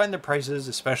I find their prices,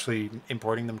 especially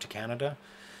importing them to Canada,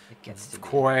 it gets to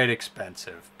quite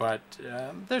expensive. But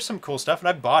there's some cool stuff, and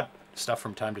I've bought stuff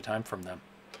from time to time from them.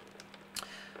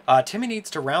 Timmy needs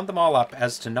to round them all up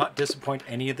as to not disappoint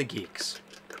any of the geeks.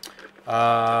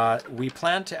 We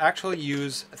plan to actually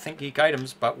use ThinkGeek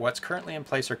items, but what's currently in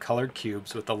place are colored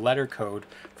cubes with the letter code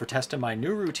for testing my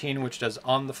new routine, which does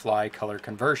on-the-fly color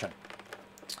conversion.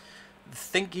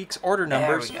 ThinkGeek's order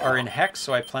numbers are in hex,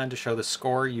 so I plan to show the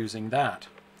score using that.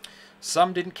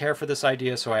 Some didn't care for this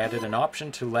idea, so I added an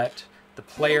option to let the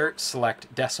player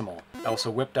select decimal. I also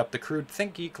whipped up the crude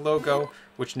ThinkGeek logo,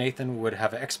 which Nathan would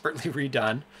have expertly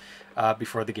redone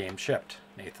before the game shipped.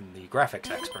 Nathan, the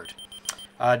graphics expert.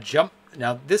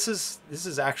 Now this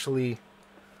is actually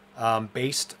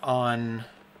based on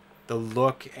the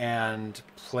look and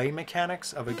play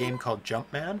mechanics of a game called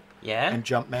Jumpman. Yeah. And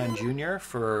Jumpman Jr.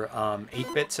 for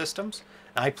 8-bit systems.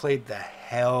 I played the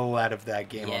hell out of that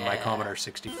game on my Commodore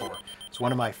 64. It's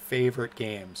one of my favorite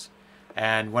games.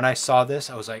 And when I saw this,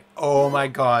 I was like, oh my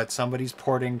god, somebody's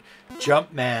porting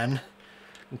Jumpman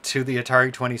to the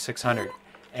Atari 2600.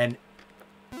 And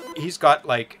he's got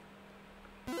like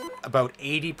about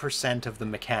 80% of the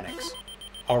mechanics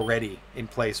already in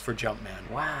place for Jumpman.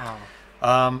 Wow.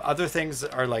 Other things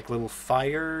are like little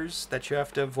fires that you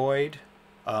have to avoid,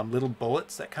 little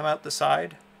bullets that come out the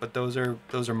side, but those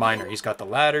are minor. He's got the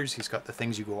ladders, he's got the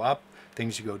things you go up,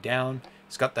 things you go down.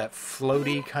 He's got that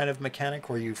floaty kind of mechanic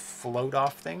where you float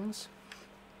off things.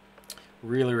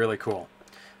 Really, really cool.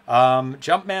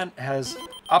 Jumpman has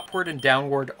upward and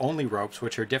downward only ropes,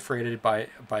 which are differentiated by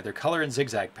their color and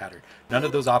zigzag pattern. None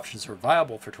of those options are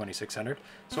viable for 2600,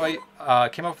 so I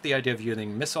came up with the idea of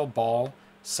using missile ball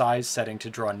size setting to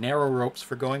draw narrow ropes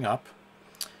for going up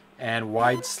and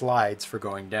wide slides for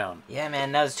going down. Yeah,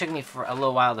 man, that took me for a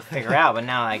little while to figure out, but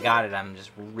now I got it, I'm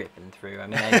just ripping through. I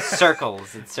mean, it's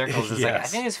circles. It's circles. It's yes. like, I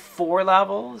think it's 4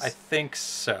 levels. I think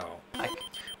so.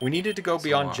 We needed to go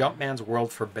beyond Jumpman's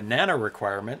world for banana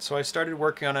requirements, so I started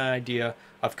working on an idea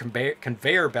of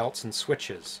conveyor belts and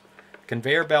switches.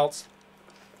 Conveyor belts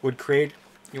would create...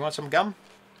 You want some gum?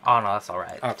 Oh, no, that's all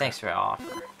right. Okay. Thanks for the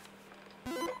offer.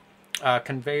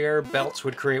 Conveyor belts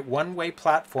would create one-way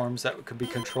platforms that could be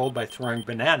controlled by throwing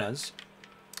bananas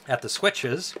at the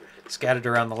switches scattered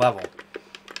around the level.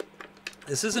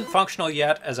 This isn't functional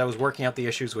yet, as I was working out the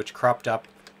issues which cropped up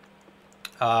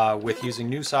with using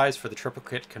new size for the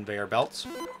triplicate conveyor belts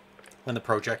when the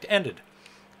project ended.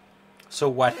 So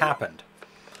what happened?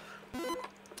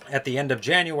 At the end of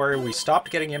January, we stopped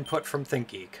getting input from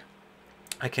ThinkGeek.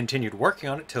 I continued working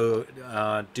on it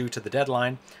due to the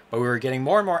deadline, but we were getting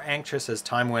more and more anxious as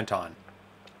time went on.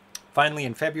 Finally,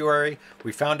 in February,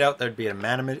 we found out there'd be a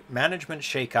management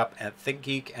shakeup at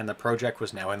ThinkGeek, and the project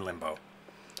was now in limbo.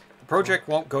 The project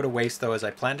won't go to waste, though, as I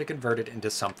plan to convert it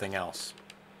into something else.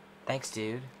 Thanks,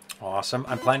 dude. Awesome.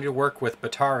 I'm planning to work with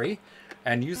Atari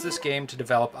and use this game to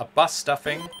develop a bus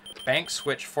stuffing bank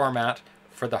switch format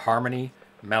for the Harmony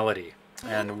Melody.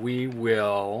 And we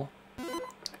will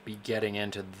be getting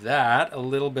into that a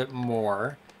little bit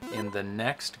more in the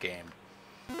next game.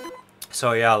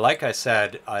 So yeah, like I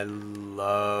said, I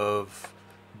love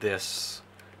this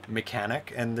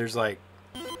mechanic, and there's like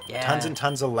tons and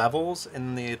tons of levels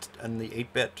in the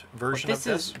 8-bit version of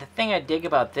this. The thing I dig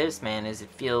about this, man, is it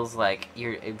feels like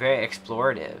you're very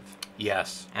explorative.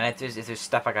 Yes. And if there's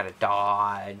stuff I gotta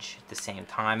dodge at the same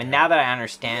time, and now that I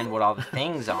understand what all the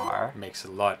things are, it makes it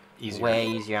a lot easier. Way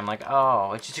easier. I'm like,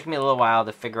 oh, it just took me a little while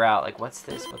to figure out, like, what's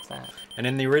this, what's that. And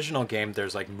in the original game,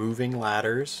 there's like moving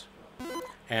ladders,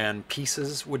 and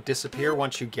pieces would disappear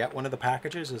once you get one of the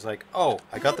packages. It's like, oh,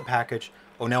 I got the package.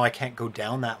 Oh, now I can't go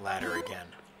down that ladder again,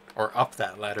 or up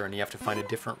that ladder, and you have to find a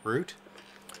different route,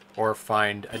 or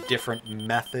find a different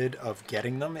method of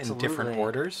getting them in different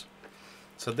orders.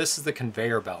 So this is the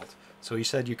conveyor belt. So you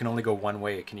said you can only go one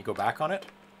way. Can you go back on it?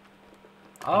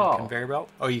 On the conveyor belt?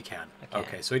 Oh, you can.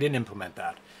 Okay, so he didn't implement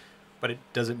that. But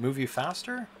does it move you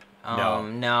faster? No.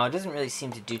 No, it doesn't really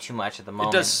seem to do too much at the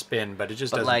moment. It does spin, but it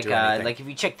just doesn't do anything. Like if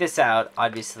you check this out,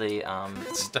 obviously,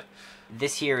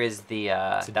 this here is the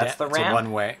that's the ramp. It's a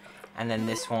one-way. And then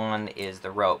this one is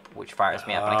the rope, which fires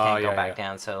me up, and I can't go back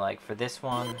down. So, like, for this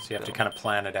one... So you have to kind of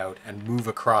plan it out and move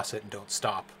across it and don't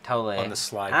stop. Totally. On the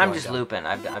slide. And I'm just looping.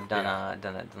 I've done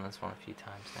this one a few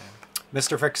times now.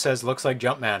 Mr. Frick says, looks like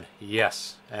Jumpman.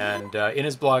 Yes. And in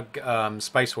his blog,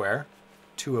 Spiceware,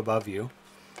 2 above you,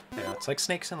 yeah, it's like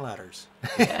Snakes and Ladders.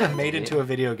 Yeah, made into a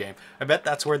video game. I bet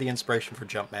that's where the inspiration for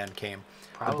Jumpman came.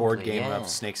 Probably, the board game of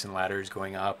Snakes and Ladders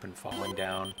going up and falling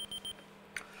down.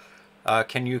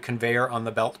 Can you conveyor on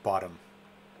the belt bottom?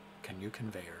 Can you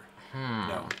conveyor?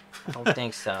 No. I don't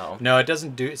think so. No, it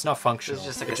doesn't do. It's not functional. It's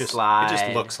just like a slide. It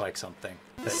just looks like something.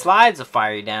 The slides will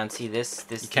fire you down. See this?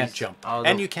 You can't jump. Oh,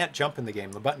 and you can't jump in the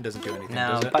game. The button doesn't do anything.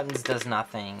 No, does it? buttons does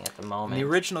nothing at the moment. In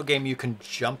the original game, you can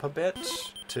jump a bit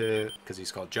because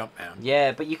he's called Jumpman.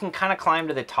 Yeah, but you can kind of climb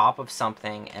to the top of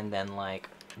something and then like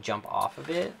jump off of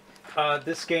it.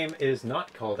 This game is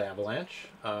not called Avalanche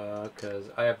because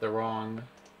I have the wrong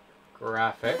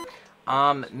graphic.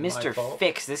 Mr.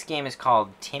 Fix, this game is called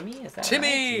Timmy, is that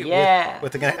Timmy! Right? Yeah.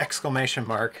 With an exclamation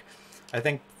mark. I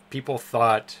think people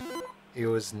thought it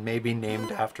was maybe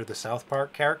named after the South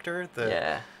Park character,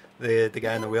 the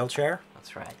guy in the wheelchair.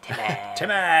 That's right. Timmy!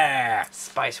 Timmy!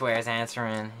 Spiceware's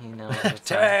answering, you know.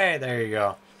 Timmy! There you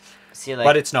go. See, like,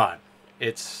 but it's not.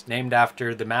 It's named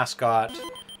after the mascot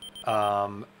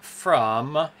from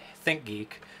ThinkGeek,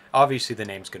 Obviously, the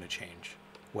name's going to change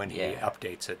when he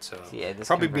updates it. So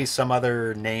probably be some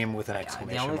other name with an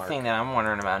exclamation mark. The only thing that I'm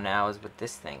wondering about now is what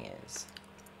this thing is.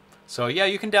 So yeah,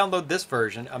 you can download this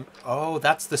version. Oh,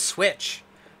 that's the Switch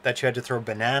that you had to throw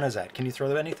bananas at. Can you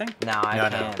throw anything? No, I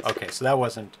can't. Okay, so that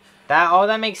wasn't...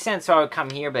 That makes sense. So I would come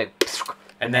here, but...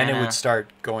 And then it would start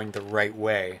going the right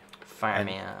way. Fire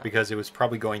me up. Because it was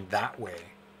probably going that way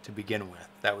to begin with.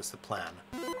 That was the plan.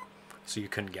 So you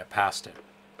couldn't get past it.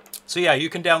 So yeah, you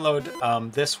can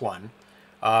download this one.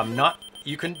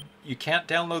 You can't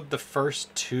download the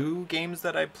first 2 games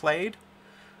that I played.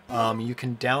 You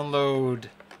can download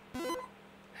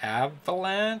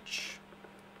Avalanche,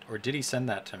 or did he send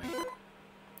that to me?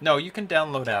 No, you can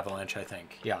download Avalanche, I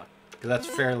think. Yeah, that's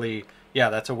fairly... Yeah,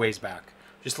 that's a ways back.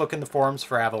 Just look in the forums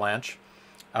for Avalanche.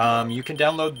 You can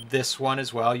download this one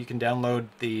as well. You can download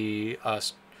the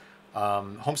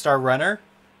Homestar Runner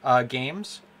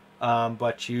games,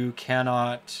 but you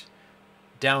cannot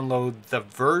download the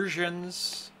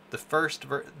versions. The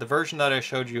version that I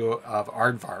showed you of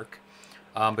Aardvark,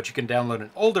 but you can download an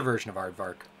older version of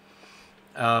Aardvark.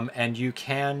 And you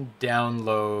can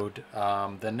download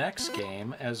the next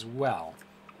game as well.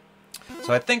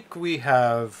 So I think we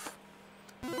have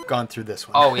gone through this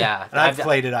one. Oh yeah, and I've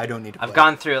played it. I don't need to play I've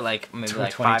gone through it like maybe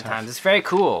like 5 times. It's very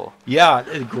cool. Yeah,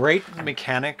 great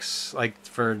mechanics, like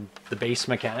for the base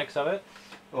mechanics of it.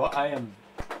 Well, I am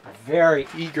very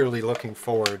eagerly looking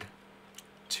forward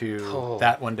to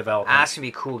that one developing. That's gonna be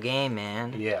a cool game,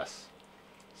 man. Yes.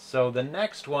 So the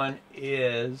next one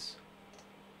is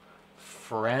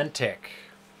Frantic.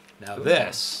 Now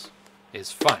this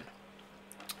is fun.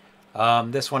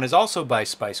 This one is also by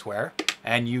Spiceware,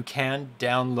 and you can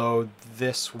download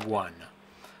this one.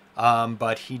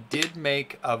 But he did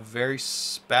make a very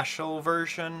special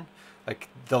version. Like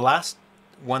the last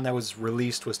one that was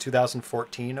released was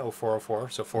 2014, 0404,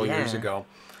 so 4 years ago.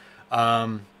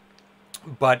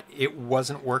 But it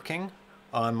wasn't working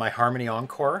on my Harmony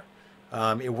Encore.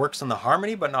 It works on the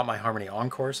Harmony, but not my Harmony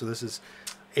Encore, so this is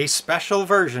a special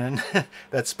version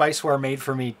that Spiceware made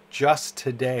for me just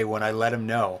today when I let him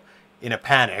know in a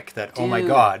panic that, oh my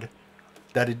god,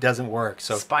 that it doesn't work.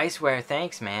 So Spiceware,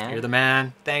 thanks, man. You're the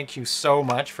man. Thank you so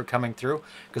much for coming through,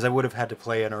 because I would have had to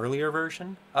play an earlier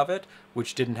version of it,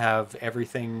 which didn't have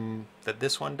everything that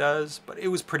this one does, but it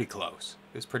was pretty close.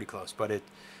 It was pretty close, but it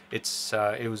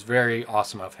was very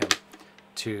awesome of him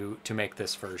to make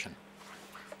this version.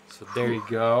 So there you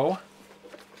go.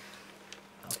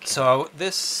 Okay. So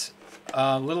this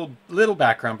little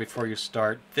background before you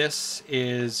start. This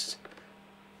is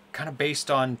kind of based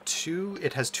on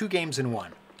it has 2 games in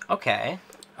one. Okay.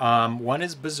 One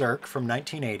is Berserk from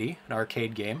 1980, an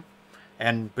arcade game,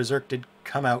 and Berserk did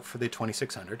come out for the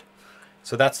 2600.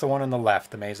 So that's the one on the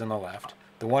left, the maze on the left.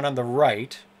 The one on the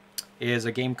right is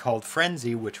a game called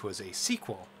Frenzy, which was a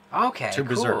sequel to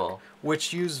Berserk,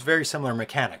 which used very similar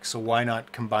mechanics. So why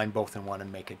not combine both in one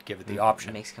and give it the option?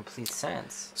 It makes complete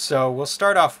sense. So we'll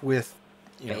start off with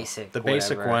the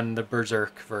basic one, the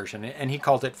Berserk version, and he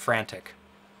called it Frantic.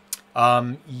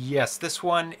 Yes, this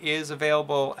one is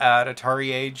available at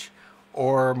Atari Age,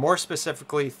 or more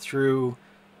specifically through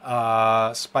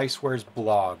Spiceware's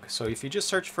blog. So if you just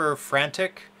search for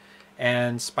Frantic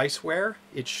and Spiceware,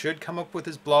 it should come up with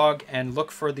his blog, and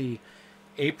look for the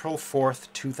April 4th,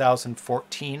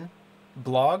 2014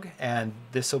 blog, and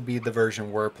this will be the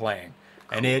version we're playing.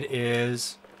 Cool. And it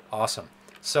is awesome.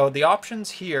 So the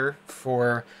options here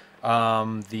for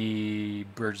the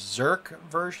Berserk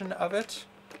version of it,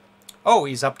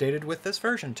 he's updated with this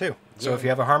version too. So if you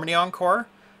have a Harmony Encore,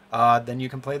 then you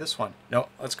can play this one. No,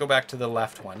 let's go back to the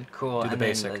left one. Cool. Do the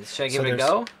basic. Should I give it a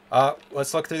go?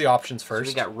 Let's look through the options first.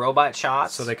 So we got robot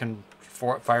shots. So they can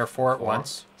fire 4 at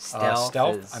once.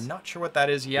 Stealth. I'm not sure what that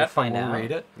is yet, but we'll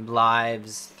read it.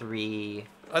 Lives 3.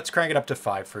 Let's crank it up to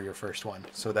 5 for your first one,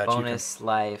 so that bonus you can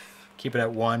life. Keep it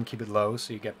at 1, keep it low,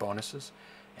 so you get bonuses.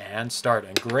 And start.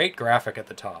 And great graphic at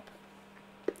the top.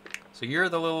 So you're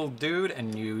the little dude,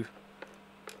 and you...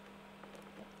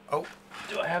 Oh,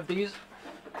 do I have these?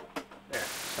 There,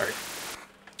 sorry.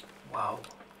 Wow.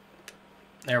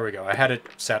 There we go. I had it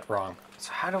set wrong.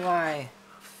 So how do I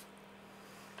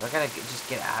gotta just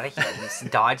get out of here and just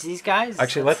dodge these guys?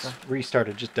 Actually, let's restart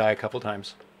it. Just die a couple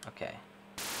times. Okay.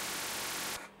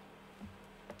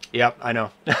 Yep, I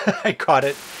know. I caught it.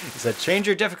 It said, change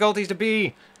your difficulties to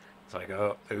B. It's like,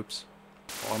 oh, oops.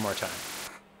 One more time.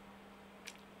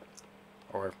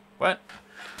 Or, what?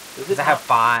 Does it have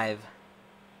 5?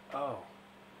 Oh.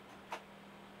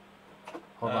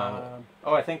 Hold on.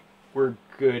 Oh, I think we're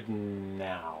good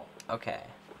now. Okay.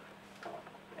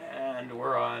 And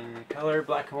we're on color,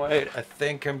 black and white. I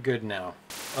think I'm good now.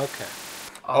 Okay.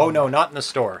 Oh, no, not in the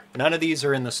store. None of these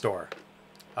are in the store.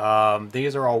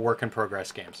 These are all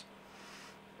work-in-progress games.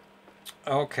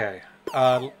 Okay.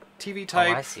 TV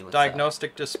type,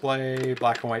 diagnostic display,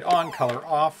 black and white on, color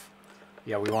off.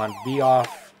 Yeah, we want B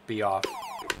off, B off.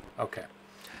 Okay.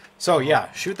 So,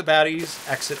 yeah, shoot the baddies,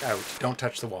 exit out. Don't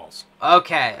touch the walls.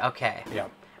 Okay, okay. Yeah.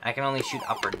 I can only shoot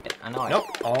upward. I know. Nope,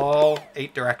 all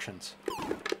 8 directions.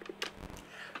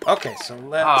 Okay, so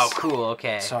let's cool,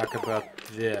 okay. talk about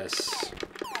this.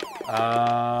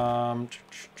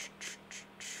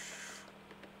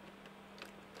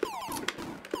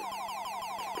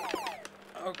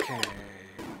 Okay.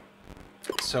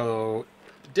 So,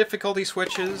 difficulty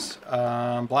switches,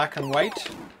 black and white.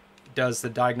 Does the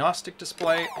diagnostic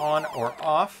display on or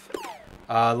off?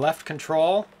 Left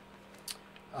control.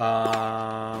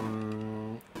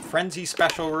 Frenzy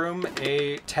special room,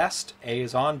 A test. A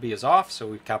is on, B is off, so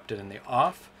we've kept it in the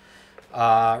off.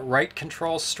 Right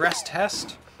control stress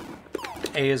test.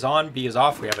 A is on, B is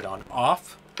off. We have it on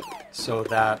off, so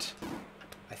that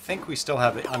I think we still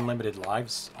have unlimited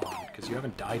lives on because you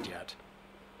haven't died yet.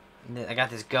 I got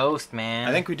this ghost, man.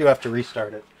 I think we do have to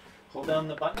restart it. Hold down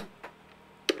the button.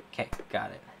 Okay,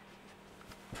 got it.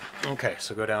 Okay,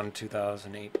 so go down to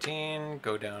 2018,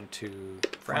 go down to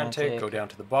Frantic, go down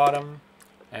to the bottom,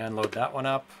 and load that one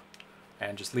up,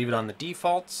 and just leave it on the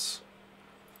defaults,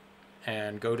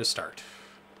 and go to start.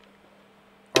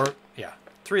 Or, yeah,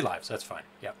 3 lives, that's fine.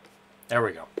 Yep, there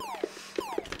we go.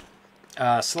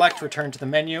 Select return to the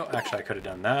menu. Actually, I could have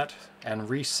done that. And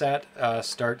reset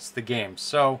starts the game.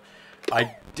 So,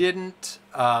 I didn't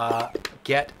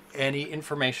get any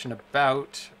information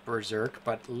about Berserk,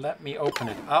 but let me open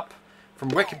it up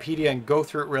from Wikipedia and go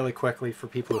through it really quickly for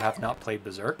people who have not played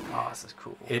Berserk. Oh, this is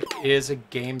cool. It is a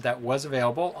game that was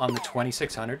available on the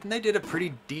 2600, and they did a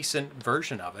pretty decent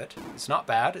version of it. It's not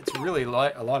bad. It's really a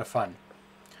lot of fun.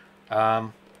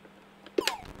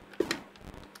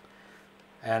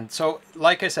 And so,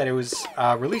 like I said, it was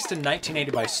released in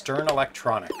 1980 by Stern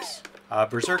Electronics.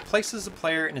 Berserk places the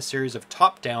player in a series of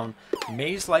top-down,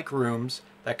 maze-like rooms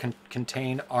that can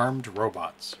contain armed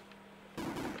robots.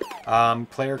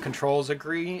 Player controls a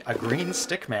green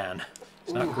stick man.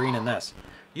 It's not green in this.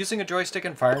 Using a joystick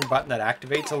and firing button that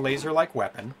activates a laser-like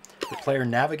weapon, the player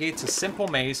navigates a simple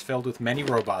maze filled with many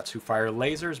robots who fire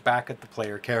lasers back at the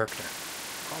player character.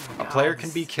 A player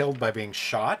can be killed by being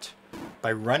shot,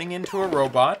 by running into a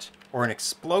robot, or an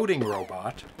exploding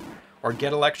robot, or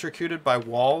get electrocuted by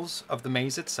walls of the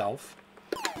maze itself,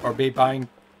 or by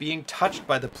being touched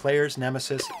by the player's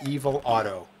nemesis, Evil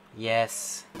Otto.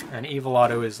 Yes. And Evil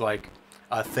Otto is like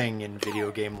a thing in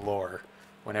video game lore.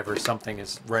 Whenever something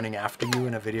is running after you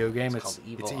in a video game, it's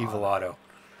Evil Otto.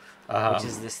 Which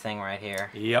is this thing right here.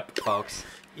 Yep. Folks.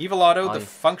 Evil Otto, the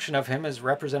function of him is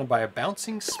represented by a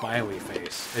bouncing smiley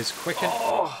face. Is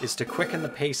to quicken the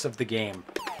pace of the game.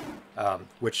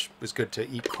 Which was good to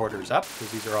eat quarters up,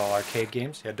 because these are all arcade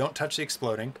games. Yeah, don't touch the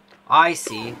exploding. I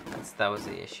see. That was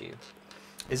the issue.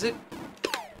 Is it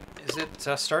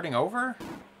starting over?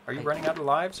 Are you running out of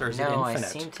lives, or is it infinite? No, I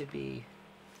seem to be.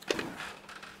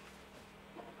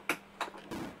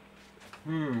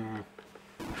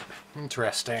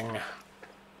 Interesting.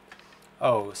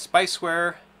 Oh,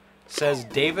 Spiceware says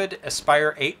David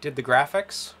Aspire 8 did the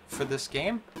graphics for this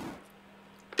game.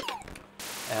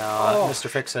 Mr.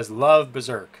 Fix says love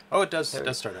Berserk. Oh, it does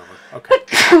start over. Okay.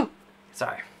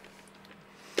 Sorry.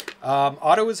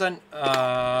 Otto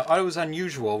is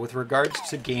unusual with regards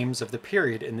to games of the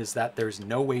period, and is that there's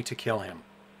no way to kill him.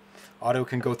 Otto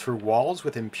can go through walls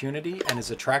with impunity and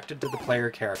is attracted to the player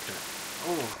character.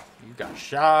 Oh, you got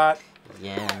shot.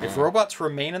 Yeah, man. If robots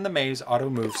remain in the maze, Otto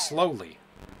moves slowly,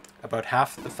 about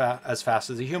half as fast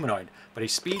as a humanoid, but he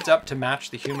speeds up to match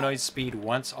the humanoid's speed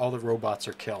once all the robots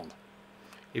are killed.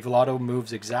 Evil Otto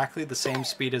moves exactly the same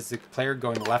speed as the player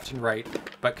going left and right,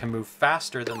 but can move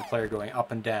faster than the player going up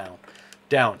and down.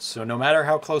 So no matter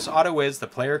how close Otto is, the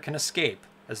player can escape,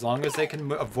 as long as they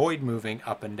can avoid moving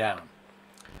up and down.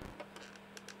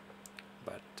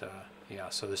 But, yeah,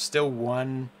 so there's still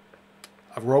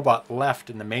a robot left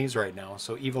in the maze right now,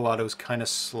 so Evil Otto's kind of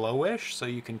slowish, so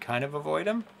you can kind of avoid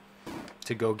him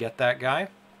to go get that guy.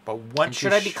 But once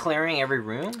should I be clearing every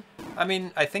room? I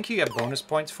mean, I think you get bonus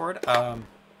points for it.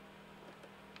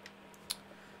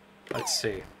 Let's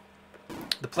see.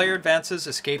 The player advances,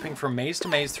 escaping from maze to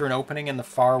maze through an opening in the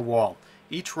far wall.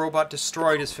 Each robot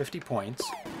destroyed is 50 points.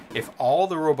 If all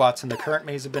the robots in the current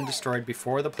maze have been destroyed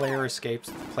before the player escapes,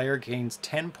 the player gains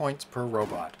 10 points per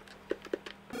robot.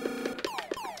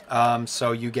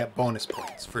 So you get bonus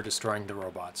points for destroying the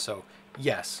robots. So,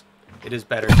 yes, it is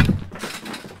better.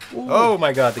 Ooh. Oh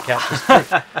my god, the cat just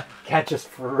cat just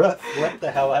flipped the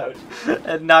hell out.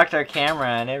 It knocked our camera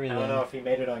and everything. I don't know if he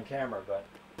made it on camera, but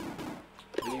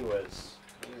he was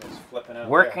flipping out.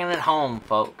 Working at home,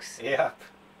 folks. Yep,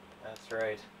 that's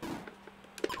right.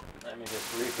 Let me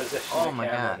just reposition the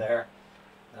camera there.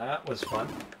 That was fun.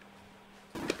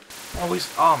 Always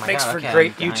makes for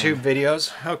great YouTube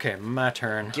videos. Okay, my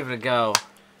turn. Give it a go.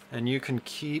 And you can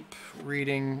keep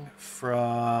reading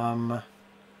from...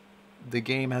 The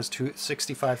game has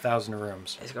 65,000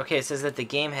 rooms. Okay, it says that the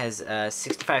game has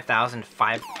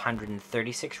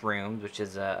 65,536 rooms, which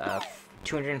is a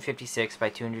 256 by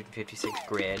 256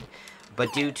 grid.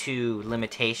 But due to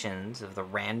limitations of the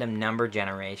random number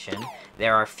generation,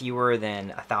 there are fewer than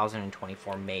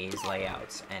 1,024 maze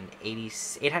layouts and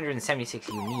 876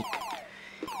 unique.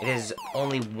 It has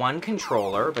only one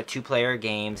controller, but two-player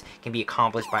games can be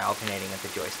accomplished by alternating with the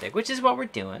joystick, which is what we're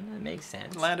doing. It makes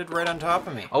sense. Landed right on top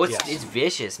of me. Oh, it's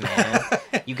vicious, man.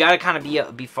 You gotta kind of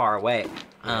be far away.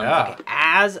 Okay.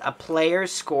 As a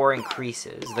player's score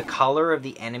increases, the color of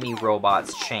the enemy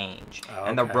robots change,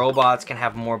 and the robots can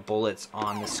have more bullets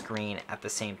on the screen at the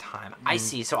same time. I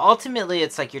see. So ultimately,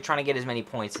 it's like you're trying to get as many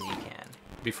points as you can.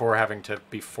 Before having to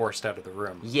be forced out of the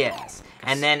room. Yes,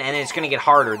 and then it's going to get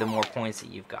harder the more points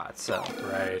that you've got. So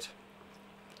right.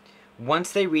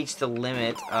 Once they reach the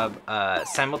limit of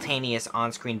simultaneous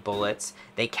on-screen bullets,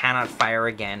 they cannot fire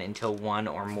again until one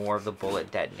or more of the bullet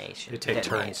detonation. They take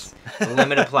turns. The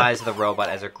limit applies to the robot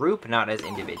as a group, not as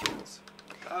individuals.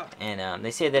 Oh. And they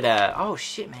say that oh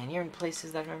shit, man, you're in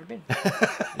places that I've never been.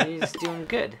 You're just doing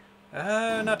good.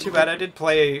 Not too bad. I did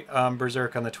play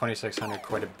Berserk on the 2600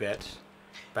 quite a bit.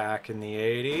 Back in the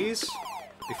 80s,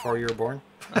 before you were born.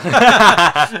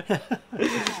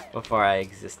 Before I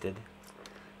existed.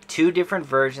 2 different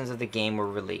versions of the game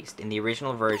were released. In the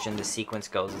original version, the sequence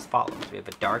goes as follows. We have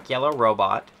a dark yellow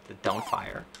robot that don't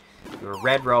fire. We have a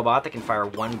red robot that can fire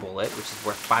 1 bullet, which is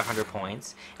worth 500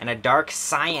 points. And a dark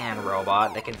cyan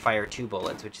robot that can fire 2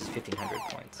 bullets, which is 1,500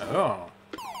 points. Oh.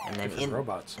 And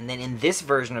then in this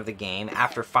version of the game,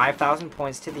 after 5,000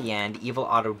 points to the end, Evil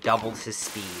Otto doubles his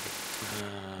speed.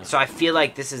 So I feel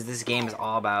like this game is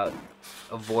all about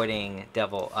avoiding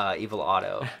Evil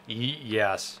Otto.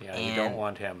 Yes, yeah, and you don't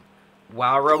want him.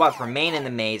 While robots remain in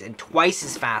the maze and twice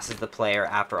as fast as the player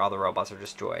after all the robots are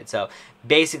destroyed. So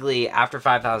basically, after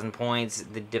 5,000 points,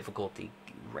 the difficulty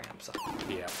ramps up.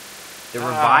 Yeah. The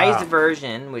revised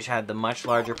version, which had the much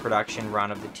larger production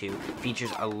run of the 2, features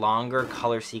a longer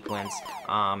color sequence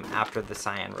after the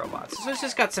cyan robots. So it's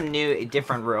just got some new,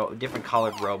 different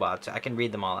colored robots. I can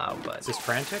read them all out, but... Is this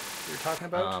Frantic you're talking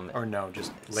about? Or no,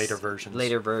 just later versions?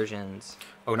 Later versions.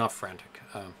 Oh, not Frantic.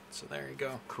 So there you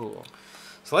go. Cool.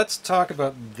 So let's talk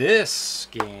about this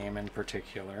game in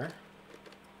particular.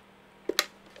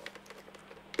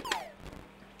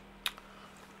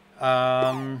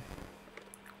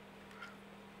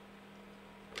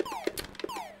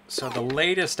 So the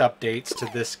latest updates to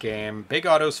this game, Big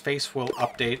Otto's Face Will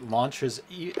update launches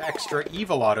extra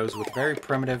evil autos with very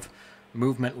primitive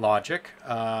movement logic.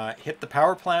 Hit the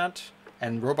power plant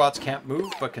and robots can't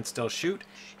move but can still shoot.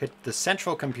 Hit the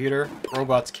central computer,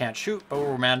 robots can't shoot but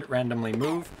will randomly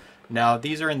move. Now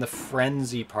these are in the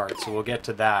frenzy part, so we'll get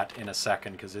to that in a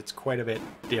second because it's quite a bit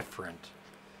different.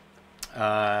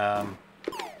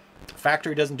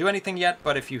 Factory doesn't do anything yet,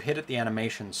 but if you hit it, the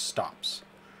animation stops.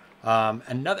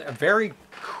 A very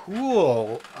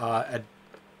cool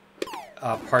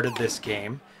part of this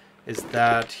game is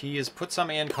that he has put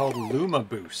something in called Luma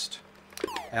Boost.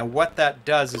 And what that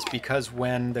does is because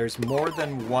when there's more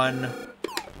than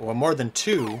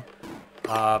 2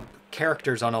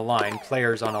 characters on a line,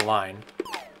 players on a line,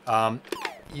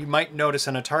 you might notice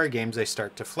in Atari games they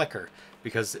start to flicker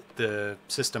because the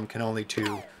system can only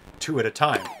do 2 at a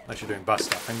time, unless you're doing bus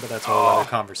stuffing, but that's a whole other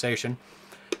conversation.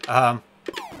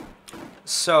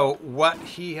 So what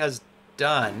he has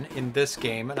done in this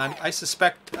game, and I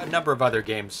suspect a number of other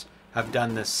games have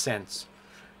done this since,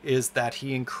 is that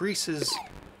he increases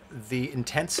the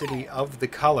intensity of the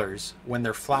colors when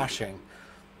they're flashing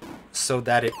so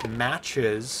that it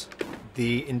matches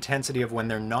the intensity of when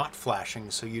they're not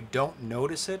flashing, so you don't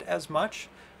notice it as much,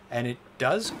 and it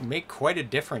does make quite a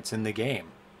difference in the game,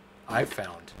 I've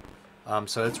found.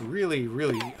 So it's really,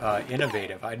 really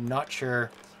innovative. I'm not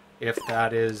sure if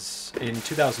that is in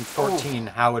 2014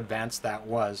 how advanced that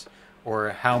was, or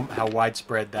how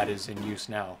widespread that is in use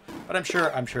now. But I'm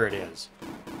sure it is.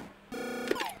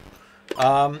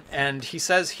 And he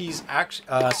says he's actually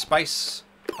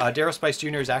Daryl Spice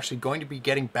Jr. is actually going to be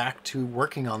getting back to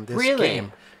working on this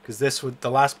game because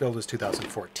the last build was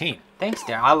 2014. Thanks,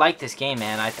 Darren. I like this game,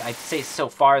 man. I'd say so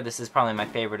far this is probably my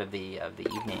favorite of the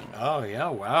evening. Oh yeah,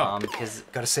 wow. Because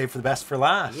gotta save for the best for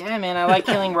last. Yeah, man. I like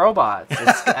killing robots.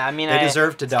 I mean, they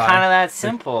deserve to die. It's kind of that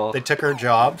simple. They took our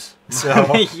jobs,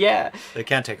 so yeah. They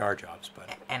can't take our jobs, but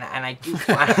and I do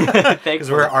because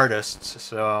we're artists,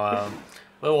 so a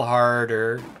little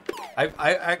harder.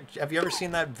 I have you ever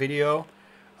seen that video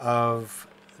of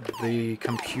the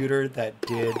computer that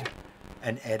did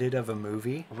an edit of a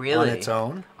movie on its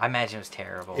own? I imagine it was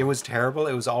terrible. It was terrible.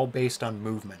 It was all based on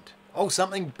movement. Oh,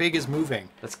 something big is moving.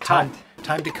 Let's cut.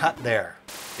 Time to cut there.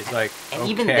 It's like, and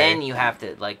even then you have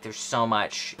to, like, there's so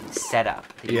much setup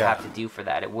that you have to do for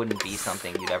that. It wouldn't be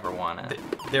something you'd ever want to...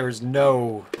 There was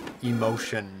no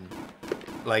emotion,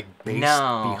 like, based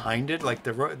behind it. Like,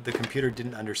 the computer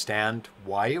didn't understand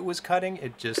why it was cutting.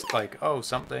 It just, like, oh,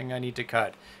 something I need to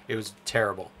cut. It was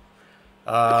terrible.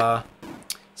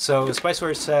 So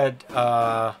Spiceware said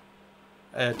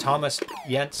Thomas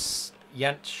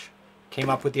Jentsch came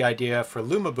up with the idea for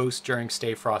Luma Boost during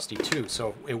Stay Frosty 2.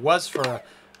 So it was for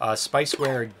a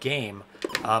Spiceware game,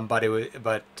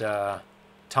 but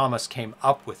Thomas came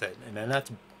up with it, and then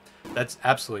that's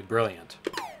absolutely brilliant,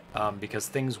 because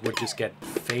things would just get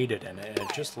faded, and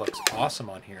it just looks awesome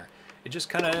on here. It just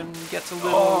kind of gets a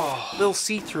little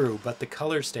see-through, but the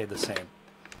colors stay the same.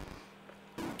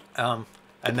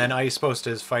 And then Ice Post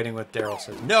is fighting with Daryl.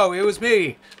 Says, "No, it was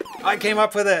me. I came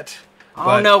up with it."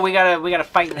 Oh no, we gotta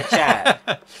fight in the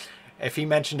chat. If he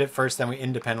mentioned it first, then we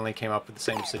independently came up with the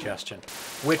same suggestion,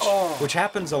 which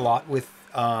happens a lot with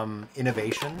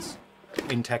innovations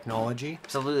in technology.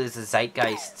 Absolutely, it's a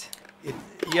zeitgeist.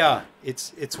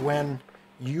 It's when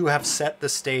you have set the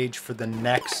stage for the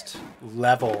next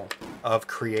level of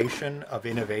creation, of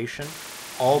innovation.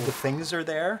 All the things are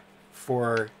there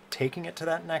for taking it to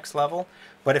that next level,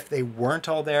 but if they weren't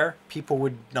all there, people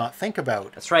would not think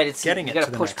about that's right. It's getting you it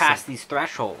gotta to push the next past thing. These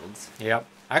thresholds. Yep.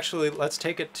 Actually, let's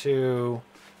take it to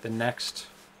the next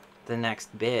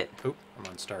bit. Oop, I'm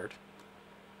on start.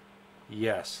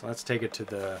 Yes, let's take it to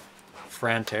the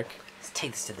Frantic. Let's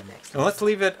take this to the next. And let's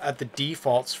leave it at the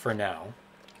defaults for now.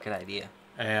 Good idea.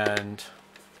 And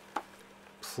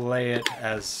play it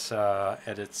as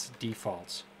at its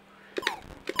defaults.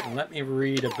 And let me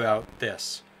read about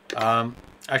this.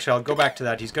 Actually, I'll go back to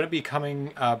that. He's going to be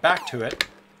coming back to it,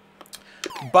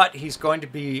 but he's going to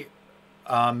be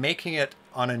making it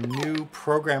on a new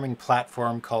programming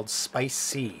platform called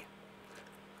Spicy,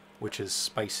 which is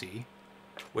spicy,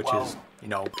 which is,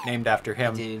 named after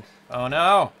him. Dude. Oh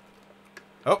no!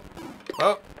 Oh!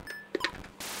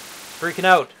 Freaking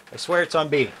out! I swear it's on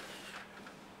B.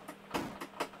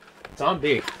 It's on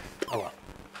B. Oh well.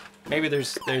 Maybe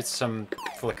there's some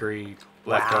flickery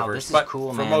leftovers, this but is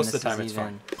cool, for man. most of This the time is it's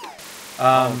fine.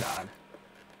 oh god.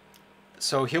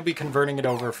 So he'll be converting it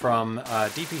over from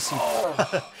DPC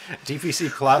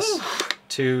Plus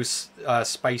to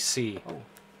Spicy. Oh.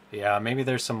 Yeah, maybe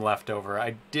there's some leftover.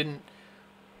 I didn't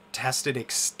test it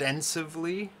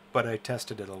extensively, but I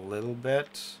tested it a little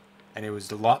bit, and it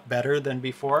was a lot better than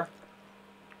before.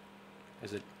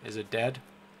 Is it dead?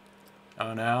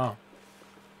 Oh no.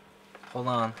 Hold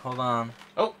on.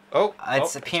 Oh,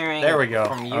 it's appearing there we go.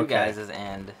 From you guys'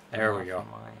 end. There we go.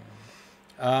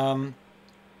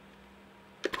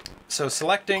 So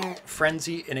selecting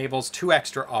Frenzy enables 2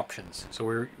 extra options. So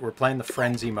we're playing the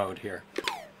Frenzy mode here.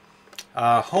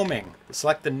 Homing.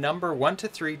 Select the number 1 to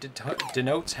 3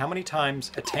 denotes how many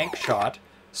times a tank shot,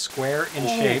 square in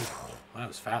shape. Well, that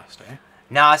was fast, eh?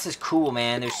 No, this is cool,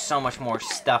 man. There's so much more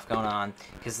stuff going on.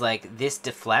 Because, like, this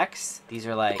deflects. These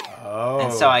are, like... Oh.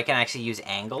 And so I can actually use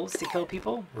angles to kill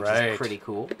people, which is pretty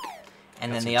cool.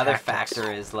 And then the other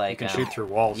factor is, like... You can shoot through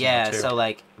walls. Yeah, so,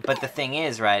 like... But the thing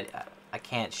is, right... I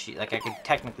can't shoot... Like, I could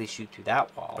technically shoot through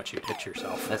that wall. But you'd hit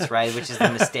yourself. That's right, which is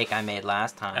the mistake I made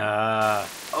last time.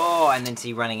 Oh, and then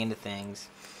see running into things.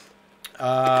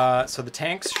 So the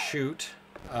tanks shoot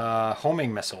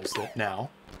homing missiles now.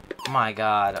 My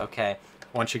god, okay.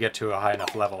 Once you get to a high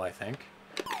enough level, I think.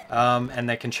 And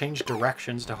they can change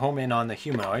directions to home in on the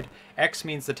humanoid. X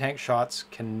means the tank shots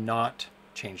cannot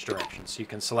change directions. So you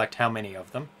can select how many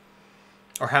of them,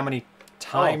 or how many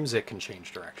times it can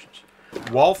change directions.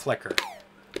 Wall flicker.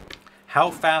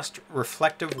 How fast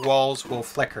reflective walls will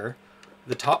flicker.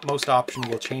 The topmost option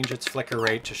will change its flicker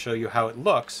rate to show you how it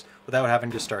looks without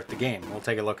having to start the game. We'll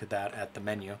take a look at that at the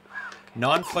menu.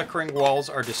 Non-flickering walls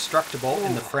are destructible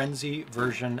in the Frenzy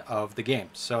version of the game.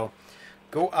 So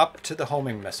go up to the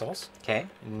homing missiles. Okay.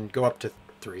 And go up to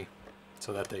 3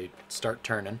 so that they start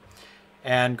turning.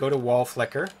 And go to wall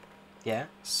flicker. Yeah.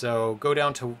 So go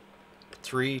down to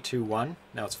 3, 2, 1.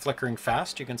 Now it's flickering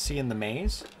fast. You can see in the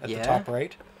maze at the top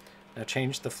right. Now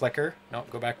change the flicker. No,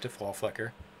 go back to full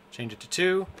flicker. Change it to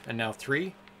 2, and now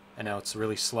 3, and now it's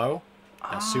really slow.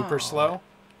 Now super slow.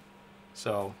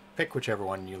 So pick whichever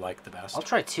one you like the best. I'll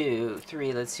try 2,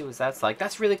 3. Let's see what that's like.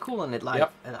 That's really cool, and it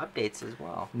updates as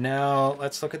well. Now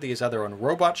let's look at these other one.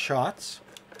 Robot shots.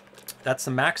 That's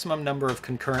the maximum number of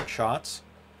concurrent shots.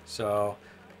 So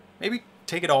maybe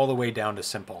take it all the way down to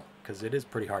simple, because it is a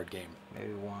pretty hard game.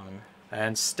 Maybe 1.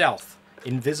 And stealth.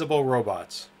 Invisible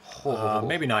robots.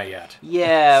 Maybe not yet.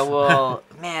 Yeah, well,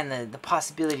 man, the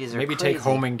possibilities are maybe crazy. take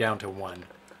homing down to 1,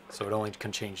 so it only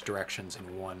can change directions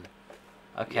in 1.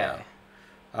 Okay.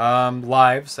 Yeah.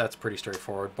 Lives, that's pretty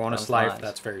straightforward. Bonus life,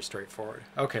 that's very straightforward.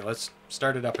 Okay, let's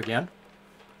start it up again.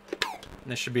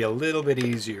 And this should be a little bit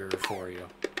easier for you.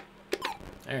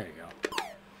 There you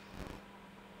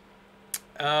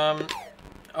go.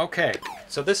 Okay,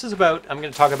 so this is about, I'm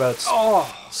going to talk about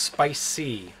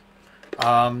Spicy.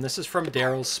 This is from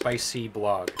Daryl's Spicy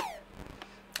blog.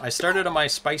 I started on my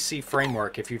Spicy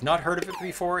framework. If you've not heard of it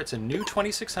before, it's a new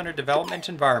 2600 development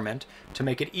environment to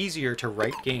make it easier to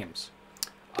write games.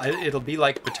 It'll be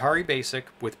like Atari Basic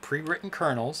with pre-written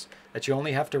kernels that you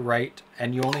only have to write,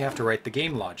 and you only have to write the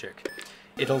game logic.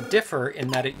 It'll differ in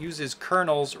that it uses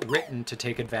kernels written to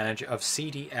take advantage of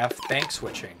CDF bank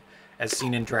switching, as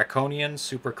seen in Draconian,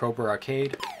 Super Cobra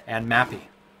Arcade, and Mappy.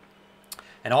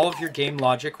 And all of your game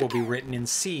logic will be written in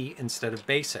C instead of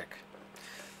BASIC.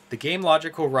 The game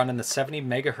logic will run in the 70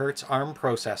 MHz ARM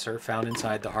processor found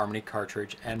inside the Harmony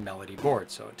cartridge and Melody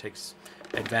board, so it takes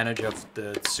advantage of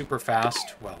the super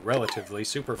fast, well, relatively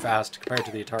super fast compared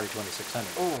to the Atari 2600.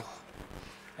 Oh.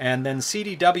 And then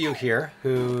CDW here,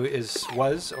 who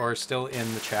was or still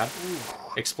in the chat,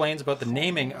 explains about the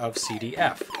naming of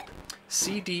CDF.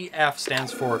 CDF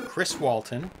stands for Chris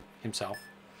Walton himself,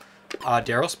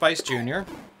 Daryl Spice Jr.,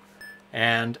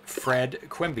 and Fred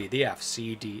Quimby, the F,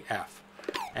 CDF.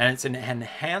 And it's an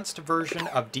enhanced version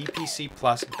of DPC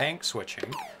Plus bank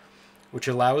switching, which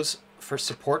allows for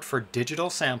support for digital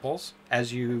samples,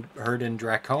 as you heard in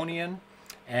Draconian,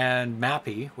 and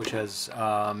Mappy, which has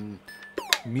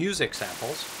music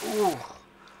samples. Ooh.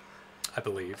 I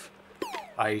believe.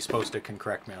 Supposed to can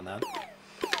correct me on that.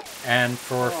 And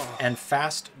and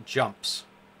fast jumps,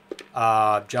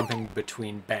 jumping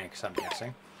between banks, I'm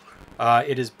guessing.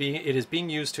 It is being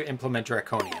used to implement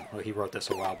Draconian. Well, he wrote this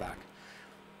a while back.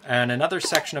 And another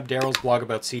section of Daryl's blog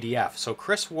about CDF. So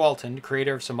Chris Walton,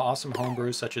 creator of some awesome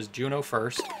homebrews such as Juno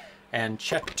First and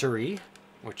Chettery,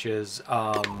 which is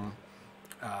oh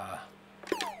my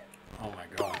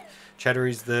god,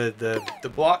 Chettery's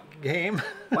the block game.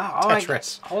 Wow!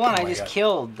 Tetris. Hold on, I just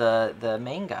killed the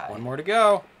main guy. One more to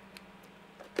go.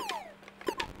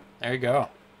 There you go.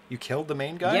 You killed the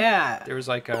main guy? Yeah. There was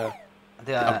like a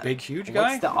big, huge guy?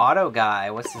 What's the auto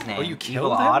guy? What's his name? Oh, you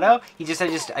killed him? Auto?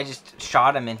 I just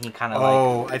shot him and he kind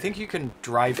of I think you can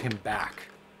drive him back.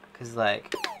 Cause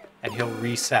like... And he'll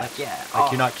reset. Yeah.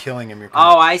 Like you're not killing him, you're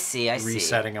I see.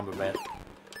 Resetting him a bit.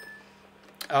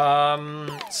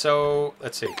 So,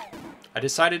 let's see. I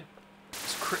decided...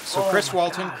 So Chris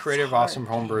Walton, creator of Awesome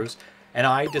Homebrews, and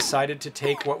I decided to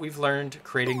take what we've learned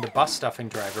creating the bus stuffing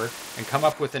driver and come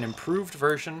up with an improved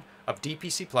version of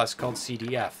DPC Plus called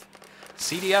CDF.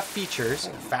 CDF features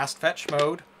fast fetch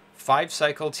mode,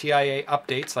 5-cycle TIA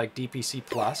updates like DPC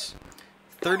Plus,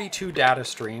 32 data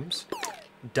streams,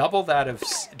 double that of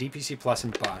DPC Plus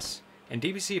and Bus. In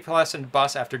DPC Plus and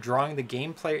Bus, after drawing the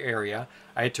gameplay area,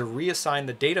 I had to reassign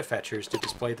the data fetchers to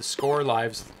display the score,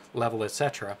 lives, level,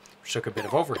 etc., which took a bit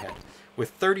of overhead. With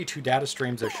 32 data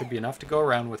streams, there should be enough to go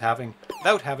around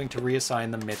without having to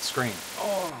reassign them mid-screen.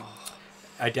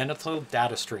 Identical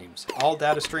data streams. All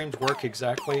data streams work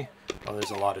exactly... Well,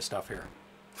 there's a lot of stuff here.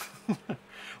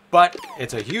 But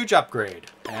it's a huge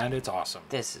upgrade, and it's awesome.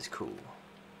 This is cool.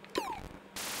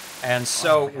 And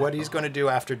so what he's going to do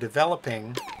after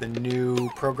developing the new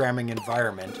programming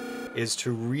environment is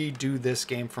to redo this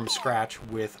game from scratch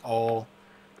with all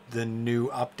the new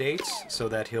updates so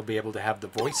that he'll be able to have the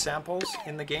voice samples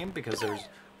in the game, because there's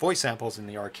voice samples in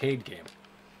the arcade game.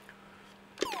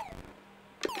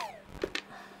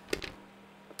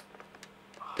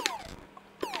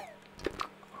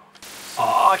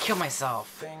 Oh, I killed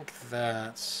myself. I think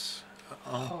that's...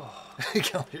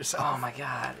 Kill yourself. Oh my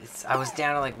god. I was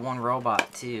down to like one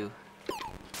robot too.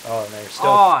 Oh, and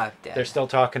they're still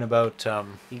talking about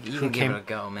you can give it a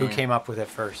go, man. Who came up with it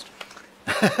first.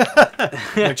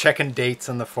 They're checking dates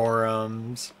on the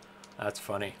forums. That's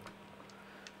funny.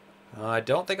 I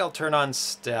don't think I'll turn on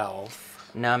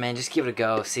stealth. No, man, just give it a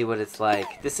go. See what it's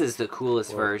like. This is the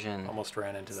coolest version. Almost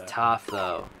ran into that. It's tough,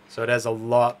 though. So it has a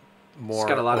lot more. It's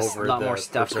got a lot more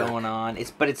stuff berserk. going on.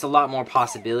 It's a lot more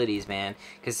possibilities, man.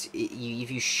 Because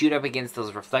if you shoot up against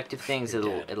those reflective things,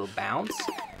 it'll bounce.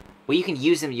 Well, you can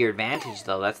use them to your advantage,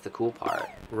 though. That's the cool part.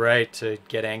 Right, to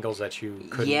get angles that you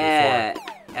couldn't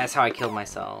before. That's how I killed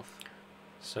myself.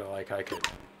 So, like, I could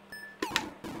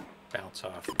bounce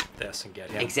off this and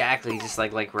get him. Exactly, just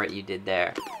like what you did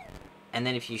there. And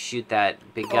then if you shoot that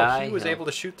big guy... he was able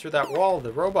to shoot through that wall,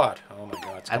 the robot. Oh, my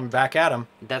God. It's coming back at him.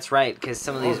 That's right, because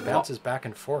some of these... It bounces back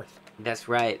and forth. That's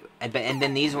right. And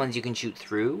then these ones you can shoot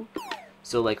through.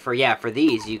 So, like, for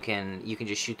these, you can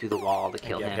just shoot through the wall to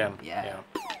kill him. Yeah.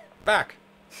 Back.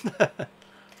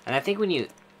 And I think when you...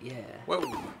 Yeah. Whoa.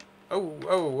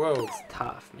 Whoa. It's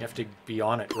tough, man. You have to be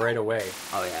on it right away.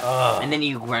 Oh, yeah. And then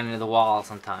you run into the wall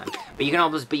sometimes. But you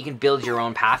can build your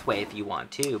own pathway if you want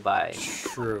to by...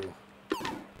 True.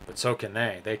 But so can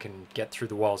they. They can get through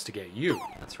the walls to get you.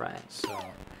 That's right. So,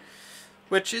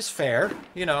 which is fair,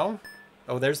 you know.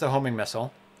 Oh, there's the homing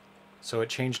missile. So it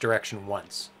changed direction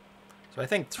once. So I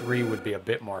think 3 would be a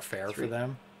bit more fair for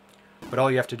them. But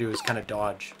all you have to do is kind of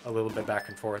dodge a little bit back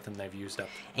and forth, and they've used up.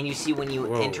 And you see, when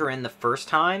you enter in the first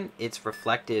time, it's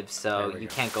reflective, so you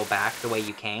can't go back the way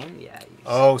you came. Yeah.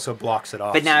 So it blocks it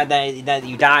off. But now that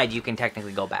you died, you can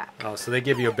technically go back. Oh, so they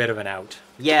give you a bit of an out.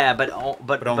 Yeah, but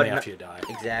only after you die.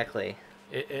 Exactly.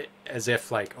 As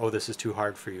if like, oh, this is too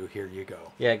hard for you. Here you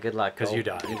go. Yeah, good luck. Because you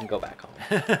died. You can go back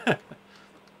home.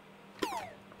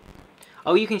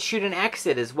 Oh, you can shoot an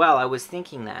exit as well. I was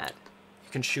thinking that.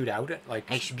 You can shoot out it? Like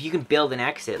you can build an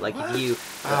exit. Like what? if you...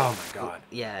 Oh my God.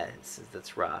 Yeah,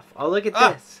 that's rough. Oh, look at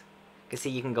this. You can see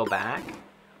you can go back,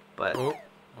 but...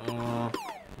 a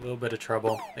little bit of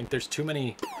trouble. I think there's too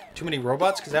many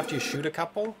robots, because after you shoot a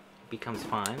couple... It becomes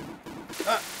fine.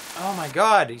 Oh my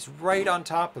God, he's right on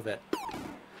top of it.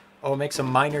 Oh, it makes a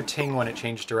minor ting when it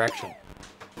changed direction.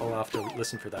 Oh, I'll have to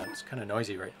listen for that. It's kind of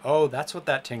noisy, right? Oh, that's what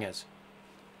that ting is.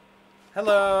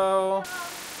 Hello!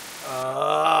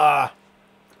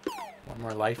 One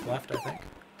more life left, I think.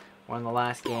 We're in the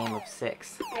last game of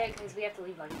 6. Yeah, because we have to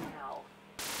leave like now.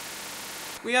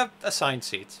 We have assigned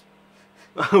seats.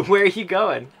 Where are you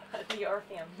going? The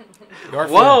Orpheum.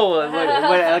 Whoa!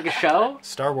 What, like a show?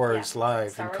 Star Wars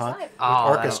live Star in Wars Live.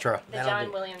 orchestra. The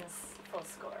John Williams full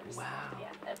scores. Wow.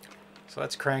 Yeah. So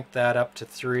let's crank that up to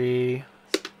 3.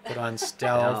 Put on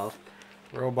stealth.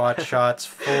 Robot shots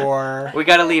 4. We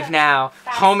gotta leave now.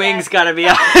 Fast Homing's death. gotta be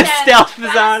on. Fast Stealth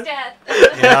is on.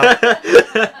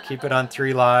 Yeah. Keep it on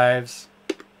 3 lives.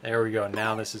 There we go.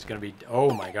 Now this is gonna be...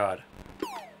 Oh my God.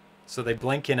 So they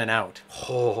blink in and out.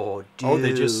 Oh, dude. Oh,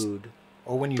 they just...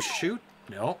 Oh, when you shoot?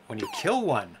 No. When you kill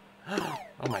one.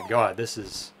 Oh my God. This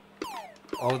is...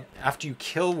 Oh, after you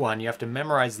kill one, you have to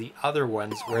memorize the other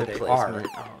ones where they are.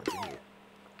 Oh, dude.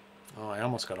 Oh, I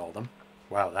almost got all of them.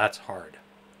 Wow, that's hard.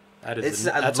 That's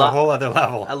a whole other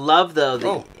level. I love though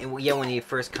that when he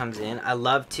first comes in. I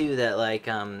love too that like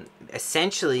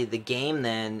essentially the game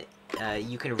then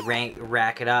you can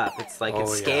rack it up. It's like it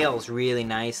scales really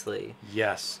nicely.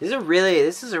 Yes. This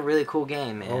is a really cool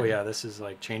game, man. Oh yeah, this is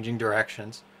like changing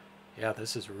directions. Yeah,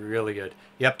 this is really good.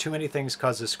 Yep, too many things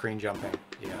causes screen jumping.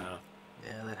 Yeah.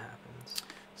 Yeah, that happens.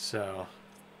 So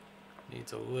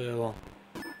needs a little.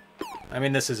 I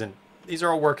mean, these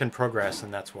are all work in progress,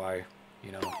 and that's why,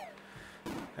 you know.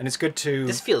 And it's good to...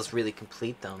 This feels really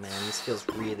complete, though, man. This feels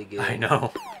really good. I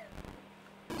know.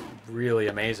 Really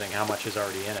amazing how much is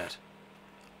already in it.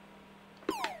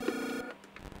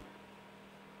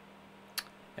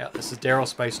 Yeah, this is Daryl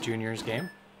Spice Jr.'s game.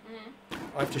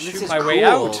 I have to shoot my way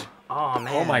out. Oh,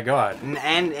 man. Oh, my God.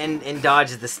 And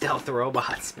dodge the stealth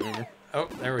robots, man. Oh,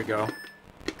 there we go.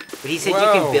 But he said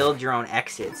you can build your own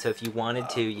exit, so if you wanted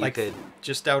to, you could...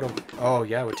 Just out of... Oh,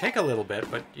 yeah, it would take a little bit,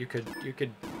 but you could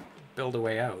build a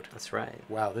way out. That's right.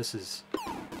 Wow, this is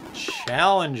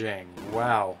challenging.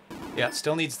 Wow. Yeah, it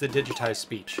still needs the digitized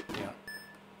speech. Yeah.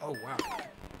 Oh, wow.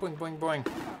 Boing, boing, boing.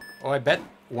 Oh, I bet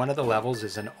one of the levels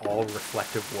is an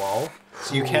all-reflective wall,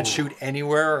 so you can't shoot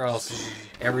anywhere or else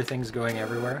everything's going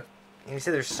everywhere. And you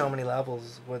said there's so many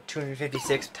levels. What,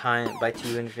 256 by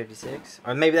 256?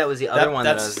 Or maybe that was the other one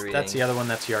that I was reading. That's the other one.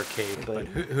 That's the arcade. But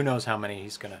who knows how many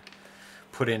he's going to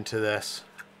put into this.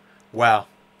 Wow.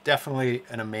 Definitely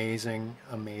an amazing,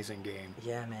 amazing game.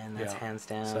 Yeah, man. That's hands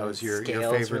down. So that was your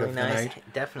favorite really of the night?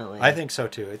 Definitely. I think so,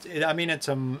 too. I mean, it's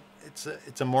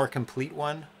a more complete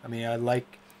one. I mean, I like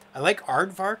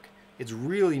Aardvark. It's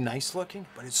really nice looking,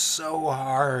 but it's so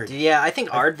hard. Yeah, I think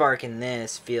Aardvark in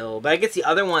this but I guess the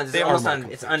other ones,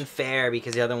 it's unfair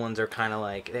because the other ones are kind of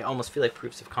like, they almost feel like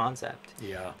proofs of concept.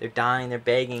 Yeah. They're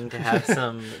begging to have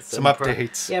some some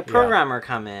updates. programmer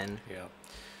come in. Yeah.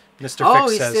 Mr. Oh,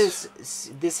 Fix he says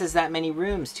this has that many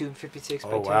rooms, 256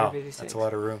 by oh wow, 256. that's a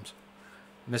lot of rooms.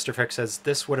 Mr. Fix says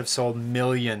this would have sold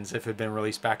millions if it had been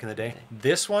released back in the day.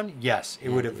 This one, yes, it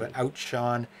would have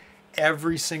outshone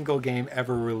every single game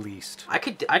ever released. I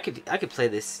could play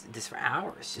this for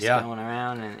hours, just going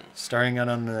around and starting out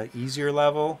on the easier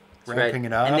level, ramping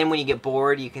it up, and then when you get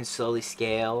bored, you can slowly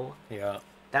scale. Yeah,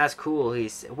 that's cool. He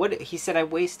said. I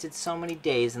wasted so many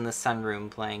days in the sunroom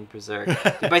playing Berserk.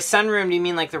 By sunroom, do you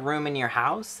mean like the room in your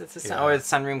house? That's or the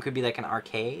sunroom could be like an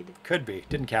arcade. Could be.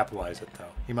 Didn't capitalize it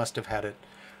though. He must have had it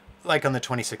like on the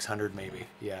 2600 maybe.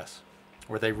 Yes.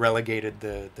 Where they relegated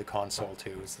the console to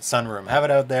is the sunroom. Have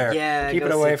it out there. Yeah, keep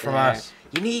it away from us.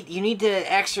 You need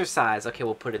to exercise. Okay,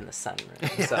 we'll put it in the sunroom.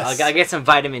 Yes. So I'll get some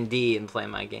vitamin D and play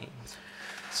my games.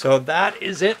 So that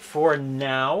is it for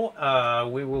now.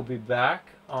 We will be back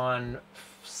on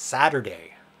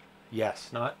Saturday.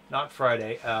 Yes, not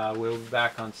Friday. We'll be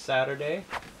back on Saturday.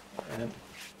 And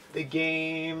the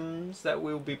games that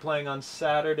we'll be playing on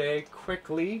Saturday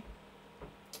quickly.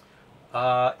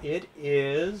 It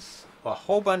is a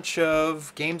whole bunch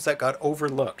of games that got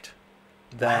overlooked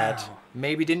that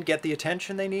maybe didn't get the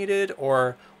attention they needed,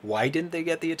 or why didn't they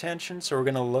get the attention? So we're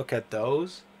going to look at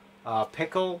those.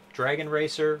 Pickle, Dragon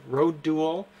Racer, Road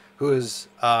Duel, who is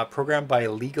programmed by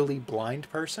a legally blind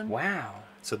person. Wow.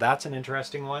 So that's an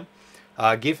interesting one.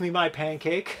 Give Me My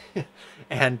Pancake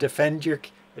and Defend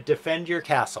Your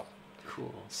Castle.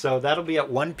 Cool. So that'll be at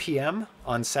 1 p.m.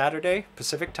 on Saturday,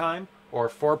 Pacific time, or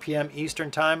 4 p.m.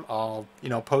 Eastern time. I'll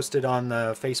post it on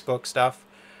the Facebook stuff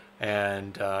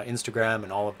and Instagram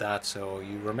and all of that, so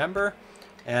you remember.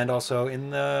 And also in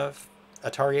the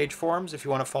Atari Age forums if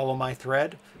you want to follow my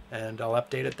thread, and I'll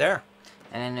update it there.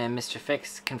 And then Mr.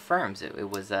 Fix confirms it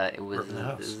was a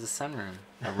sunroom,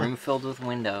 a room filled with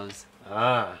windows.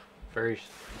 That'd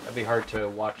be hard to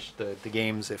watch the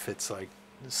games if it's like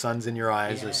the sun's in your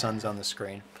eyes or sun's on the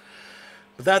screen.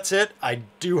 But that's it. I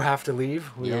do have to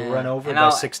leave. We'll run over by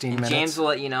 16 minutes. James will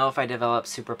let you know if I develop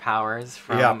superpowers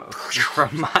from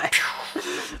my...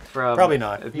 Probably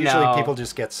not. Usually people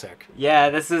just get sick. Yeah,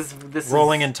 this is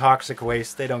rolling in toxic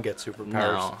waste. They don't get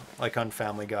superpowers. Like on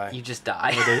Family Guy. You just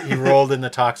die. He rolled in the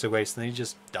toxic waste and he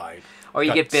just died. Or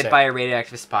you get bit by a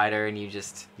radioactive spider and you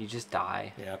just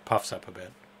die. Yeah, it puffs up a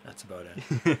bit. That's about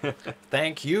it.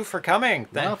 Thank you for coming.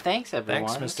 Thanks everyone.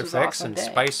 Thanks Mr. Fix and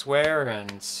Spiceware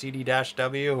and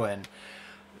CD-W and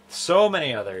so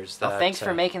many others. Thanks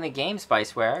for making the game,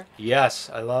 Spiceware. Yes,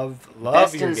 I love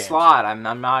Best your in games. slot. I'm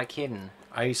not kidding.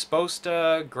 I supposed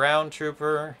Ground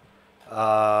Trooper.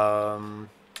 Who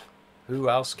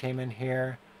else came in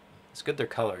here? It's good they're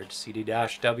colored.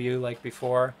 CD-W like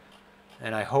before.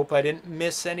 And I hope I didn't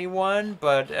miss anyone,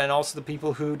 and also the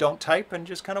people who don't type and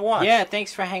just kind of watch. Yeah,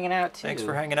 thanks for hanging out too. Thanks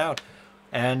for hanging out.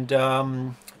 And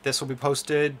this will be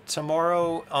posted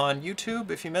tomorrow on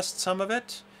YouTube if you missed some of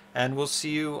it. And we'll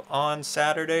see you on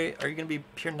Saturday. Are you going to be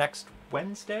here next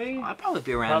Wednesday? I'll probably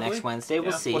be around next Wednesday.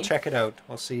 We'll see. We'll check it out.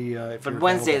 We'll see if But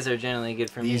Wednesdays are generally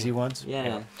good for me. The easy ones?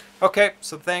 Yeah. Okay,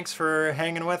 so thanks for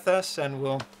hanging with us, and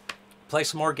we'll play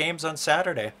some more games on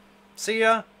Saturday. See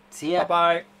ya. See ya.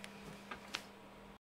 Bye-bye.